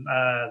from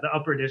the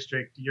upper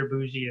district, you're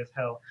bougie as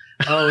hell.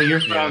 Oh, you're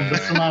from the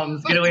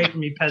slums, get away from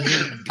me,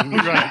 peasants.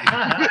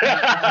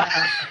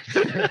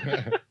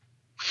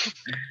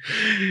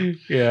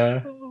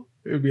 Yeah,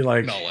 it would be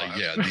like, no, like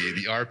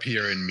the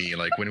RPer in me,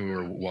 like when we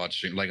were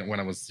watching, like when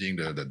I was seeing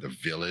the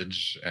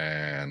village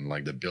and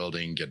like the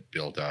building get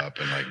built up,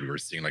 and like we were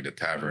seeing like the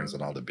taverns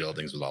and all the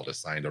buildings with all the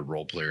sign, the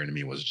role player in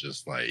me was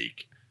just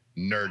like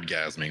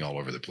nerdgasming all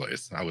over the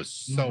place. I was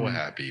so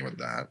happy with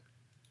that.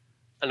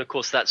 And of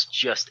course, that's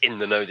just in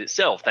the node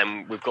itself.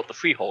 Then we've got the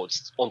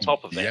freeholds on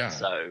top of it. Yeah.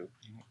 So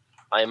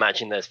I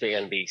imagine there's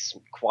going to be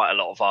quite a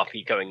lot of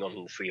RP going on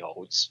in the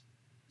freeholds.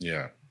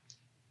 Yeah.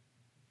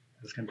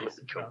 It's gonna be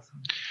super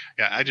awesome.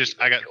 Yeah, I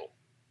got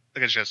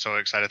just so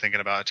excited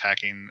thinking about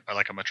attacking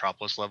like a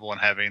Metropolis level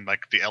and having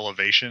like the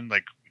elevation,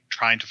 like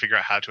trying to figure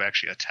out how to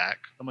actually attack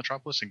the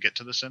Metropolis and get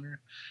to the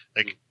center.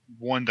 Like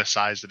one, the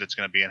size that it's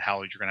going to be and how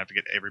you're going to have to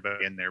get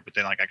everybody in there, but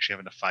then like actually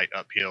having to fight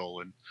uphill,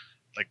 and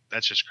like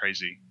that's just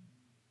crazy.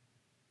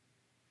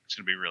 It's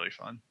going to be really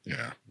fun.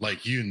 Yeah,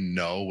 like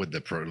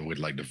with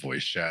like the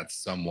voice chat,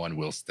 someone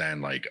will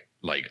stand like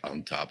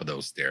on top of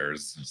those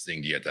stairs,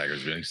 seeing the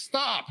attackers being,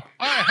 "Stop!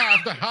 I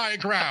have the high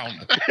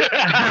ground."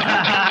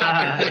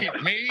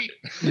 Me.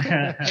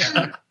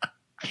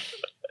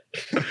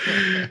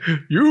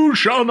 You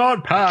shall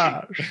not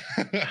pass.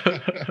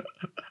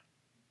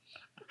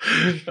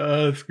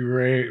 That's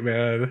great,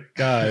 man.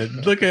 God,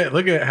 look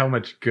at how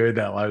much good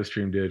that live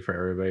stream did for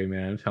everybody,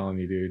 man. I'm telling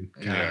you, dude.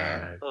 God.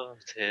 Yeah. Oh,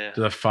 dear.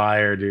 The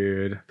fire,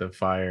 dude. The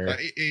fire.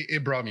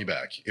 It brought me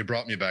back. It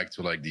brought me back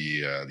to like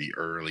the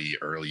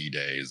early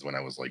days when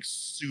I was like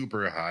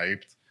super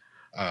hyped.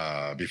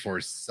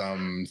 Before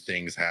some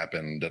things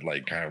happened that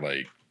like kind of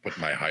like put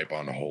my hype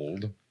on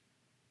hold.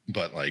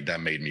 But like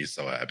that made me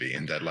so happy,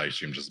 and that live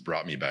stream just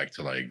brought me back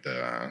to like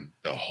the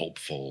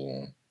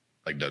hopeful,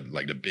 like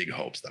the big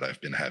hopes that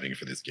I've been having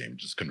for this game.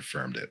 Just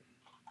confirmed it.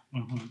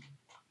 Mm-hmm.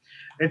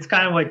 It's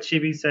kind of what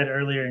Chibi said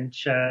earlier in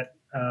chat.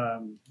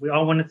 We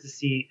all wanted to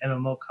see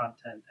MMO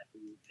content,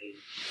 and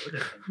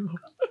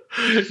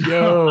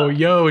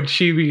Yo,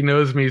 Chibi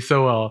knows me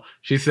so well.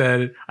 She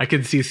said, I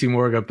could see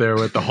Simorg up there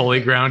with the holy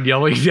ground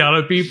yelling down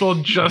at people,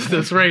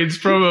 justice reigns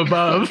from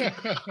above.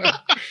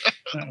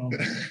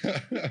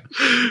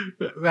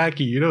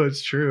 Mackie, you know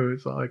it's true.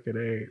 It's all I could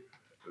hate.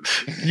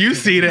 You've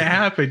seen it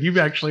happen. You've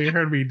actually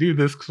heard me do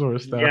this sort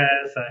of stuff.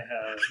 Yes, I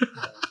have.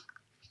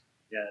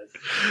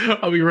 Yes.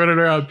 I'll be running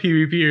around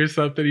PvP or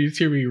something. You just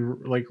hear me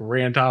like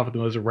rant off with the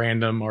most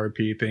random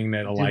RP thing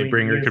that a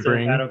Lightbringer could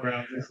bring.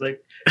 Battlegrounds. It's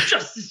like,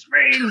 justice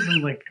reigns.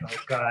 I'm like, oh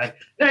god,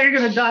 now you're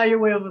gonna die. You're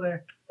way over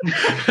there.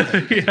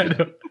 Yeah, I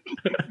know.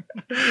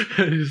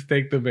 Just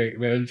take the bait,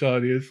 man. I'm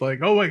telling you, it's like,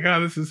 oh my god,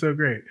 this is so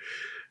great.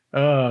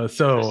 So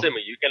Sim, are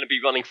you going to be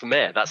running for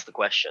mayor? That's the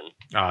question.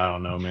 I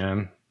don't know,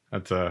 man.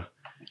 That's a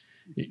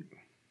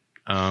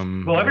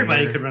well,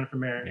 everybody could run for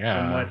mayor.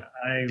 Yeah. From what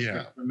I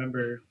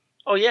remember.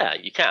 Oh yeah,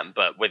 you can,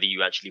 but whether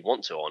you actually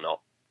want to or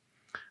not,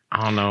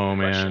 I don't know,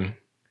 man.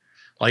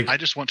 Like, I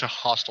just want to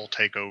hostile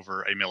take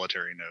over a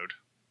military node.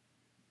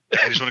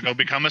 I just want to go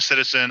become a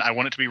citizen. I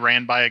want it to be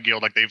ran by a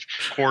guild. Like they've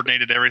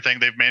coordinated everything.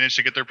 They've managed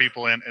to get their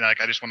people in, and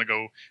like I just want to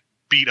go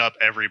beat up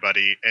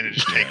everybody and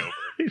just take over.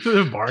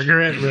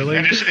 Margaret, really?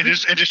 and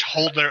just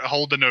hold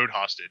the node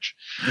hostage.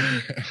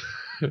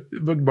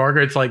 But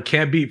Margaret's like,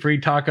 can't beat free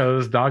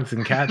tacos, dogs,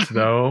 and cats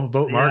though.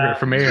 Vote Margaret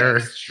for mayor.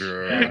 That's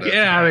true. Get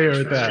out of here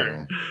with that.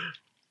 True.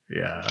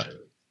 Yeah,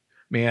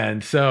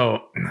 man.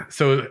 So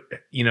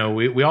you know,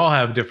 we all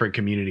have different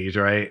communities,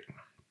 right?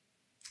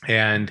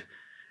 And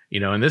you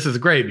know, and this is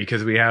great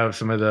because we have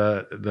some of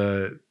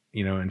the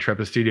you know,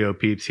 Intrepid Studio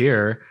peeps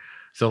here.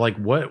 So like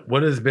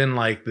what has been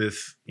like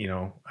this, you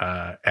know,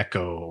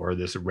 echo or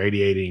this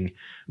radiating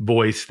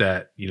voice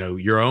that, you know,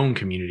 your own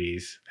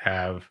communities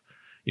have,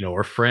 you know,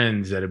 or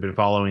friends that have been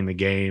following the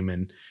game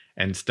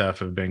and stuff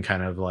have been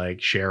kind of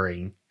like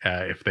sharing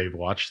if they've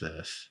watched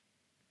this.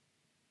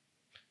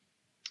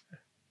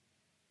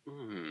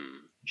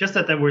 just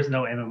that there was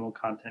no MMO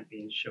content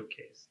being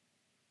showcased.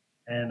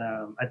 And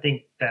I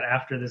think that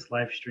after this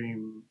live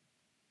stream,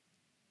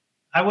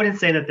 I wouldn't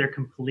say that they're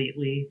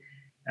completely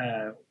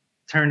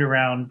turned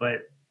around, but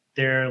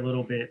they're a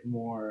little bit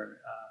more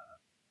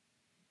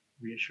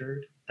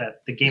reassured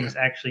that the game is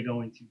actually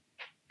going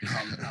to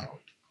come out.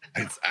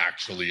 It's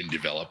actually in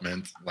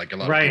development. Like a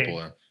lot of people,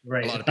 a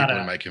lot of people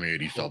in my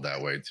community felt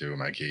that way too.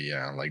 Like,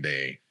 yeah, like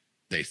they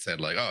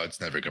said like, oh, it's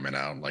never coming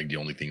out. Like the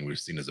only thing we've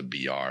seen is a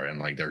BR, and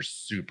like they're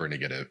super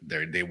negative.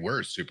 They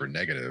were super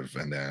negative,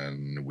 and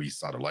then we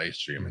saw the live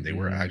stream, and they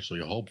were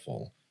actually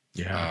hopeful.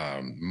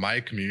 Yeah. My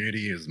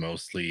community is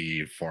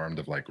mostly formed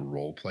of like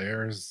role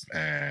players,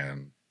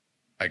 and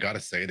I gotta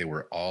say they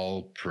were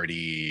all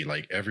pretty,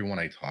 like everyone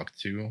I talked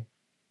to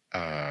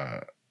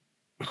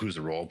who's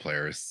a role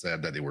player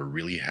said that they were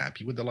really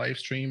happy with the live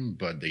stream,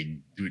 but they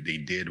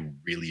did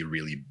really,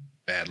 really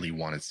badly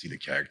want to see the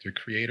character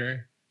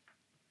creator.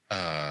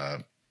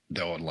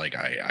 Though like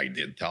I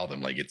did tell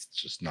them like it's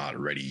just not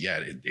ready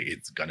yet.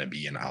 It's gonna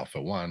be in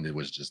Alpha 1. It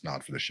was just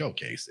not for the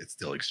showcase. It's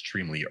still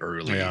extremely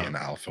early in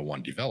Alpha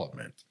 1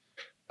 development.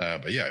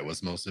 But yeah, it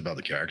was mostly about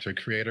the character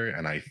creator,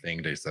 and I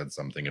think they said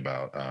something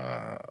about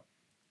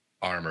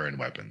armor and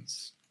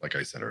weapons, like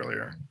I said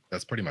earlier.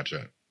 That's pretty much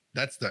it.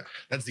 That's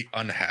the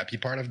unhappy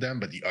part of them,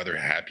 but the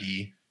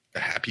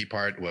happy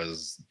part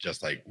was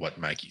just like what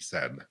Mikey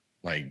said.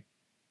 Like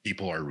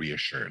people are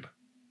reassured.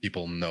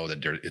 People know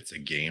that it's a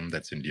game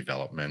that's in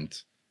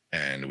development,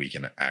 and we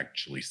can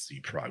actually see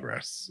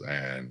progress.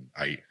 And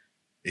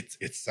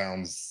it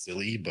sounds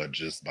silly, but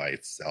just by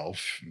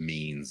itself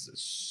means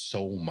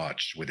so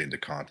much within the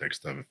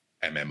context of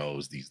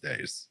MMOs these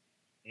days.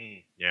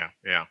 Yeah.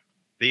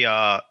 The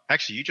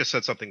actually, you just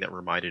said something that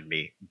reminded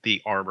me.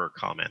 The armor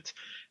comment.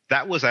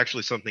 That was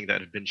actually something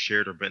that had been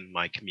shared or been in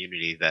my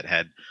community that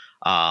had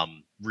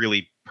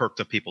really perked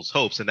up people's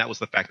hopes, and that was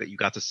the fact that you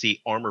got to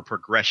see armor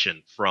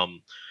progression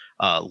from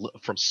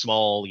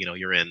small,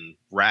 you're in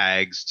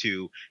rags,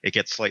 to it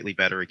gets slightly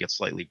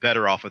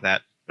better off of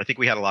that. I think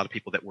we had a lot of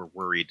people that were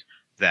worried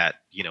that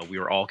we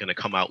were all going to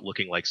come out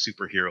looking like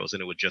superheroes,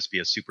 and it would just be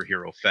a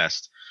superhero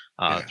fest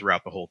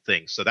throughout the whole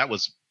thing. So that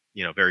was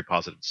very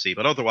positive to see.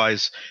 But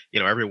otherwise,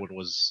 everyone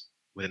was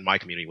within my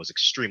community was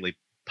extremely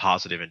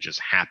positive and just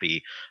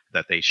happy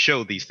that they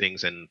showed these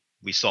things, and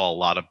we saw a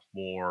lot of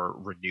more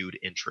renewed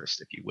interest,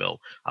 if you will,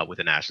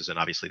 within Ashes. And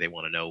obviously they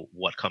want to know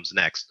what comes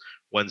next.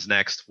 When's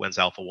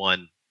Alpha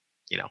 1,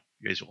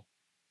 usual.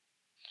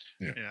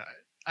 Yeah.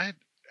 I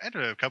had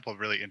a couple of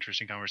really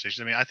interesting conversations.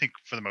 I mean, I think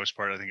for the most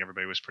part, I think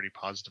everybody was pretty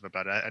positive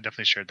about it. I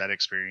definitely shared that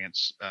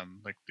experience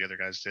like the other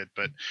guys did.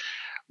 But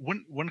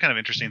one kind of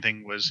interesting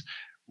thing was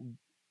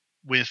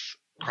with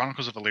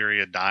Chronicles of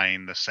Valyria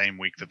dying the same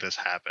week that this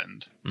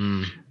happened,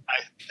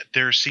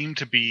 there seemed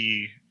to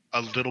be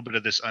a little bit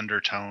of this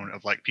undertone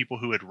of like people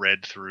who had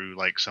read through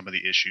like some of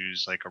the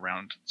issues, like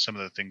around some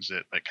of the things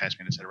that like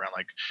Caspian had said around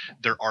like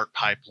their art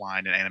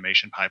pipeline and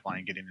animation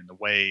pipeline getting in the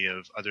way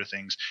of other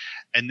things.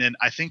 And then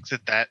I think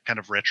that kind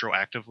of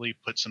retroactively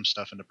put some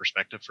stuff into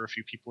perspective for a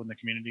few people in the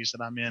communities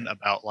that I'm in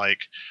about like,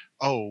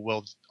 oh,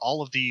 well,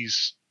 all of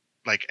these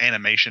like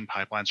animation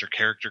pipelines or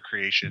character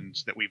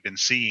creations that we've been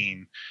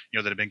seeing,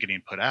 that have been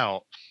getting put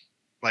out,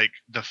 like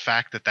the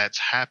fact that that's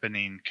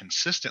happening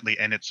consistently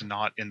and it's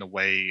not in the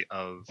way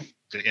of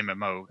the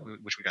MMO,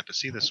 which we got to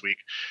see this week,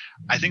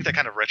 I think that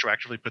kind of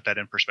retroactively put that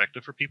in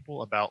perspective for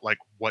people about like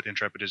what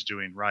Intrepid is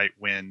doing right,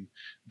 when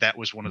that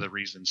was one of the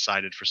reasons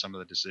cited for some of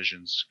the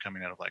decisions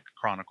coming out of like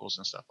Chronicles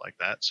and stuff like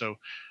that. So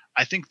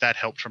I think that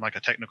helped from like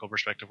a technical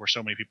perspective where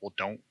so many people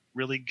don't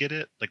really get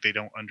it. Like they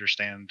don't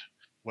understand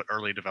what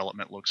early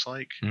development looks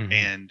like.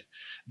 And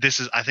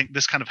I think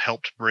this kind of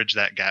helped bridge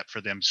that gap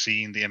for them,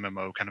 seeing the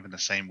MMO kind of in the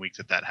same week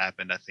that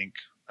happened. I think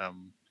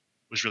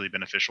was really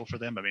beneficial for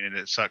them. I mean,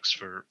 it sucks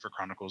for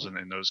Chronicles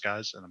and those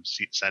guys, and I'm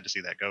sad to see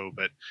that go,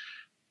 but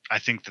I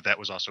think that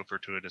was also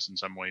fortuitous in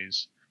some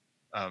ways,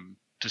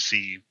 to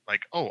see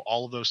like, oh,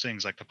 all of those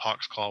things, like the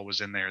Pox Claw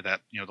was in there, that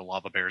the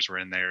lava bears were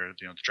in there,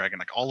 the dragon,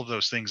 like all of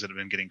those things that have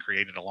been getting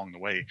created along the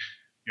way,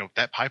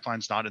 that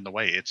pipeline's not in the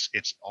way. It's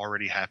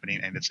already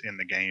happening and it's in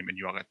the game, and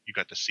you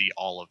got to see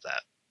all of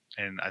that.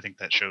 And I think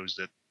that shows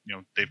that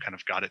they've kind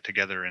of got it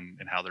together in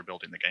how they're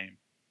building the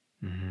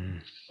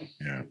game.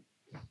 Yeah.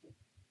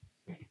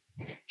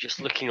 Just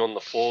looking on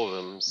the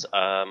forums,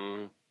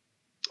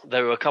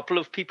 there were a couple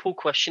of people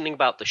questioning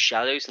about the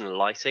shadows and the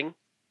lighting.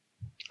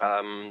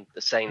 They're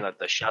saying that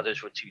the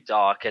shadows were too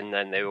dark, and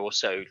then they were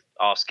also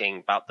asking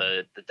about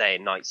the day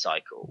and night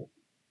cycle.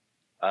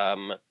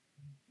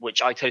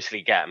 Which I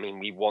totally get. I mean,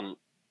 we want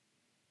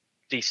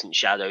decent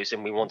shadows,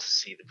 and we want to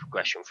see the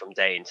progression from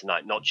day into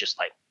night, not just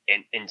like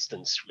an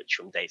instant switch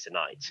from day to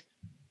night.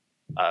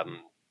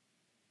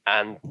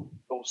 And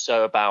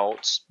also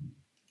about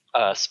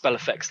spell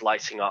effects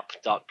lighting up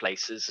dark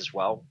places as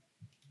well,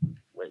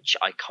 which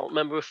I can't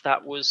remember if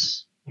that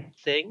was a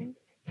thing.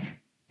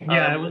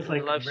 Yeah, it was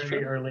like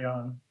very early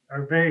on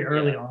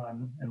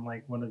in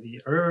like one of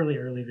the early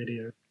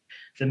videos.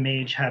 The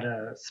mage had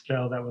a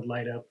spell that would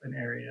light up an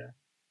area.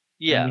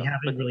 Yeah, and we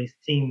haven't really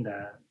seen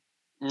that.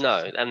 No,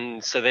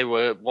 and so they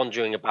were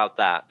wondering about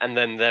that. And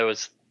then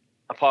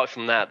apart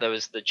from that, there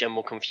was the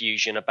general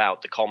confusion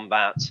about the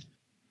combat.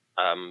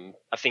 I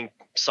think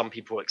some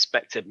people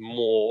expected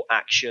more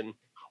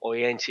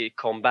action-oriented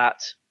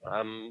combat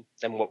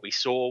than what we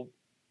saw.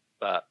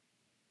 But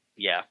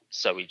yeah,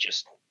 so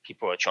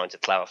people are trying to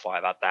clarify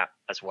about that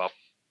as well.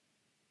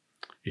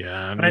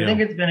 Yeah, but I think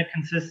it's been a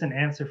consistent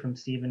answer from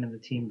Steven and the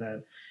team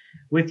that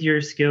with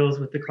your skills,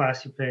 with the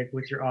class you pick,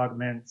 with your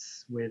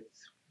augments, with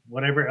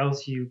whatever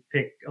else you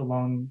pick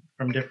along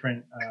from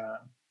different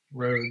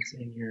roads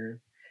in your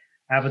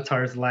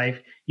avatar's life,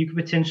 you could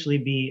potentially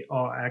be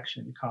all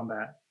action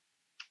combat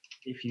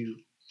if you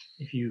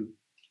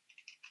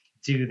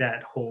do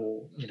that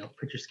whole,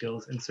 put your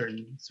skills in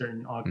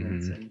certain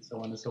augments and so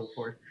on and so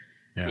forth.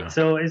 Yeah.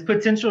 So it's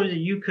potential that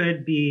you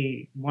could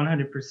be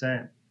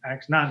 100%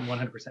 not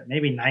 100%,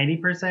 maybe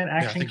 90%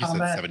 action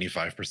combat. I think you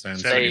said 75%.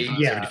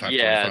 75.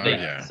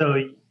 Yeah.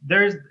 So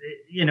there's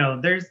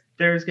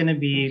going to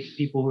be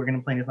people who are going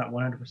to play it's not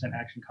 100%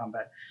 action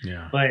combat.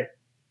 Yeah. But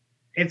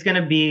it's going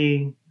to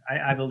be,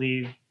 I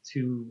believe,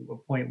 to a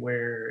point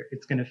where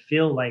it's going to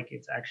feel like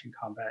it's action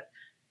combat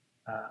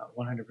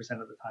 100% of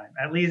the time.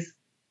 At least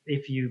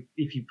if you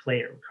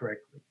play it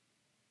correctly.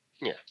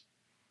 Yeah.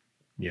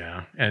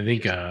 Yeah, and I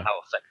think how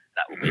effective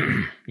that will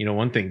be.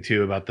 One thing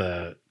too about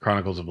the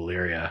Chronicles of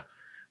Valyria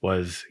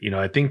was,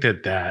 I think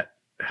that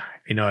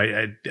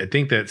I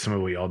think that some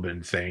of what y'all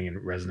been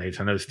saying resonates.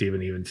 I know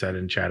Steven even said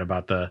in chat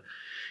about the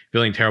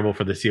feeling terrible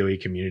for the COE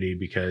community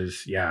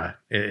because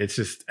it's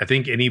just, I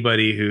think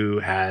anybody who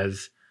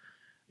has,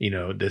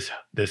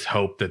 this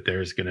hope that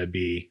there's going to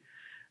be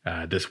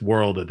this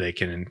world that they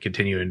can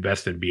continue to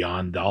invest in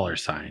beyond dollar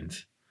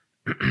signs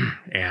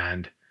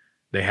and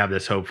they have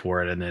this hope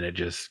for it, and then it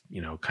just,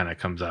 kind of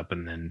comes up,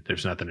 and then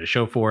there's nothing to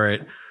show for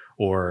it,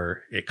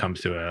 or it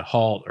comes to a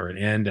halt or an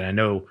end. And I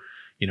know,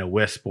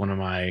 Wisp, one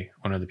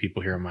of the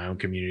people here in my own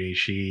community,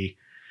 she,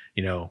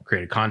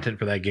 created content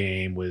for that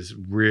game, was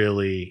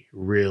really,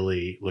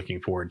 really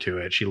looking forward to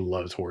it. She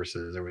loves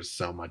horses. There was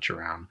so much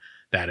around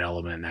that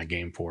element in that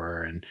game for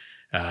her, and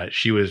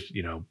she was,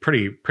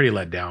 pretty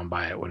let down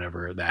by it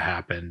whenever that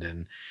happened.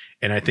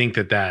 And I think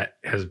that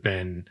has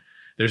been.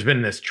 There's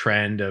been this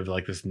trend of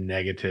like this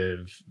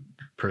negative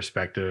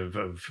perspective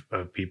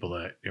of people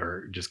that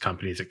are just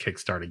companies that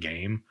kickstart a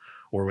game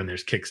or when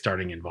there's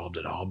kickstarting involved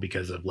at all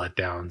because of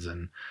letdowns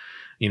and,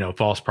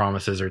 false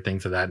promises or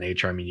things of that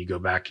nature. I mean, you go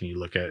back and you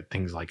look at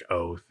things like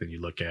Oath and you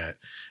look at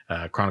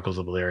Chronicles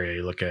of Valyria,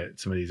 you look at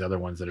some of these other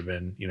ones that have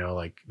been,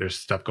 like there's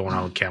stuff going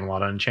on with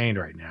Camelot Unchained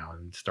right now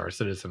and Star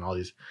Citizen, all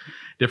these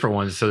different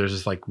ones. So there's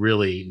this like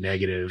really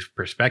negative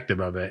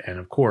perspective of it. And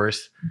of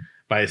course,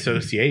 by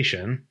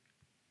association,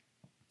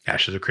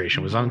 Ashes of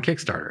Creation was on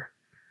Kickstarter.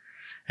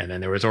 And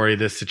then there was already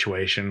this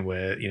situation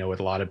with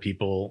a lot of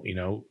people,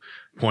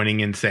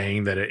 pointing and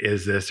saying that it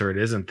is this or it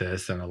isn't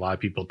this. And a lot of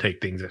people take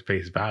things at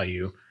face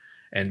value.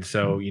 And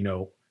so,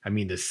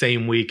 the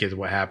same week is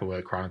what happened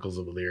with Chronicles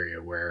of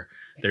Valyria, where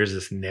there's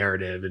this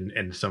narrative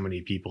and so many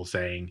people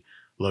saying,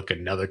 look,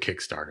 another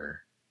Kickstarter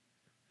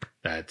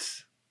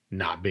that's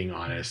not being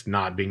honest,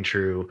 not being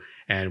true.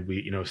 And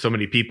we, so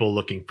many people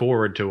looking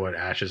forward to what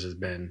Ashes has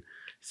been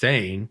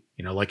saying,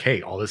 like,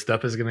 hey, all this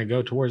stuff is going to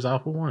go towards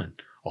Alpha 1.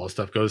 All this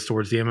stuff goes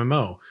towards the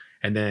MMO.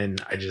 And then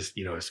I just,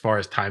 as far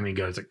as timing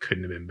goes, it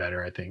couldn't have been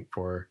better, I think,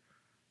 for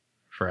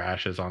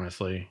Ashes,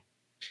 honestly.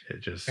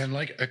 It just... And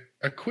like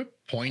a quick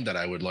point that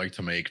I would like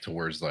to make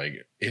towards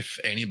like, if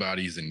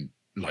anybody's in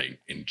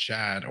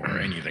chat or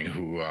anything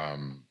who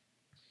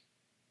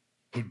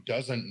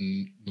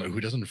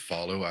doesn't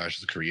follow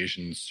Ashes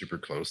Creation super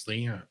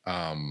closely,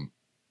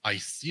 I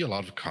see a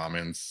lot of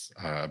comments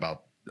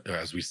about,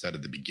 as we said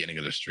at the beginning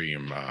of the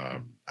stream,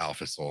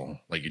 Alpha Soul,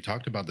 like you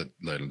talked about the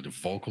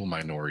vocal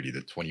minority,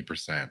 the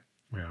 20%,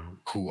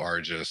 who are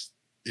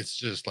it's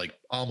just like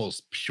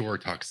almost pure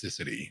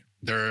toxicity.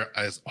 They're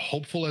as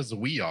hopeful as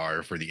we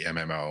are for the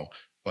MMO,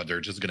 but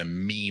they're just gonna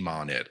meme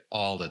on it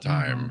all the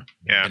time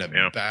in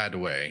a bad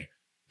way.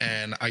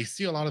 And I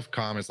see a lot of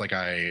comments, like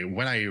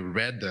when I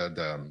read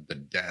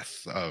the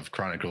death of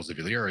Chronicles of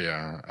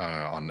Valyria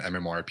on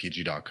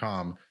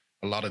MMORPG.com,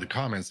 a lot of the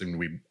comments, and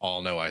we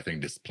all know, I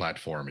think this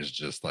platform is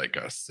just like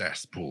a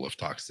cesspool of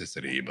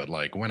toxicity. But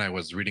like when I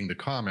was reading the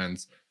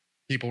comments,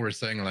 people were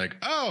saying like,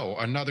 oh,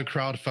 another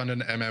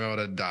crowdfunded MMO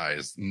that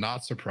dies.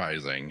 Not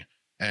surprising.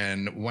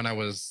 And when I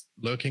was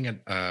looking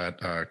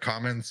at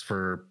comments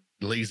for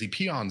Lazy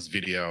Peon's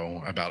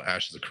video about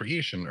Ashes of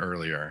Creation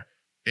earlier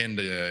in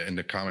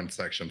the comment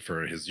section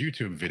for his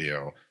YouTube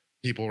video,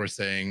 people were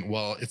saying,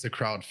 well, it's a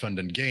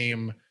crowdfunded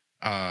game.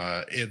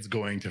 It's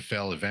going to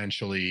fail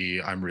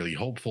eventually. I'm really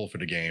hopeful for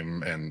the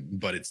game,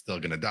 but it's still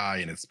gonna die,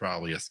 and it's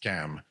probably a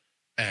scam.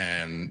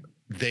 And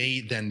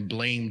they then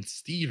blamed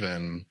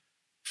Steven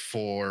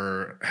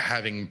for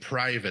having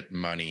private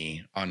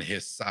money on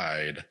his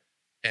side,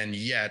 and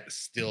yet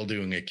still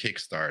doing a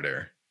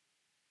Kickstarter.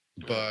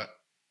 But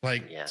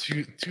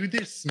to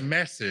this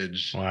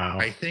message, wow.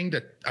 I think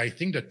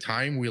the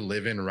time we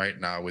live in right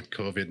now with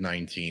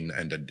COVID-19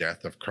 and the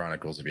death of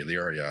Chronicles of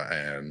Valyria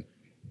and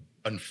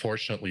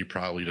unfortunately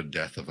probably the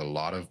death of a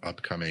lot of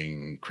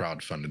upcoming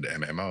crowdfunded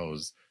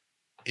MMOs,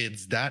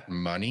 it's that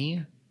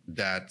money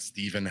that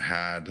Steven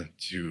had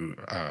to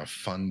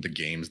fund the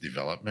game's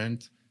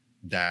development,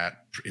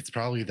 that it's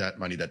probably that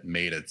money that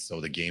made it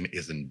so the game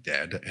isn't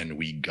dead and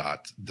we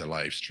got the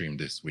live stream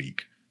this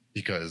week.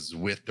 Because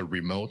with the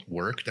remote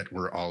work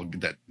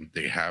that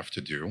they have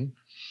to do,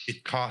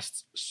 it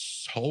costs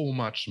so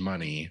much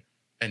money,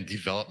 and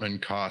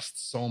development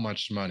costs so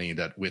much money,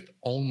 that with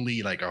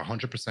only like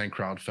 100%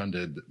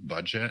 crowdfunded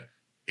budget,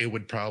 it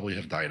would probably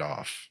have died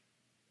off.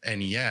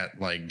 And yet,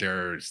 like,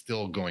 they're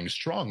still going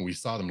strong. We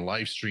saw them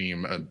live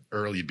stream an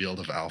early build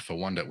of Alpha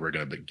 1 that we're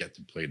going to get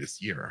to play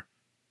this year.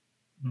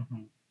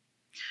 Mm-hmm.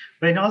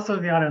 But also,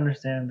 you got to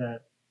understand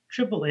that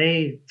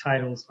AAA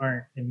titles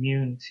aren't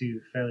immune to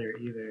failure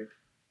either.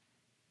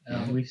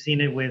 We've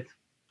seen it with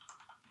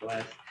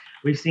Blast.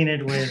 We've seen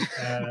it with.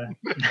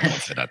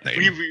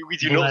 We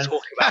do not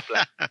talk about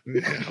that.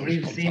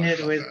 We've seen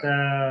it with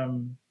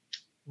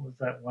what was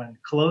that one?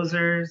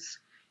 Closers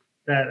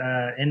that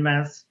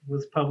Inmass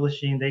was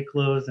publishing. They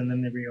closed and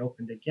then they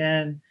reopened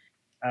again.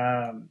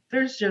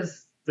 There's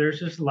just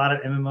a lot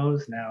of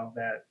MMOs now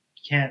that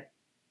can't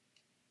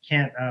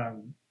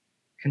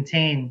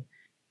contain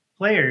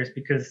players,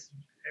 because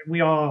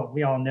we all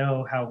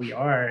know how we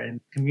are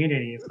in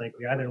community. It's like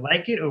we either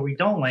like it or we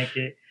don't like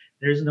it.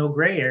 There's no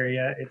gray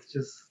area. It's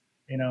just,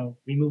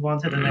 we move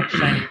on to the next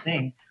shiny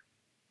thing.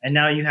 And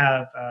now you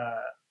have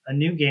a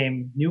new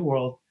game, New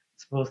World,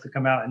 supposed to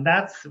come out, and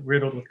that's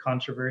riddled with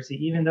controversy,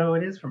 even though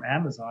it is from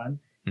Amazon.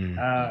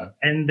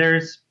 And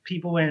there's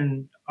people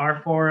in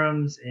our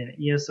forums, in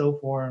ESO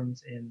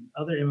forums, in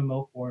other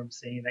MMO forums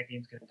saying that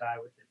game's going to die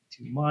within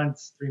 2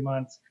 months, 3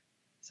 months.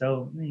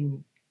 So, I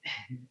mean,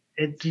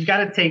 you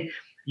gotta,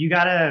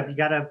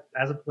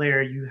 as a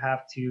player, you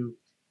have to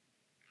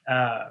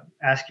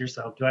ask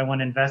yourself, do I want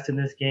to invest in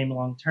this game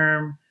long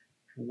term?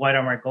 What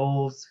are my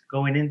goals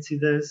going into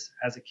this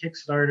as a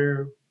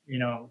Kickstarter?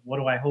 What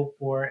do I hope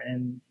for?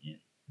 And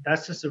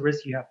that's just a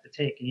risk you have to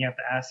take, and you have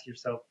to ask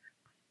yourself.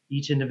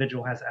 Each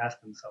individual has to ask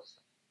themselves.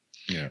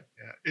 Yeah.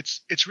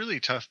 It's really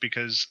tough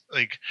because,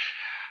 like,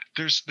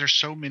 there's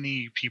so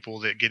many people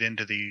that get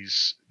into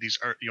these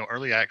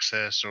early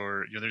access,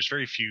 or there's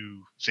very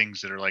few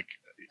things that are like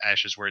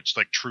Ashes where it's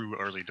like true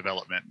early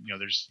development.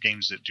 There's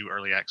games that do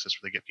early access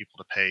where they get people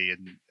to pay,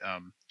 and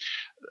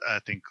I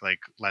think like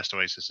Last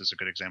Oasis is a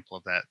good example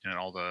of that.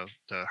 All the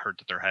hurt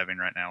that they're having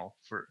right now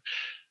for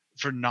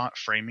not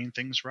framing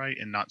things right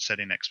and not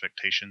setting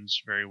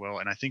expectations very well.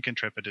 And I think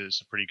Intrepid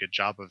does a pretty good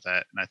job of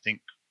that. And I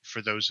think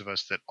for those of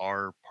us that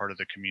are part of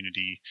the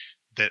community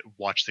that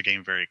watch the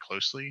game very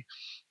closely,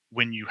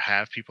 when you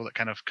have people that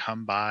kind of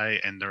come by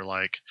and they're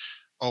like,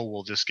 oh,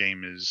 well, this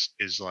game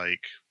is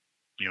like,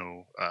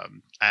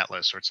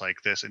 Atlas, or it's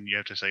like this, and you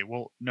have to say,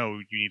 well, no,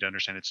 you need to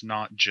understand it's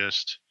not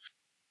just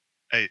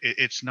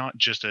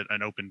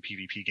an open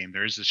PvP game.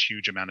 There is this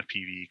huge amount of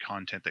PvE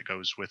content that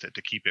goes with it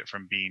to keep it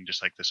from being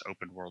just like this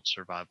open world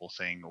survival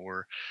thing.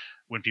 Or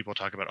when people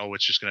talk about, oh,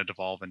 it's just going to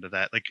devolve into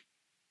that, like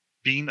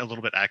being a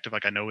little bit active.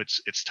 Like, I know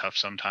it's tough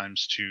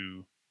sometimes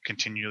to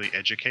continually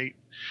educate,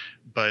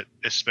 but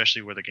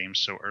especially where the game's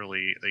so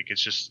early, like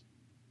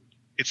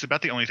it's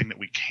about the only thing that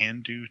we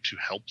can do to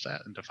help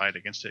that and to fight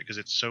against it, because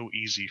it's so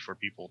easy for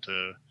people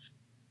to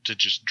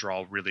just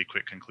draw really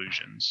quick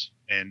conclusions,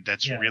 and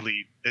that's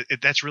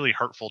really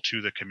hurtful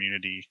to the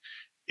community.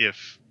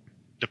 If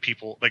the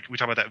people, like we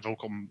talk about that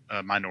vocal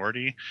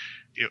minority,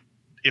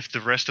 if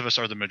the rest of us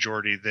are the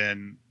majority,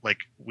 then like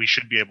we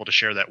should be able to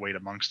share that weight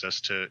amongst us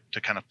to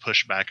kind of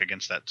push back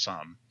against that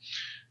sum.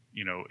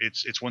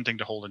 It's one thing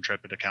to hold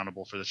Intrepid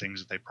accountable for the things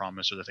that they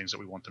promise or the things that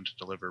we want them to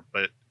deliver,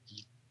 but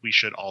we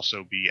should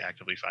also be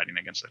actively fighting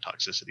against the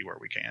toxicity where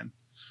we can.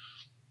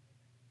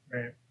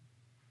 Right.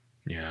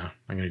 Yeah,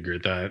 I'm gonna agree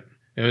with that.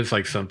 It was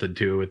like something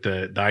too with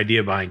the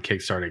idea behind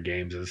Kickstarter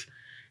games is,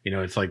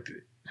 it's like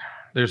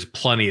there's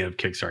plenty of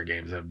Kickstarter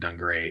games that have done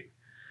great,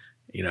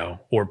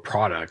 or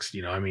products.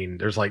 I mean,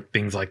 there's like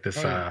things like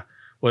this.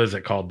 What is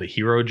it called? The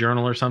Hero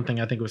Journal or something?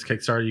 I think it was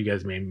Kickstarter. You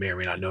guys may or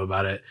may not know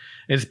about it.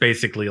 It's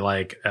basically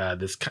like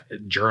this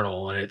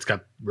journal, and it's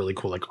got really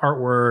cool like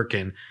artwork,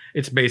 and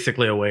it's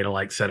basically a way to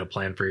like set a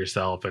plan for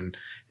yourself and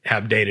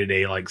have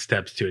day-to-day like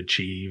steps to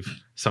achieve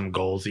some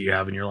goals that you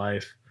have in your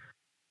life.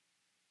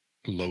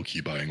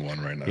 Low-key buying one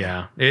right now.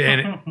 Yeah,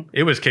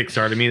 it was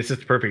Kickstarter. I mean, it's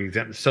just a perfect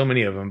example. So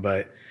many of them,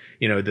 but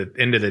at the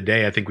end of the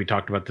day, I think we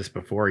talked about this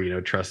before.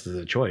 Trust is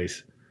a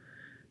choice,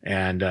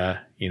 and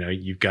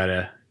you've got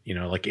to.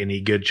 Like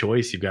any good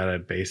choice, you've got to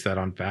base that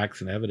on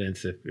facts and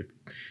evidence. If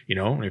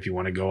you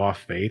want to go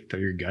off faith or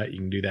your gut, you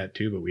can do that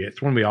too. But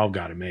it's one we all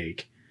got to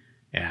make.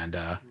 And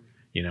I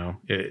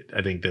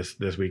think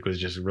this week was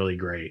just really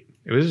great.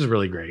 It was just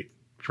really great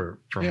from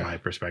my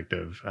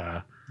perspective,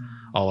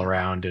 all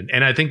around.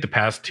 And I think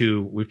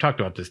we've talked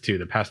about this too.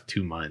 The past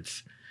 2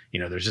 months,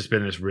 there's just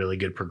been this really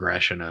good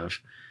progression of,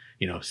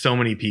 so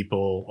many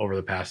people over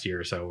the past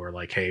year or so were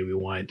like, hey, we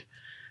want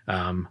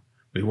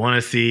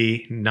to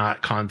see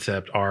not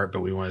concept art,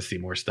 but we want to see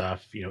more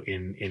stuff,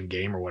 in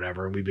game or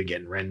whatever. And we've been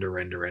getting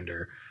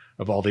render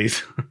of all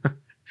these.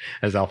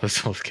 As Alpha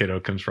Soul's kiddo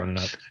comes running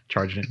up,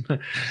 charging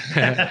him,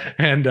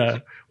 and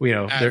you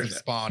know, as a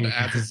spawn,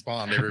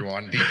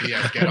 everyone,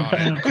 DPS, get on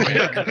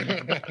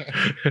it.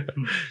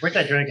 Where's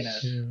that dragon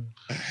at?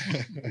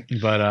 Yeah.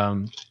 But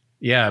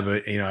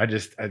but you know, I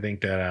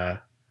think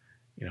that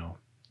you know,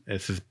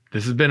 this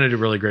has been a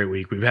really great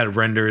week. We've had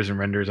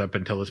renders up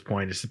until this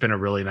point. It's been a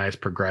really nice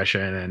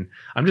progression, and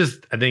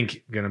I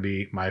think going to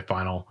be my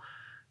final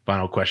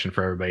question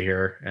for everybody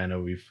here. I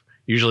know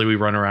usually we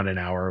run around an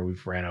hour.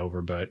 We've ran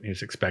over, but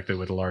it's expected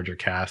with a larger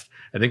cast.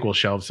 I think we'll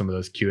shelve some of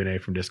those Q&A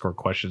from Discord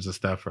questions and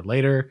stuff for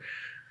later,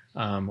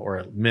 or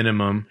at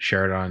minimum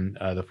share it on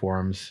the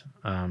forums,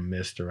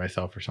 Mist or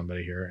myself or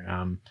somebody here.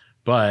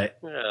 But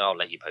I'll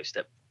let you post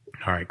it.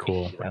 All right,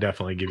 cool. Yeah. I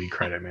definitely give you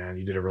credit, man.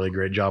 You did a really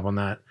great job on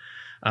that.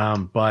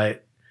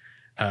 But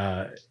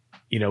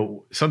you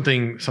know,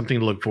 something to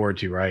look forward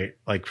to, right?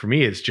 Like for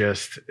me, it's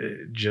just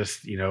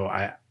you know,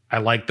 I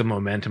like the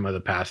momentum of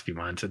the past few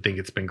months. I think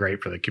it's been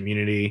great for the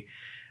community.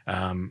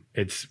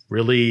 It's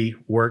really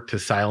worked to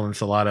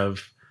silence a lot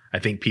of, I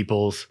think,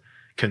 people's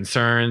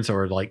concerns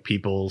or like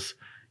people's,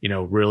 you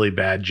know, really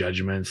bad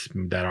judgments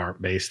that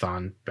aren't based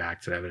on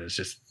facts and evidence.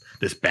 Just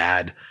this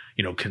bad,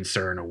 you know,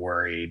 concern or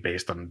worry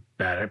based on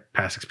bad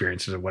past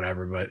experiences or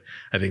whatever. But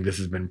I think this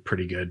has been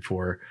pretty good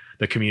for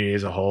the community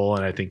as a whole.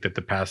 And I think that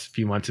the past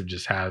few months have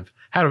just had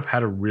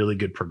a really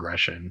good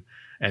progression.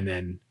 And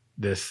then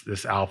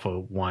this Alpha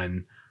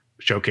 1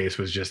 showcase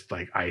was just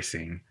like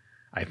icing,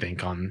 I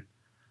think, on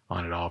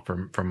it all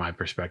from my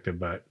perspective.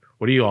 But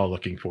what are you all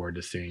looking forward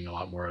to seeing a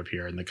lot more of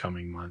here in the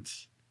coming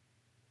months?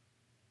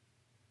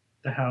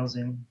 The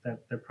housing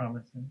that they're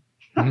promising.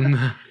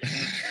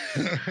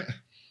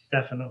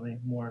 Definitely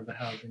more of the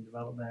housing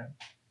development.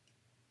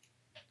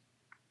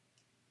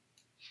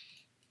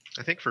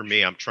 I think for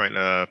me, I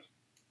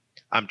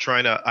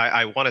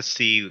want to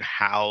see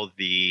how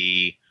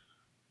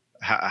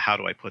how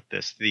do I put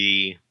this?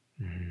 The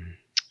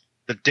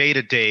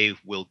day-to-day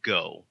will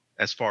go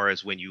as far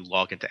as when you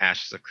log into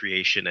Ashes of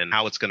Creation and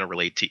how it's going to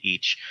relate to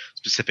each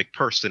specific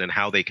person and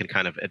how they can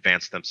kind of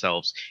advance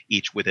themselves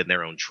each within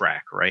their own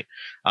track, right?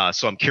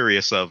 So I'm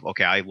curious of,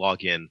 okay, I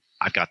log in,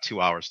 I've got 2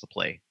 hours to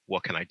play.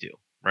 What can I do,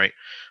 right?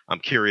 I'm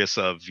curious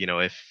of, you know,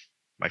 if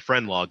my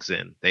friend logs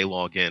in, they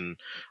log in,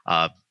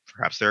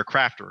 perhaps they're a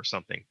crafter or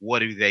something. What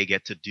do they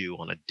get to do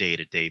on a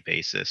day-to-day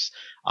basis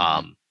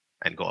and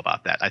go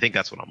about that? I think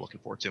that's what I'm looking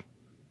forward to.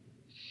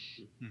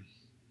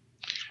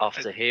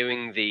 After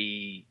hearing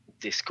the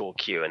Discord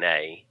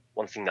Q&A,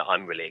 one thing that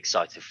I'm really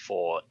excited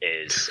for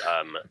is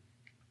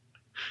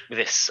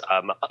this.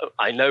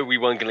 I know we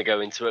weren't going to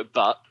go into it,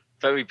 but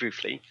very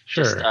briefly,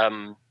 sure. Just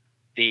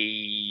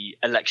the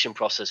election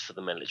process for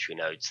the military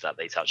nodes that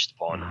they touched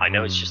upon. I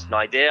know it's just an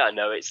idea. I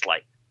know it's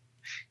like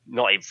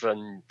not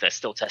even, they're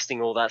still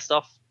testing all that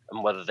stuff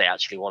and whether they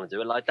actually want to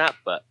do it like that.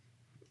 But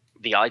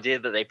the idea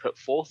that they put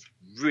forth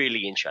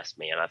really interests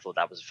me, and I thought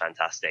that was a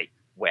fantastic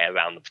way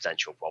around the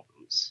potential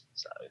problems.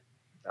 So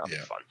that'll be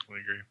fun. I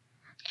agree.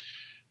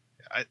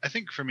 I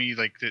think for me,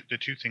 like the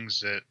two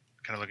things that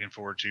kind of looking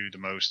forward to the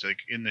most, like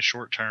in the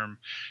short term,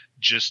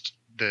 just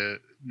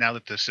now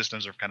that the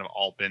systems have kind of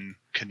all been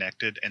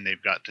connected and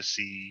they've got to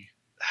see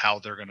how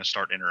they're going to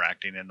start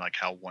interacting and like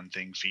how one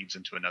thing feeds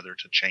into another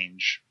to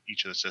change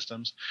each of the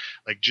systems,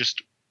 like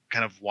just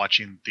kind of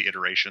watching the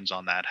iterations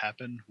on that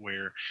happen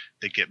where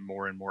they get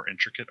more and more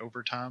intricate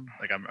over time.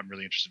 Like I'm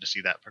really interested to see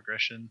that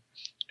progression.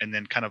 And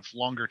then kind of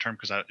longer term,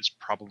 because it's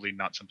probably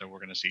not something we're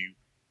going to see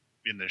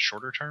in the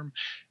shorter term,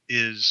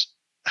 is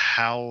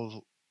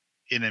how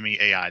enemy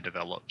AI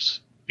develops.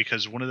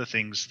 Because one of the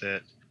things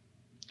that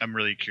I'm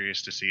really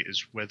curious to see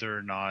is whether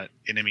or not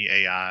enemy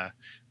AI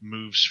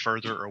moves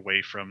further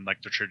away from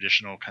like the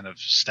traditional kind of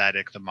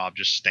static, the mob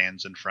just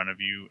stands in front of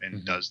you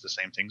and does the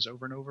same things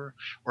over and over,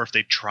 or if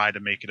they try to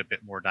make it a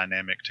bit more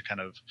dynamic to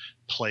kind of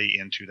play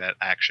into that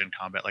action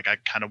combat. Like I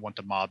kind of want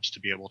the mobs to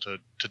be able to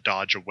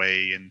dodge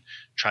away and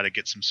try to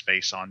get some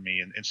space on me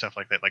and stuff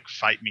like that, like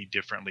fight me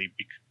differently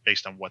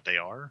based on what they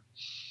are.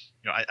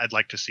 You know, I'd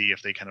like to see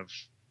if they kind of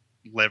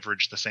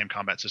leverage the same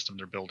combat system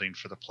they're building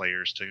for the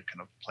players to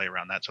kind of play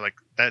around that. So like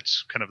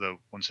that's kind of the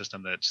one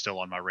system that's still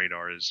on my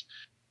radar, is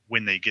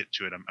when they get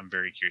to it, I'm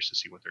very curious to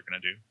see what they're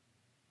going to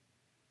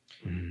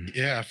do.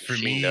 Yeah,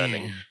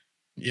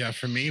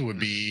 for me would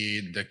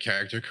be the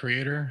character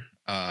creator.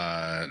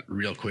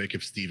 Real quick,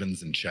 if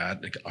Steven's in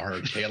chat, like, are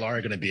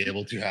KLR going to be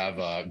able to have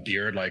a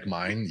beard like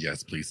mine?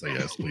 Yes, please say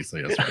yes. Please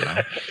say yes right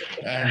now.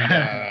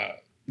 And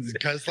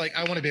because like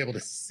I want to be able to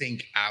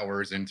sink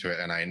hours into it,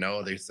 and I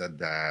know they said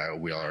that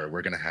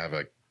we're going to have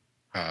a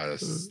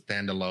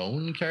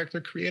standalone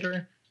character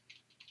creator.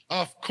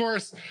 Of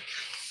course.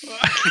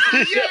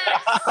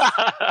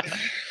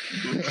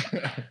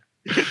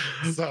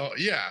 So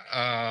yeah,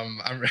 I'm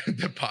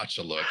the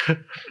Pacha look.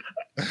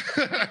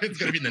 It's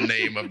gonna be the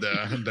name of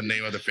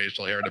the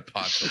facial hair, the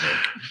Pacha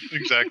look.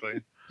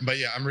 Exactly. But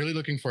yeah, I'm really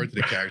looking forward to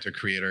the character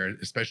creator,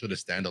 especially the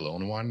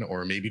standalone one,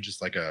 or maybe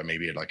just like a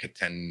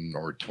 10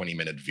 or 20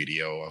 minute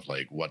video of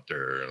like what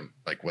they're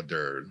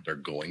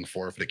going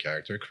for the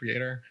character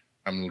creator.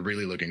 I'm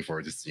really looking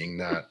forward to seeing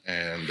that.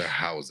 And the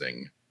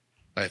housing.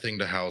 I think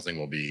the housing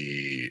will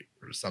be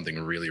something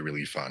really,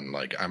 really fun.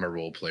 Like, I'm a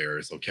role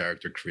player, so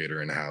character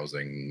creator and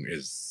housing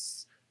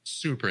is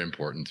super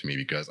important to me,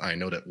 because I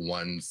know that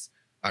once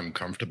I'm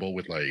comfortable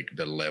with like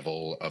the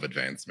level of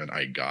advancement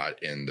I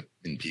got in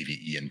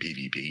PvE and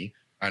PvP,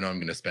 I know I'm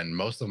going to spend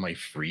most of my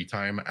free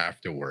time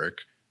after work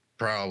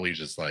probably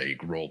just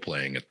like role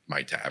playing at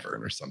my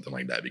tavern or something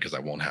like that, because I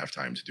won't have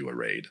time to do a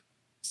raid.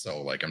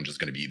 So like, I'm just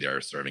going to be there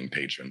serving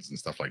patrons and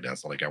stuff like that.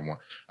 So like, I want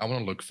to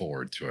look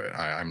forward to it.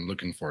 I'm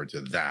looking forward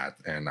to that.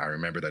 And I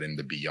remember that in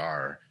the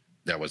BR,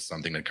 that was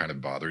something that kind of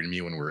bothered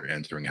me when we were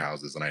entering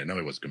houses. And I know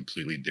it was a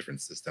completely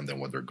different system than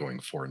what they're going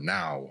for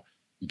now,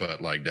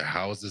 but like the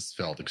houses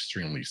felt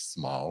extremely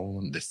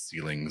small. The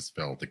ceilings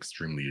felt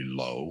extremely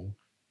low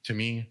to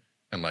me.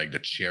 And like the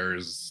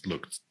chairs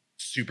looked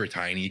super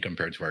tiny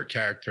compared to our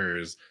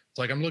characters.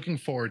 So like, I'm looking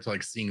forward to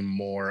like seeing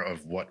more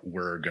of what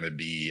we're going to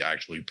be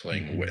actually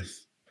playing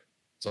with.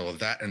 So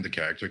that and the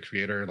character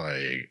creator,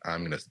 like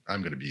I'm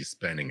gonna be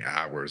spending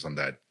hours on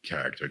that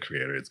character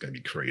creator. It's gonna be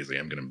crazy.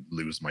 I'm gonna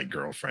lose my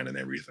girlfriend and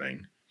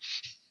everything.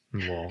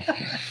 Well,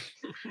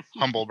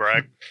 humble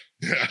brag.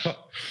 Yeah,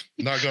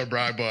 not gonna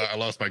brag, but I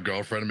lost my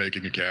girlfriend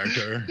making a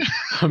character.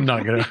 I'm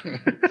not gonna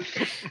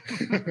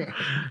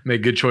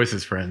make good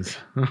choices, friends.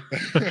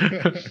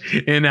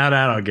 In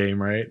out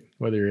game, right?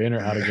 Whether you're in or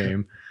out of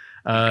game.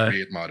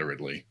 Create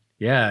moderately.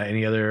 Yeah.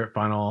 Any other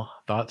final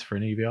thoughts for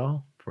any of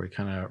y'all before we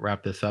kind of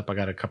wrap this up? I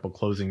got a couple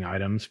closing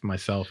items for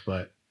myself,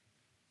 but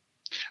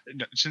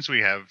since we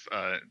have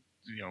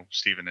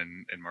Stephen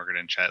and Margaret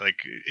in chat, like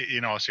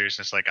in all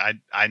seriousness, like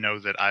I know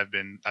that I've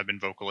been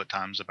vocal at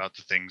times about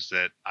the things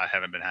that I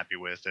haven't been happy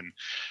with, and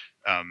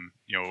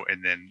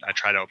and then I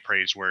try to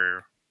appraise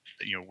where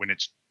when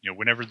it's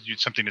whenever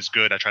something is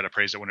good, I try to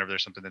praise it. Whenever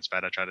there's something that's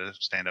bad, I try to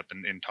stand up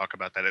and talk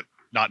about that,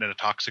 not in a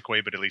toxic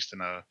way, but at least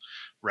in a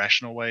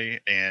rational way.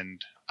 And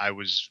I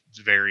was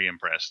very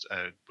impressed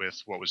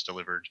with what was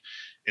delivered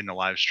in the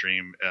live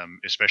stream,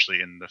 especially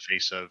in the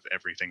face of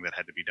everything that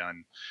had to be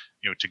done,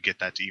 to get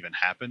that to even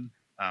happen.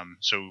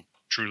 So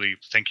truly,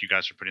 thank you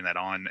guys for putting that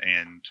on,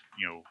 and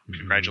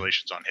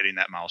congratulations on hitting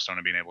that milestone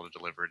and being able to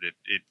deliver it.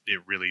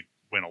 It really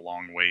went a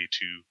long way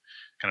to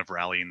kind of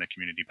rallying the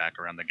community back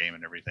around the game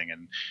and everything.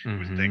 And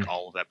I think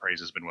all of that praise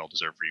has been well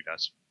deserved for you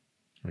guys.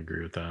 I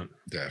agree with that.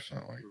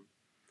 Definitely.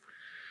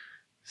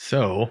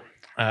 So,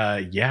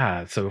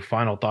 so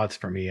final thoughts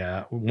for me.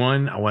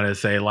 One, I want to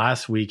say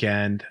last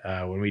weekend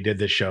when we did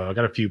this show, I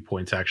got a few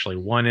points actually.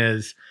 One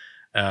is,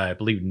 I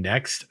believe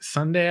next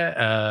Sunday,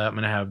 I'm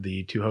going to have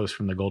the two hosts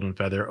from the Golden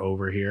Feather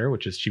over here,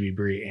 which is Chibi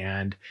Brie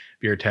and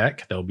Beer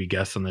Tech. They'll be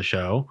guests on the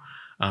show.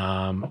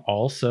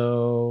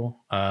 Also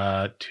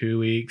 2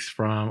 weeks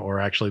from, or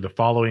actually the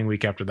following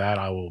week after that,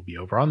 I will be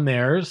over on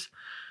theirs.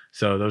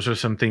 So those are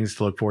some things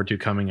to look forward to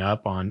coming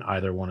up on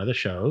either one of the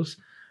shows.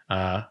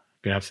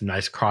 Gonna have some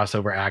nice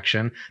crossover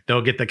action.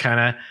 They'll get to kind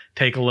of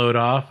take a load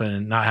off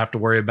and not have to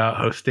worry about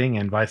hosting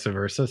and vice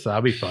versa. So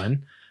that'll be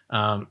fun.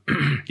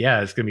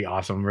 Yeah, it's gonna be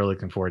awesome. I'm really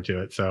looking forward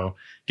to it. So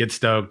get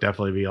stoked.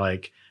 Definitely be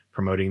like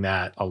promoting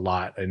that a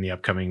lot in the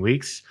upcoming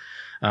weeks.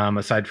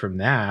 Aside from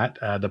that,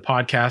 the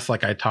podcast,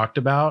 like I talked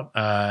about,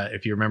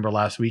 if you remember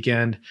last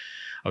weekend,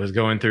 I was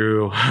going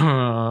through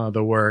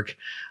the work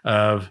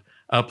of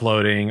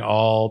uploading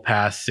all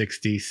past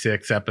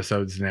 66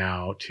 episodes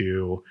now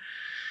to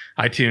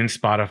iTunes,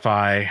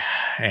 Spotify,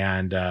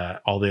 and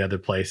all the other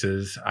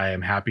places. I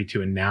am happy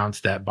to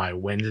announce that by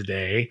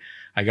Wednesday,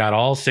 I got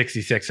all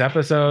 66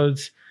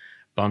 episodes,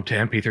 bumped to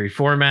MP3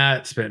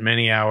 format, spent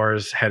many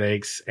hours,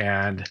 headaches,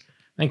 and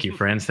thank you,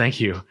 friends. Thank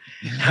you.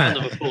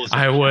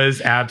 I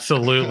was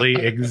absolutely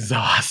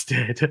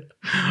exhausted,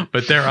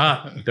 but they're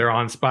up. They're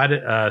on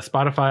Spotify,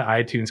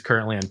 iTunes,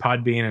 currently on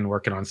Podbean, and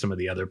working on some of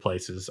the other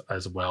places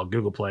as well.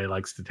 Google Play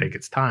likes to take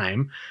its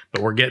time,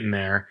 but we're getting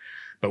there.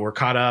 But we're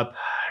caught up.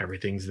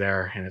 Everything's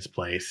there in its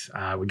place.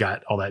 We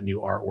got all that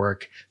new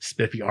artwork,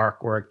 spiffy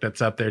artwork that's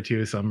up there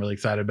too. So I'm really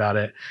excited about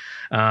it.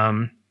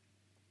 And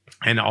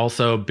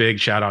also big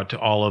shout out to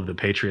all of the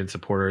Patreon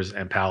supporters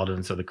and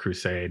Paladins of the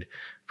Crusade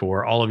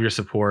for all of your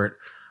support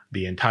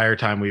the entire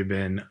time we've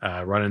been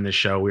running this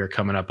show. We are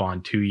coming up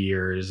on 2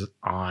 years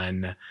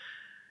on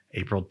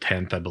April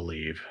 10th, I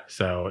believe.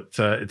 So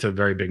it's a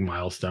very big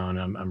milestone.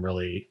 I'm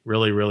really,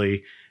 really,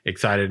 really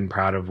excited and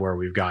proud of where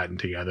we've gotten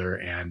together.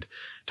 And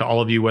to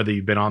all of you, whether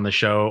you've been on the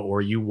show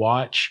or you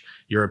watch,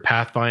 you're a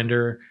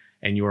Pathfinder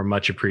and you are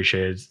much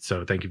appreciated.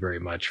 So thank you very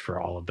much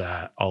for all of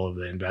that, all of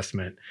the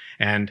investment.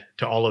 And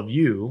to all of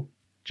you,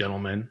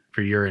 gentlemen,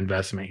 for your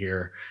investment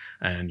here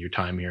and your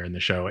time here in the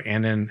show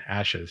and in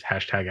Ashes,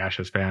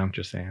 #AshesFam,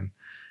 just saying.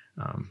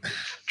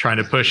 Trying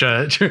to push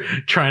a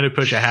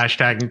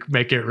hashtag and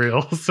make it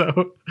real.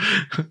 So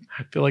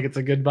I feel like it's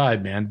a good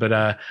vibe, man.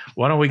 But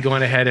why don't we go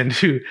ahead and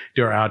do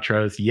our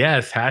outros?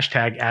 Yes,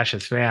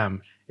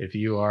 #AshesFam. If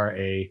you are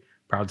a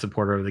proud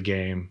supporter of the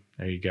game,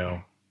 there you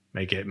go.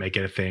 Make it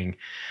a thing.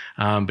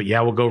 But yeah,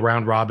 we'll go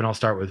round robin. I'll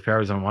start with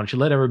Farazan. Why don't you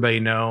let everybody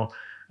know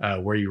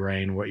where you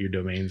reign, what your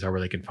domains are,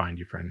 where they can find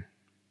you, friend?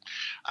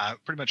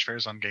 Pretty much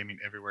Farazan Gaming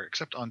everywhere,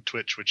 except on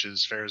Twitch, which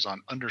is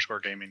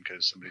Farazan_gaming,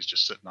 because somebody's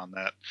just sitting on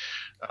that.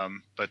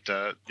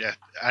 Yeah,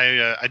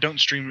 I don't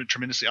stream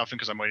tremendously often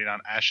because I'm waiting on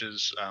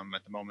Ashes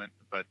at the moment.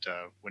 But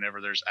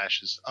whenever there's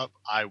Ashes up,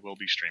 I will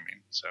be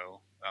streaming.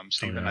 So,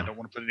 Steven, I don't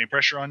want to put any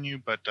pressure on you,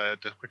 but the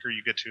quicker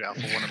you get to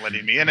Alpha 1 and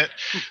letting me in it,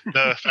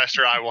 the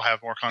faster I will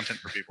have more content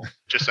for people.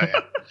 Just saying.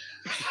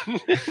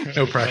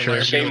 No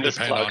pressure. Shameless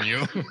plug. On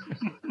you.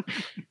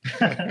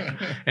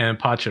 And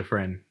Pacha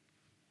friend.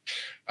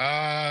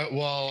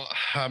 Well,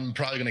 I'm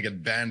probably gonna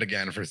get banned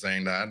again for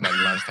saying that.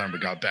 Last time we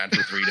got banned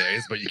for 3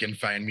 days, but you can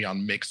find me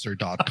on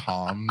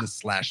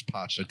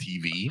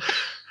mixer.com/PachaTV.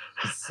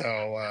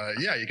 So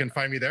yeah, you can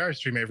find me there. I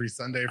stream every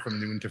Sunday from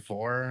noon to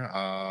 4.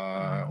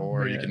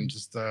 Or you can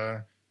just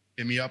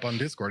hit me up on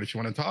Discord if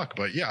you want to talk.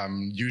 But yeah,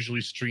 I'm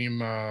usually stream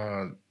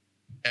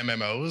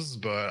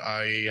MMOs, but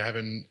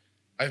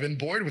I've been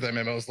bored with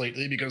MMOs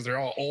lately because they're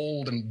all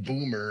old and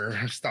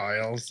boomer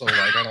style. So like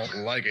I don't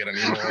like it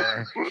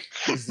anymore.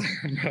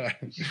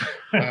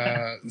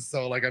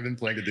 So like I've been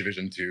playing the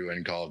Division 2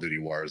 and Call of Duty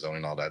Warzone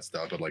and all that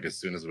stuff. But like as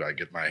soon as I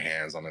get my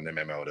hands on an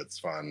MMO that's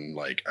fun,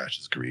 like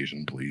Ashes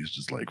Creation, please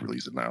just like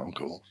release it now.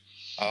 Cool.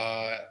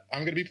 I'm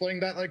gonna be playing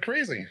that like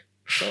crazy.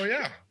 So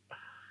yeah.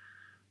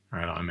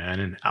 Right on, man.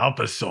 And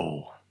Alpha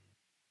Soul.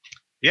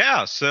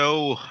 Yeah,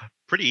 so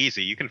pretty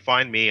easy. You can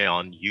find me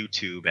on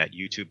YouTube at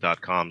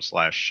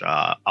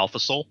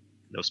youtube.com/AlphaSoul,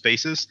 no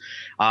spaces.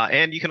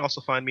 And you can also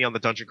find me on the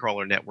Dungeon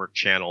Crawler Network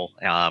channel.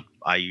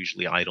 I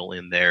usually idle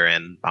in there,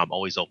 and I'm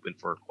always open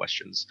for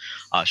questions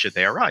should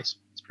they arise.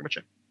 That's pretty much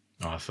it.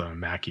 Awesome.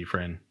 Mackie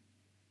friend.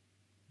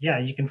 Yeah,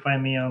 you can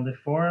find me on the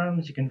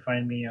forums. You can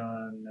find me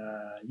on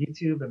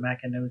YouTube at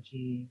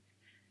Macanoji.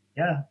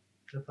 Yeah,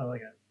 that's all I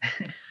got.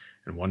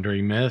 And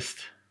Wandering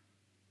Mist.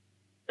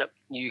 Yep,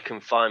 you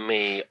can find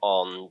me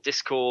on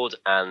Discord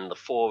and the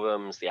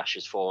forums, the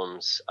Ashes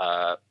forums,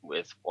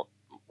 with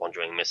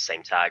Wandering Mist,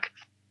 same tag.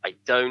 I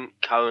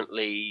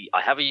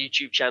have a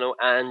YouTube channel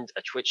and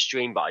a Twitch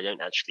stream, but I don't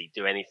actually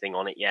do anything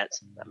on it yet.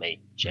 That may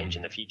change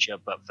in the future,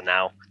 but for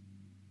now,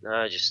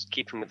 just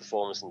keeping with the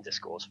forums and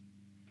Discord.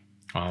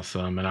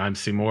 Awesome. And I'm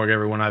C Morg,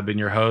 everyone. I've been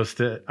your host.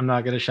 I'm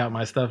not going to shout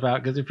my stuff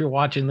out because if you're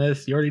watching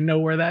this, you already know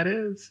where that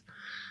is.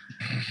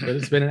 But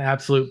it's been an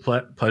absolute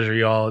pleasure,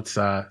 y'all. It's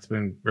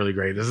been really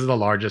great. This is the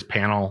largest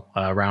panel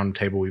round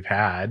table we've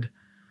had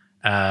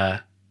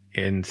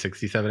in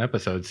 67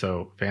 episodes.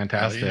 So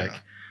fantastic. Yeah.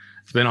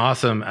 It's been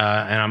awesome.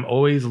 And I'm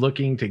always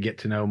looking to get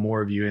to know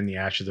more of you in the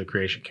Ashes of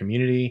Creation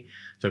community.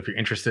 So if you're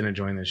interested in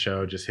joining the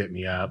show, just hit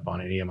me up on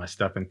any of my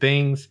stuff and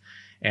things.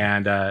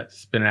 And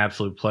it's been an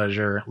absolute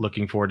pleasure.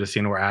 Looking forward to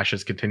seeing where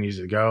Ashes continues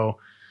to go.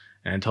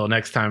 And until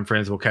next time,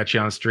 friends, we'll catch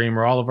you on stream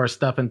or all of our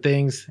stuff and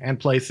things and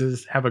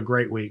places. Have a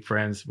great week,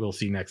 friends. We'll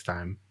see you next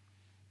time.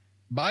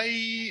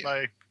 Bye.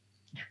 Bye.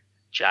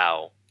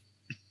 Ciao.